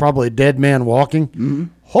felt was probably a dead man walking. Mm-hmm.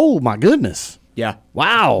 Oh, my goodness. Yeah.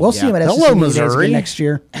 Wow. We'll see him at Hello, SEC Media Days Missouri. again next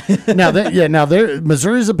year. Now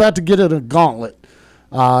Missouri's about to get it a gauntlet.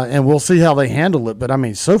 And we'll see how they handle it. But, I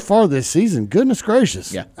mean, so far this season, goodness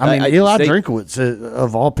gracious. Yeah. I mean, Eli Drinkowitz,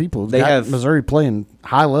 of all people, they have Missouri playing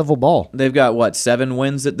high-level ball. They've got, 7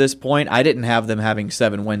 wins at this point? I didn't have them having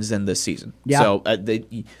 7 wins in this season. Yeah. So,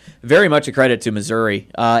 very much a credit to Missouri.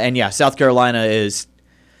 And, South Carolina's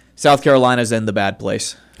in the bad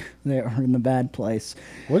place. They are in the bad place.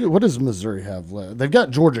 What does Missouri have left? They've got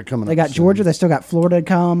Georgia coming up. They got Georgia. They still got Florida to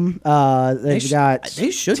come. They should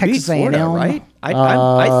Texas beat Florida, A&M. right?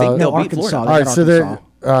 I think they'll beat Arkansas. Florida. All right, so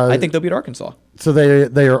I think they'll beat Arkansas. So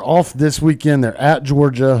they are off this weekend. They're at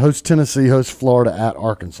Georgia, host Tennessee, host Florida, at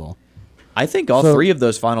Arkansas. I think all 3 of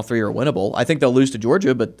those final 3 are winnable. I think they'll lose to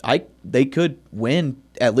Georgia, but they could win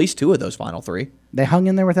at least 2 of those final 3. They hung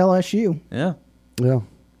in there with LSU. Yeah. Yeah.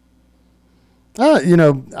 I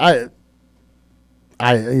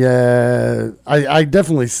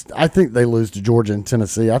definitely think they lose to Georgia and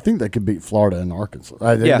Tennessee. I think they could beat Florida and Arkansas.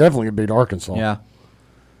 They definitely could beat Arkansas. Yeah.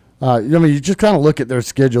 You just kind of look at their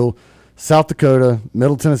schedule. South Dakota,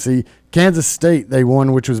 Middle Tennessee, Kansas State, they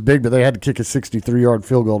won, which was big, but they had to kick a 63-yard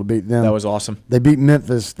field goal to beat them. That was awesome. They beat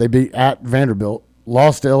Memphis. They beat at Vanderbilt,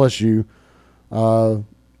 lost to LSU,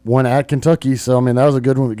 won at Kentucky. So, I mean, that was a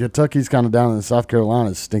good one. But Kentucky's kind of down, and South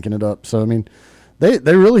Carolina's stinking it up. So, I mean, they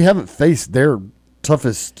really haven't faced their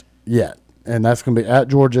toughest yet. And that's going to be at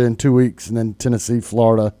Georgia in 2 weeks, and then Tennessee,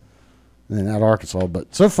 Florida, and then at Arkansas.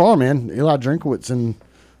 But so far, man, Eli Drinkowitz and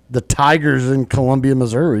the Tigers in Columbia,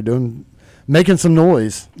 Missouri, making some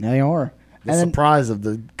noise. They are. The surprise of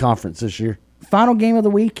the conference this year. Final game of the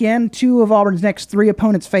weekend. 2 of Auburn's next 3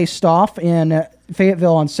 opponents faced off in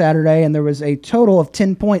Fayetteville on Saturday, and there was a total of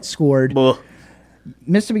 10 points scored. Ugh.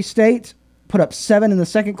 Mississippi State put up 7 in the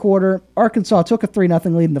second quarter. Arkansas took a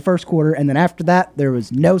 3-0 lead in the first quarter, and then after that, there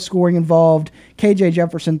was no scoring involved. KJ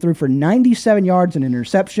Jefferson threw for 97 yards and an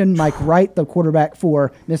interception. Mike Wright, the quarterback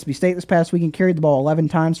for Mississippi State this past weekend, carried the ball 11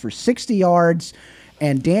 times for 60 yards.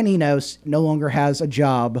 And Dan Enos no longer has a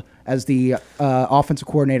job as the offensive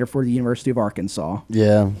coordinator for the University of Arkansas.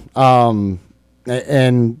 Yeah.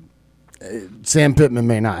 And Sam Pittman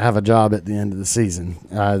may not have a job at the end of the season.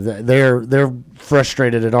 They're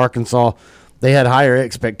frustrated at Arkansas. They had higher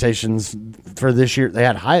expectations for this year. They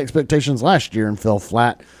had high expectations last year and fell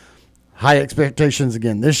flat. High expectations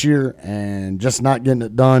again this year and just not getting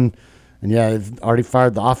it done. And, they've already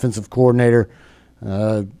fired the offensive coordinator.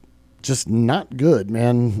 Just not good,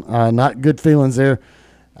 man. Not good feelings there.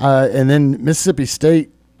 And then Mississippi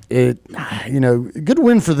State, good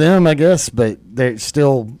win for them, I guess, but they're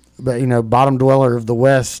still, bottom dweller of the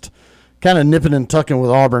West, kind of nipping and tucking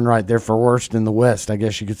with Auburn right there for worst in the West, I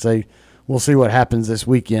guess you could say. We'll see what happens this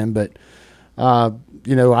weekend, but, I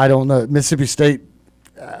don't know. Mississippi State,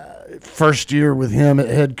 first year with him at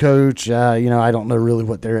head coach, I don't know really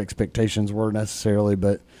what their expectations were necessarily,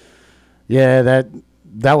 but,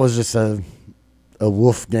 that was just a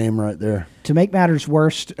wolf game right there. To make matters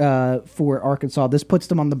worse for Arkansas, this puts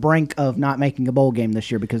them on the brink of not making a bowl game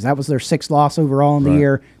this year because that was their 6th loss overall in the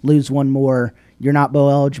year. Lose one more, you're not bowl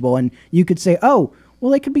eligible. And you could say,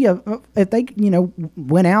 they could be if they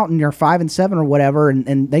went out and you're 5-7 or whatever,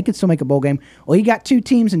 and they could still make a bowl game. Well, you got 2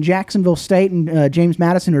 teams in Jacksonville State and James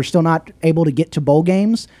Madison who are still not able to get to bowl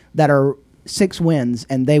games that are 6 wins,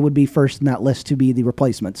 and they would be first in that list to be the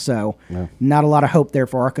replacement. So, not a lot of hope there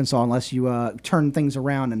for Arkansas unless you turn things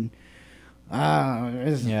around. And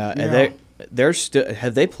they're still.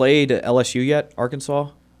 Have they played LSU yet? Arkansas?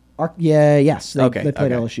 Yes. They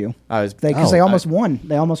played LSU. Because they almost won.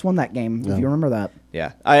 They almost won that game. If you remember that.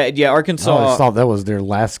 Yeah. Arkansas. I always thought that was their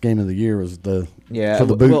last game of the year. Was for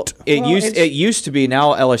the boot. Well, it used to be.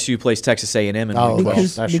 Now LSU plays Texas A&M in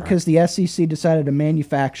because the SEC decided to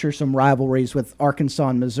manufacture some rivalries with Arkansas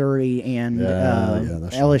and Missouri and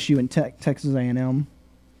LSU and Texas A&M.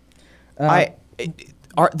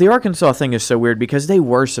 The Arkansas thing is so weird because they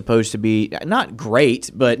were supposed to be not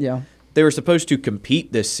great, but they were supposed to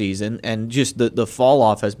compete this season, and just the fall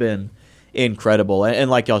off has been incredible. And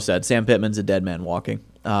like y'all said, Sam Pittman's a dead man walking.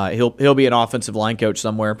 He'll be an offensive line coach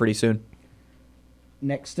somewhere pretty soon.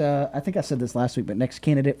 Next, I think I said this last week, but next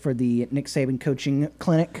candidate for the Nick Saban coaching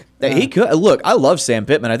clinic. He could look. I love Sam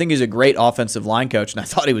Pittman. I think he's a great offensive line coach, and I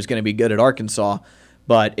thought he was going to be good at Arkansas,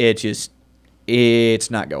 but it's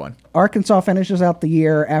not going. Arkansas finishes out the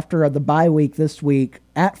year after the bye week this week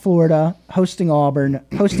at Florida, hosting Auburn,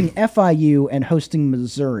 hosting FIU, and hosting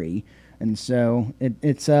Missouri. And so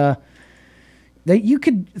it's you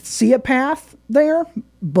could see a path there,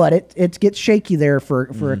 but it gets shaky there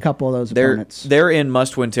for a couple of those opponents. They're in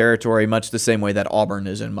must-win territory, much the same way that Auburn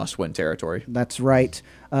is in must-win territory. That's right.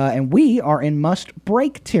 And we are in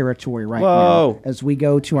must-break territory now as we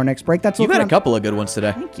go to our next break. You've had a couple of good ones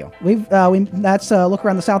today. Thank you. That's look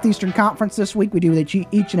around the Southeastern Conference this week. We do it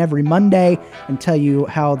each and every Monday and tell you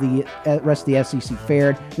how the rest of the SEC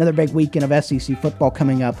fared. Another big weekend of SEC football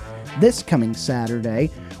coming up this coming Saturday.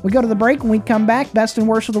 We go to the break. When we come back, best and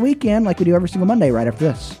worst of the weekend, like we do every single Monday right after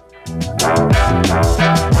this.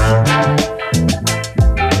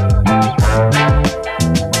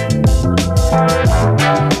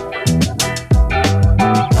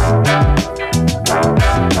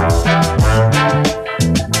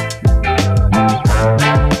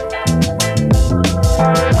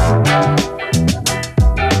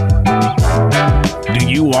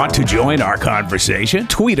 Want to join our conversation?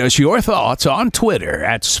 Tweet us your thoughts on Twitter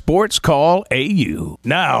at SportsCallAU.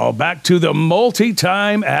 Now, back to the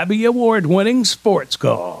multi-time Abby Award-winning Sports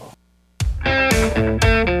Call.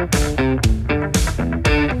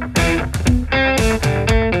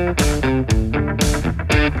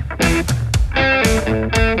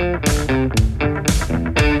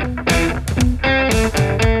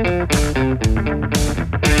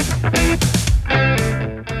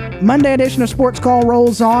 Monday edition of Sports Call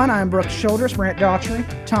rolls on. I'm Brooks Childress, Brant Daughtry.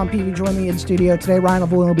 Tom Peavy joined me in studio today. Ryan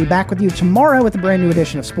LaVoy will be back with you tomorrow with a brand new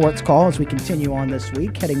edition of Sports Call as we continue on this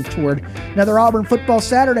week, heading toward another Auburn football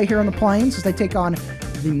Saturday here on the Plains as they take on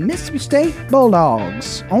the Mississippi State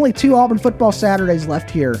Bulldogs. Only 2 Auburn football Saturdays left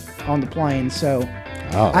here on the Plains, so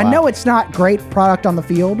I know it's not great product on the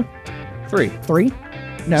field. 3?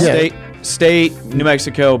 No. State, New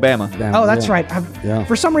Mexico, Bama. Oh, that's right.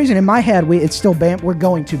 For some reason, in my head, it's still Bama. We're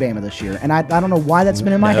going to Bama this year, and I don't know why that's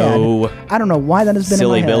been in my head. I don't know why that has been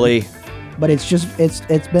Silly in my head. Billy. But it's just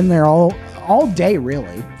it's been there all day,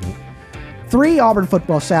 really. 3 Auburn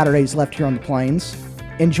football Saturdays left here on the Plains.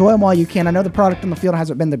 Enjoy them while you can. I know the product on the field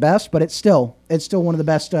hasn't been the best, but it's still one of the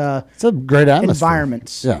best. It's a great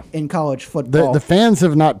environments in college football. The fans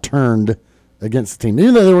have not turned against the team.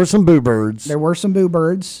 Even though there were some boo birds.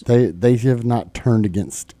 They have not turned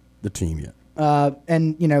against the team yet.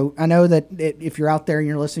 And, I know that if you're out there and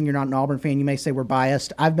you're listening, you're not an Auburn fan, you may say we're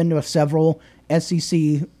biased. I've been to several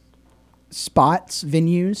SEC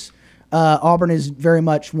venues. Auburn is very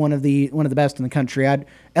much one of the best in the country.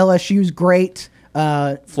 LSU's great.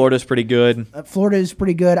 Florida's pretty good. Florida is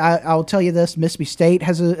pretty good. I'll tell you this, Mississippi State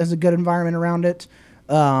has a good environment around it.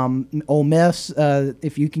 Ole Miss,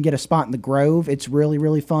 if you can get a spot in the Grove, it's really,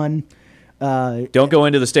 really fun. Don't go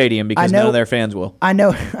into the stadium because none of their fans will. I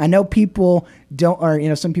know people don't,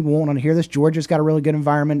 or some people won't want to hear this. Georgia's got a really good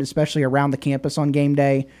environment, especially around the campus on game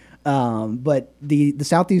day. But the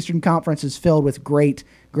Southeastern Conference is filled with great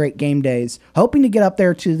game days. Hoping to get up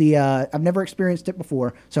there to the I've never experienced it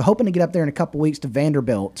before, so hoping to get up there in a couple weeks to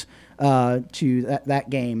Vanderbilt to that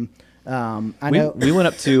game. We went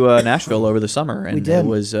up to Nashville over the summer, and it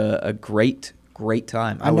was a great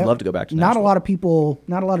time. I would love to go back to Nashville. Not a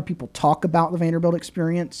lot of people talk about the Vanderbilt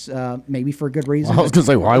experience, maybe for a good reason. I was going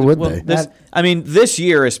to say, why would they? This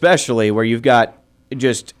year especially, where you've got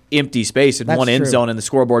just empty space in one end zone and the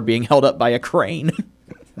scoreboard being held up by a crane.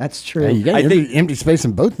 That's true. Yeah, you got empty space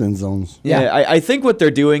in both end zones. Yeah, I think what they're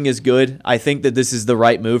doing is good. I think that this is the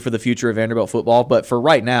right move for the future of Vanderbilt football, but for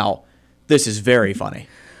right now, this is very funny.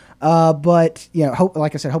 But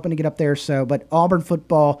like I said, hoping to get up there. But Auburn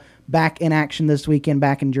football back in action this weekend,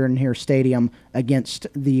 back in Jordan-Hare Stadium against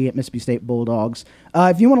the Mississippi State Bulldogs.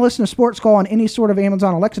 If you want to listen to Sports Call on any sort of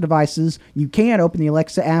Amazon Alexa devices, you can open the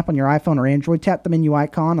Alexa app on your iPhone or Android. Tap the menu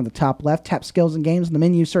icon on the top left. Tap Skills and Games in the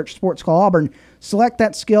menu. Search Sports Call Auburn. Select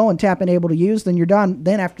that skill and tap Enable to Use. Then you're done.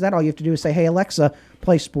 Then after that, all you have to do is say, "Hey Alexa,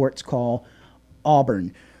 play Sports Call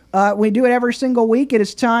Auburn." We do it every single week. It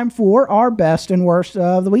is time for our best and worst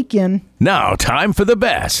of the weekend. Now, time for the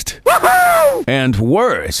best and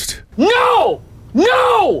worst. No!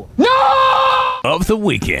 Of the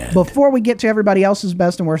weekend. Before we get to everybody else's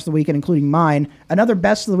best and worst of the weekend, including mine, another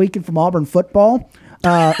best of the weekend from Auburn football.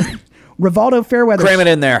 Rivaldo Fairweather. Cram it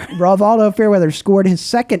in there. Rivaldo Fairweather scored his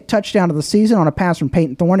 2nd touchdown of the season on a pass from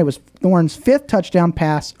Peyton Thorne. It was Thorne's 5th touchdown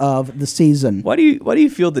pass of the season. Why do you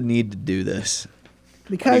feel the need to do this?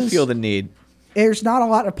 Because Why do you feel the need? There's not a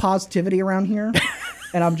lot of positivity around here,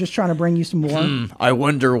 and I'm just trying to bring you some more. I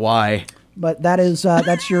wonder why. But that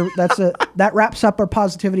wraps up our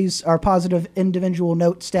positive individual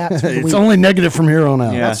note stats for the week. It's only negative from here on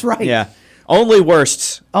out. Yeah, that's right. Yeah. Only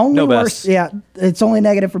worsts. Only worsts. Yeah, it's only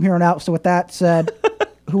negative from here on out. So with that said,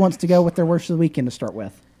 who wants to go with their worst of the weekend to start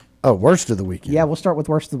with? Oh, worst of the weekend. Yeah, we'll start with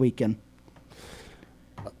worst of the weekend.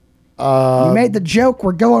 You made the joke.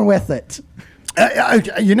 We're going with it.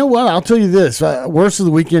 You know what? I'll tell you this. Worst of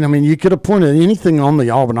the weekend, I mean, you could have pointed anything on the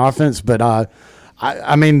Auburn offense, but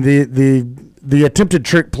I mean, the attempted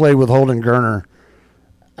trick play with Holden Gerner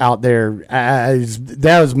out there,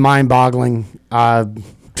 that was mind-boggling. I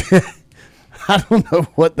don't know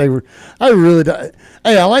what they were. I really don't.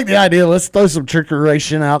 Hey, I like the idea. Let's throw some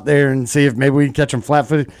trickeration out there and see if maybe we can catch them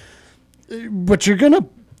flat-footed. But you're gonna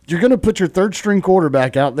put your third-string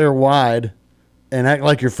quarterback out there wide and act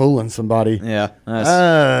like you're fooling somebody. Yeah.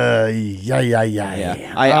 Yeah.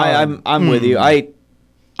 I'm with you. I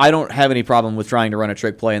don't have any problem with trying to run a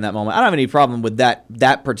trick play in that moment. I don't have any problem with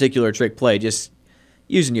that particular trick play. Just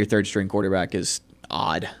using your third-string quarterback is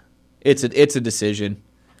odd. It's a decision.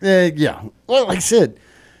 Yeah. Well, like I said,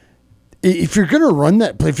 if you're going to run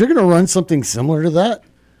that play, if you're going to run something similar to that,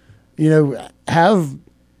 have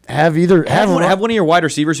one of your wide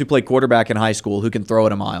receivers who played quarterback in high school who can throw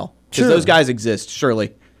it a mile. Because those guys exist,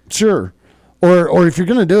 surely. Sure. Or if you're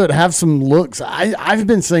going to do it, have some looks. I've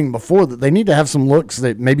been saying before that they need to have some looks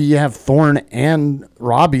that maybe you have Thorne and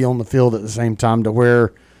Robbie on the field at the same time to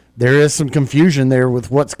where there is some confusion there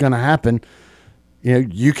with what's going to happen.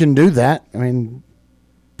 You can do that. I mean,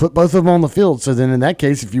 put both of them on the field. So then in that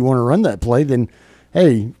case, if you want to run that play, then,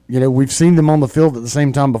 hey, we've seen them on the field at the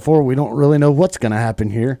same time before. We don't really know what's going to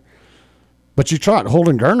happen here. But you trot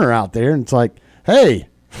Holden Gerner out there, and it's like, hey,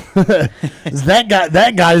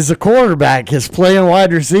 that guy is a quarterback. He's playing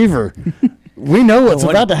wide receiver. We know what's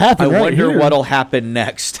about to happen. I wonder what'll happen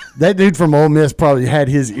next. That dude from Ole Miss probably had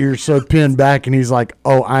his ears so pinned back, and he's like,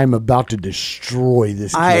 oh, I'm about to destroy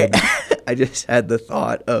this kid. I just had the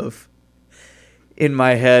thought of, in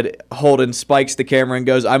my head, Holden spikes the camera and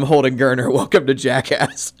goes, I'm Holden Gerner. Welcome to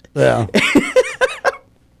Jackass. Yeah.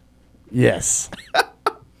 Yes.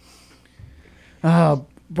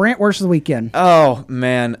 Brant, worst of the weekend. Oh,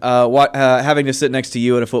 man. Having to sit next to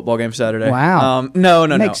you at a football game Saturday. Wow. No.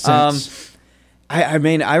 Makes sense. I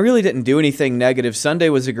mean, I really didn't do anything negative. Sunday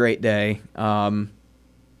was a great day. And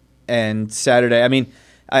Saturday, I mean,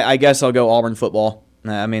 I guess I'll go Auburn football.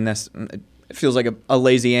 I mean, it feels like a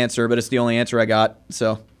lazy answer, but it's the only answer I got.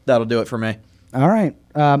 So that'll do it for me. All right.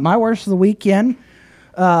 My worst of the weekend,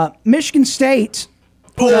 Michigan State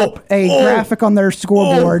put up a graphic on their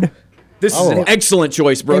scoreboard. This is an excellent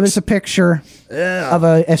choice, Brooks. It was a picture of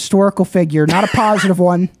a historical figure, not a positive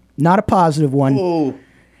one. Not a positive one. Oh.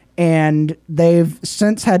 And they've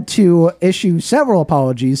since had to issue several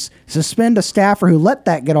apologies, suspend a staffer who let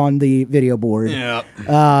that get on the video board. Yeah.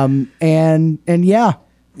 And yeah.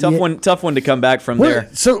 Tough one to come back from there.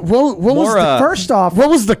 So first off,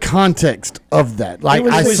 what was the context of that? Like,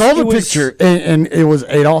 I saw the picture, and it was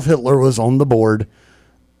Adolf Hitler was on the board.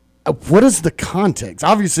 What is the context?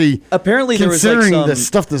 Obviously, apparently, considering there was the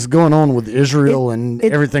stuff that's going on with Israel and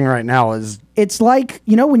everything right now is. It's like,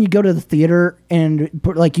 when you go to the theater and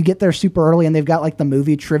you get there super early and they've got like the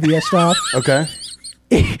movie trivia stuff. Okay.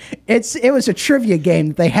 It was a trivia game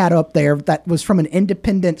that they had up there that was from an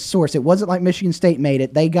independent source. It wasn't like Michigan State made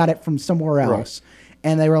it. They got it from somewhere else.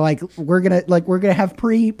 Right. And they were like, we're gonna have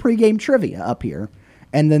pre-game trivia up here.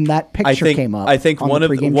 And then that picture came up. I think one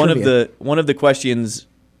of the questions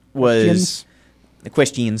was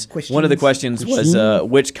one of the questions was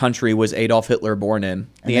which country was Adolf Hitler born in?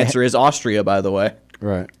 The answer is Austria, by the way.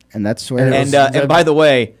 Right. And that's where and by the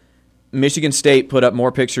way, Michigan State put up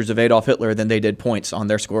more pictures of Adolf Hitler than they did points on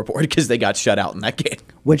their scoreboard because they got shut out in that game.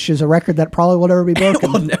 Which is a record that probably will never be broken.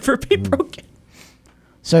 It will never be broken.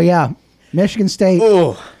 So yeah, Michigan State.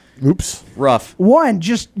 Oh. Oops. Rough. One,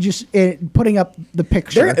 just putting up the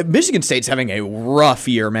picture. Michigan State's having a rough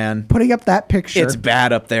year, man. Putting up that picture. It's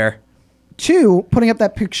bad up there. Two, putting up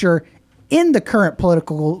that picture in the current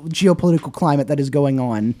geopolitical climate that is going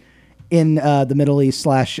on in the Middle East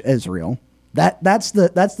 / Israel. That's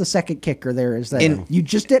the second kicker there is that you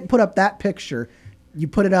just didn't put up that picture. You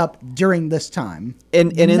put it up during this time.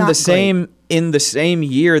 And in the same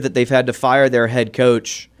year that they've had to fire their head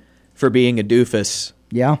coach for being a doofus.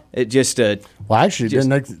 Yeah. It just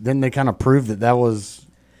didn't they kind of prove that was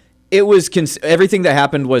everything that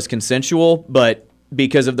happened was consensual, but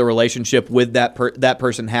because of the relationship with that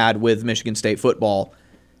person had with Michigan State football,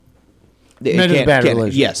 it made it a bad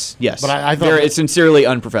relationship. Yes. But I thought it's sincerely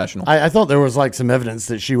unprofessional. I thought there was like some evidence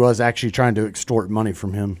that she was actually trying to extort money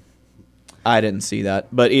from him. I didn't see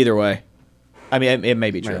that, but either way, I mean, it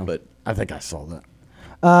may be true, but I think I saw that.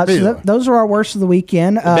 Those are our worst of the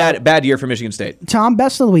weekend. Bad year for Michigan State. Tom,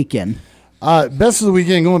 best of the weekend. Best of the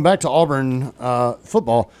weekend, going back to Auburn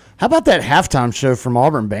football. How about that halftime show from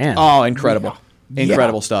Auburn band? Oh, incredible. Yeah.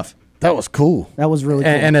 Incredible stuff. That was cool. That was really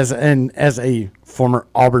cool. And as a former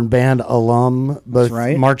Auburn band alum, both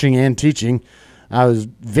marching and teaching, I was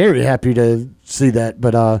very happy to see that.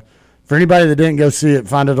 But for anybody that didn't go see it,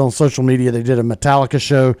 find it on social media. They did a Metallica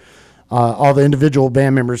show. All the individual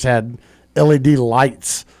band members had LED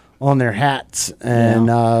lights on their hats and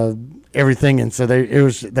everything, and so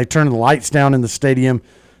they turned the lights down in the stadium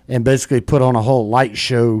and basically put on a whole light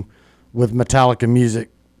show with Metallica music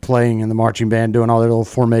playing and the marching band doing all their little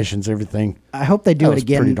formations, everything. I hope they do it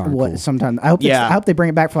again sometime. I hope they bring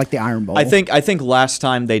it back for like the Iron Bowl. I think last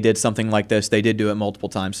time they did something like this, they did do it multiple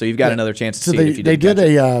times. So you've got another chance to see it if you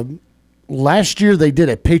didn't. Last year they did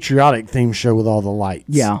a patriotic theme show with all the lights.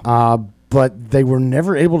 Yeah. But they were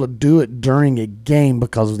never able to do it during a game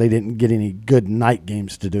because they didn't get any good night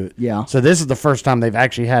games to do it. Yeah. So this is the first time they've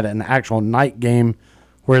actually had an actual night game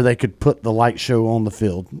where they could put the light show on the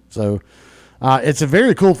field. So it's a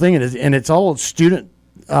very cool thing, and it's all student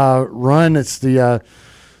run. It's the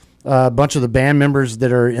bunch of the band members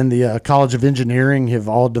that are in the College of Engineering have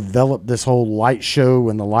all developed this whole light show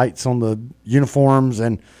and the lights on the uniforms,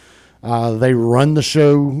 and they run the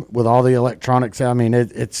show with all the electronics. I mean,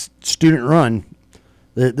 it's student run.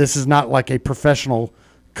 This is not like a professional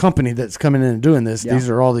company that's coming in and doing this. Yeah. These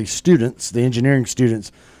are all the students, the engineering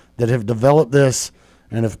students, that have developed this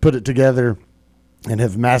and have put it together and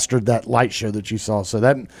have mastered that light show that you saw. So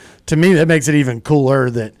that, to me, that makes it even cooler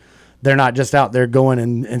that they're not just out there going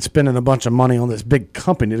and spending a bunch of money on this big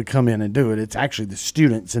company to come in and do it. It's actually the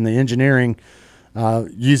students in the engineering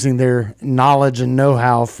using their knowledge and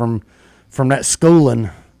know-how from that schooling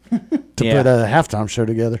to put a halftime show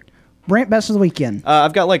together. Brant, best of the weekend.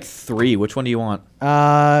 I've got like 3. Which one do you want?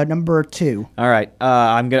 Number 2. All right.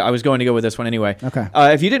 I was going to go with this one anyway. Okay.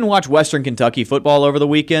 If you didn't watch Western Kentucky football over the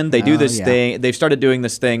weekend, they do this thing. They've started doing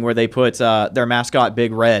this thing where they put their mascot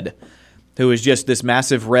Big Red, who is just this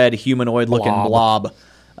massive red humanoid-looking blob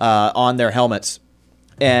on their helmets.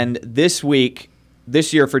 And this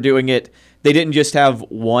year for doing it, they didn't just have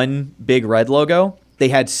one Big Red logo. They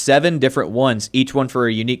had 7 different ones, each one for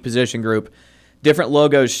a unique position group. Different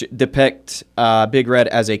logos depict Big Red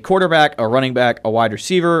as a quarterback, a running back, a wide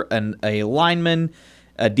receiver, and a lineman,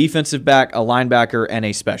 a defensive back, a linebacker, and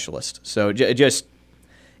a specialist. So just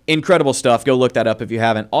incredible stuff. Go look that up if you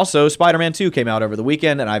haven't. Also, Spider-Man 2 came out over the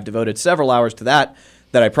weekend, and I've devoted several hours to that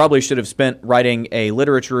I probably should have spent writing a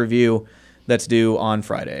literature review that's due on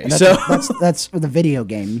Friday. That's the video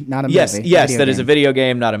game, not a movie. Yes, that is a video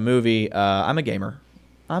game, not a movie. I'm a gamer.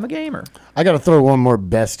 I got to throw one more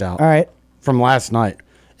best out. All right. From last night.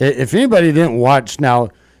 If anybody didn't watch, now,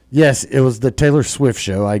 yes, it was the Taylor Swift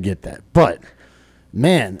show. I get that. But,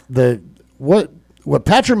 man, what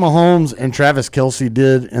Patrick Mahomes and Travis Kelce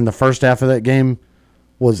did in the first half of that game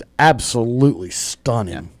was absolutely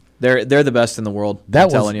stunning. Yeah. They're the best in the world.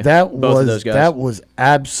 Both of those guys. That was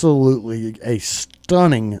absolutely a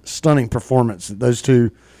stunning performance that those two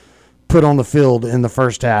put on the field in the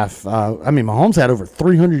first half. Mahomes had over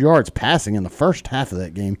 300 yards passing in the first half of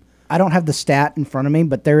that game. I don't have the stat in front of me,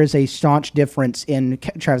 but there is a staunch difference in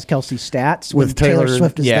Travis Kelce's stats when Taylor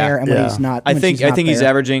Swift is there and when he's not. I think he's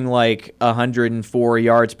averaging like 104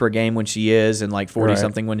 yards per game when she is, and like 40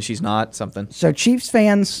 something when she's not. Something. So Chiefs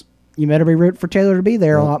fans, you better be rooting for Taylor to be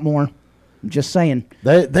there a lot more. I'm just saying.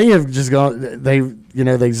 They have just gone.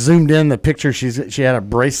 They zoomed in the picture. She had a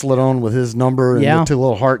bracelet on with his number and the 2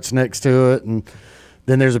 little hearts next to it, and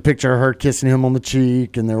then there's a picture of her kissing him on the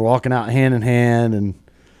cheek, and they're walking out hand in hand, and.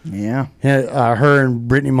 Yeah. Her and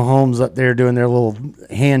Brittany Mahomes up there doing their little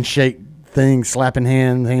handshake thing, slapping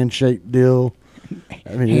handshake deal.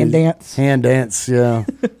 Hand dance. Hand dance, yeah.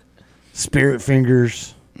 Spirit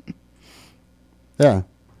fingers. Yeah.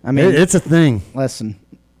 It's a thing. Listen,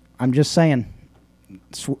 I'm just saying,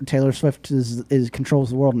 Taylor Swift is controls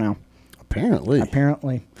the world now.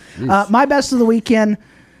 Apparently. My best of the weekend,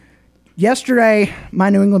 yesterday, my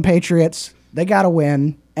New England Patriots, they got a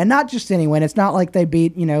win. And not just any win. It's not like they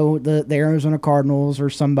beat, the Arizona Cardinals or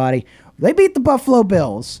somebody. They beat the Buffalo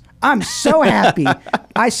Bills. I'm so happy.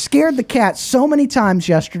 I scared the cat so many times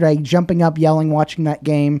yesterday, jumping up, yelling, watching that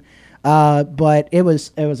game. But it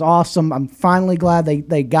was awesome. I'm finally glad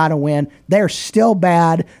they got a win. They're still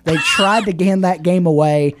bad. They tried to hand that game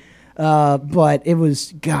away. But it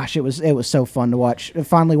was so fun to watch.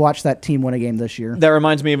 Finally watch that team win a game this year. That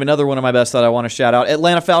reminds me of another one of my best that I want to shout out.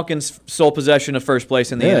 Atlanta Falcons sole possession of first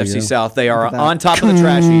place in the NFC South. They are on top of the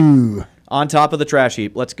trash heap. On top of the trash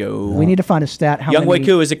heap. Let's go. We need to find a stat. Younghoe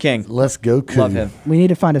Koo is a king. Let's go, Koo. Love him. We need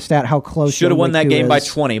to find a stat how close should have won that game by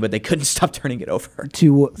 20, but they couldn't stop turning it over.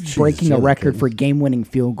 To breaking a record for game-winning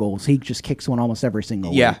field goals. He just kicks one almost every single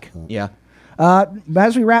week. Yeah.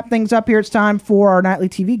 As we wrap things up here, it's time for our nightly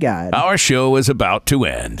TV guide. Our show is about to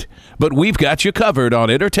end, but we've got you covered on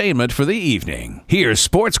entertainment for the evening. Here's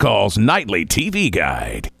Sports Call's nightly TV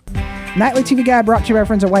guide. Nightly TV guide brought to you by our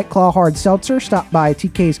friends at White Claw Hard Seltzer. Stop by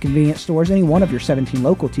TK's Convenience Stores, any one of your 17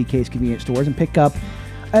 local TK's Convenience Stores, and pick up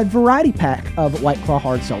a variety pack of White Claw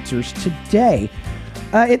Hard Seltzers today.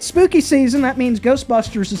 It's spooky season. That means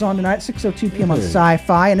Ghostbusters is on tonight, 6:02 p.m. on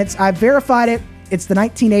Sci-Fi, and I verified it. It's the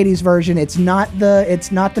 1980s version. It's not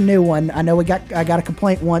the new one. I know I got a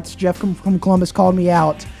complaint once. Jeff from Columbus called me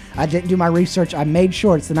out. I didn't do my research. I made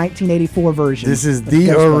sure it's the 1984 version. This is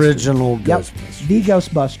the original Ghostbusters. The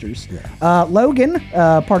Ghostbusters. Yeah. Logan,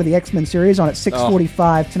 part of the X-Men series, on at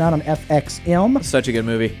 6:45 tonight on FXM. Such a good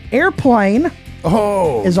movie. Airplane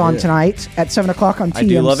is on tonight at 7 o'clock on TMC. I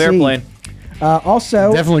do love Airplane.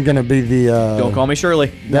 Also, definitely going to be the. Don't call me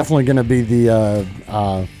Shirley. Definitely going to be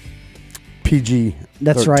the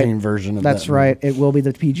PG-13 version of that. That's right. It will be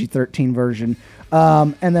the PG-13 version.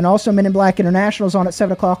 And then also Men in Black International is on at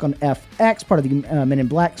 7 o'clock on FX, part of the Men in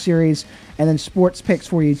Black series. And then sports picks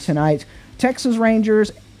for you tonight. Texas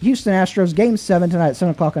Rangers, Houston Astros, Game 7 tonight at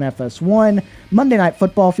 7 o'clock on FS1. Monday Night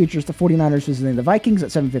Football features the 49ers visiting the Vikings at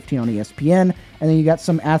 7:15 on ESPN. And then you got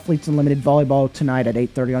some Athletes Unlimited volleyball tonight at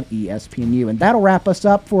 8:30 on ESPNU. And that'll wrap us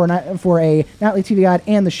up for a nightly TV guide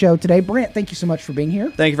and the show today. Brant, thank you so much for being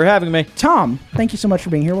here. Thank you for having me. Tom, thank you so much for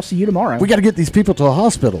being here. We'll see you tomorrow. We got to get these people to a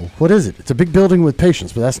hospital. What is it? It's a big building with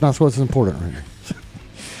patients, but that's not what's important right here.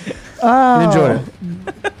 Enjoy it.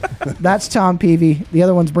 That's Tom Peavy. The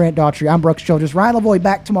other one's Brant Daughtry. I'm Brooks Childress. Ryan Lavoie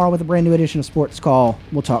back tomorrow with a brand new edition of Sports Call.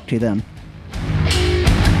 We'll talk to you then.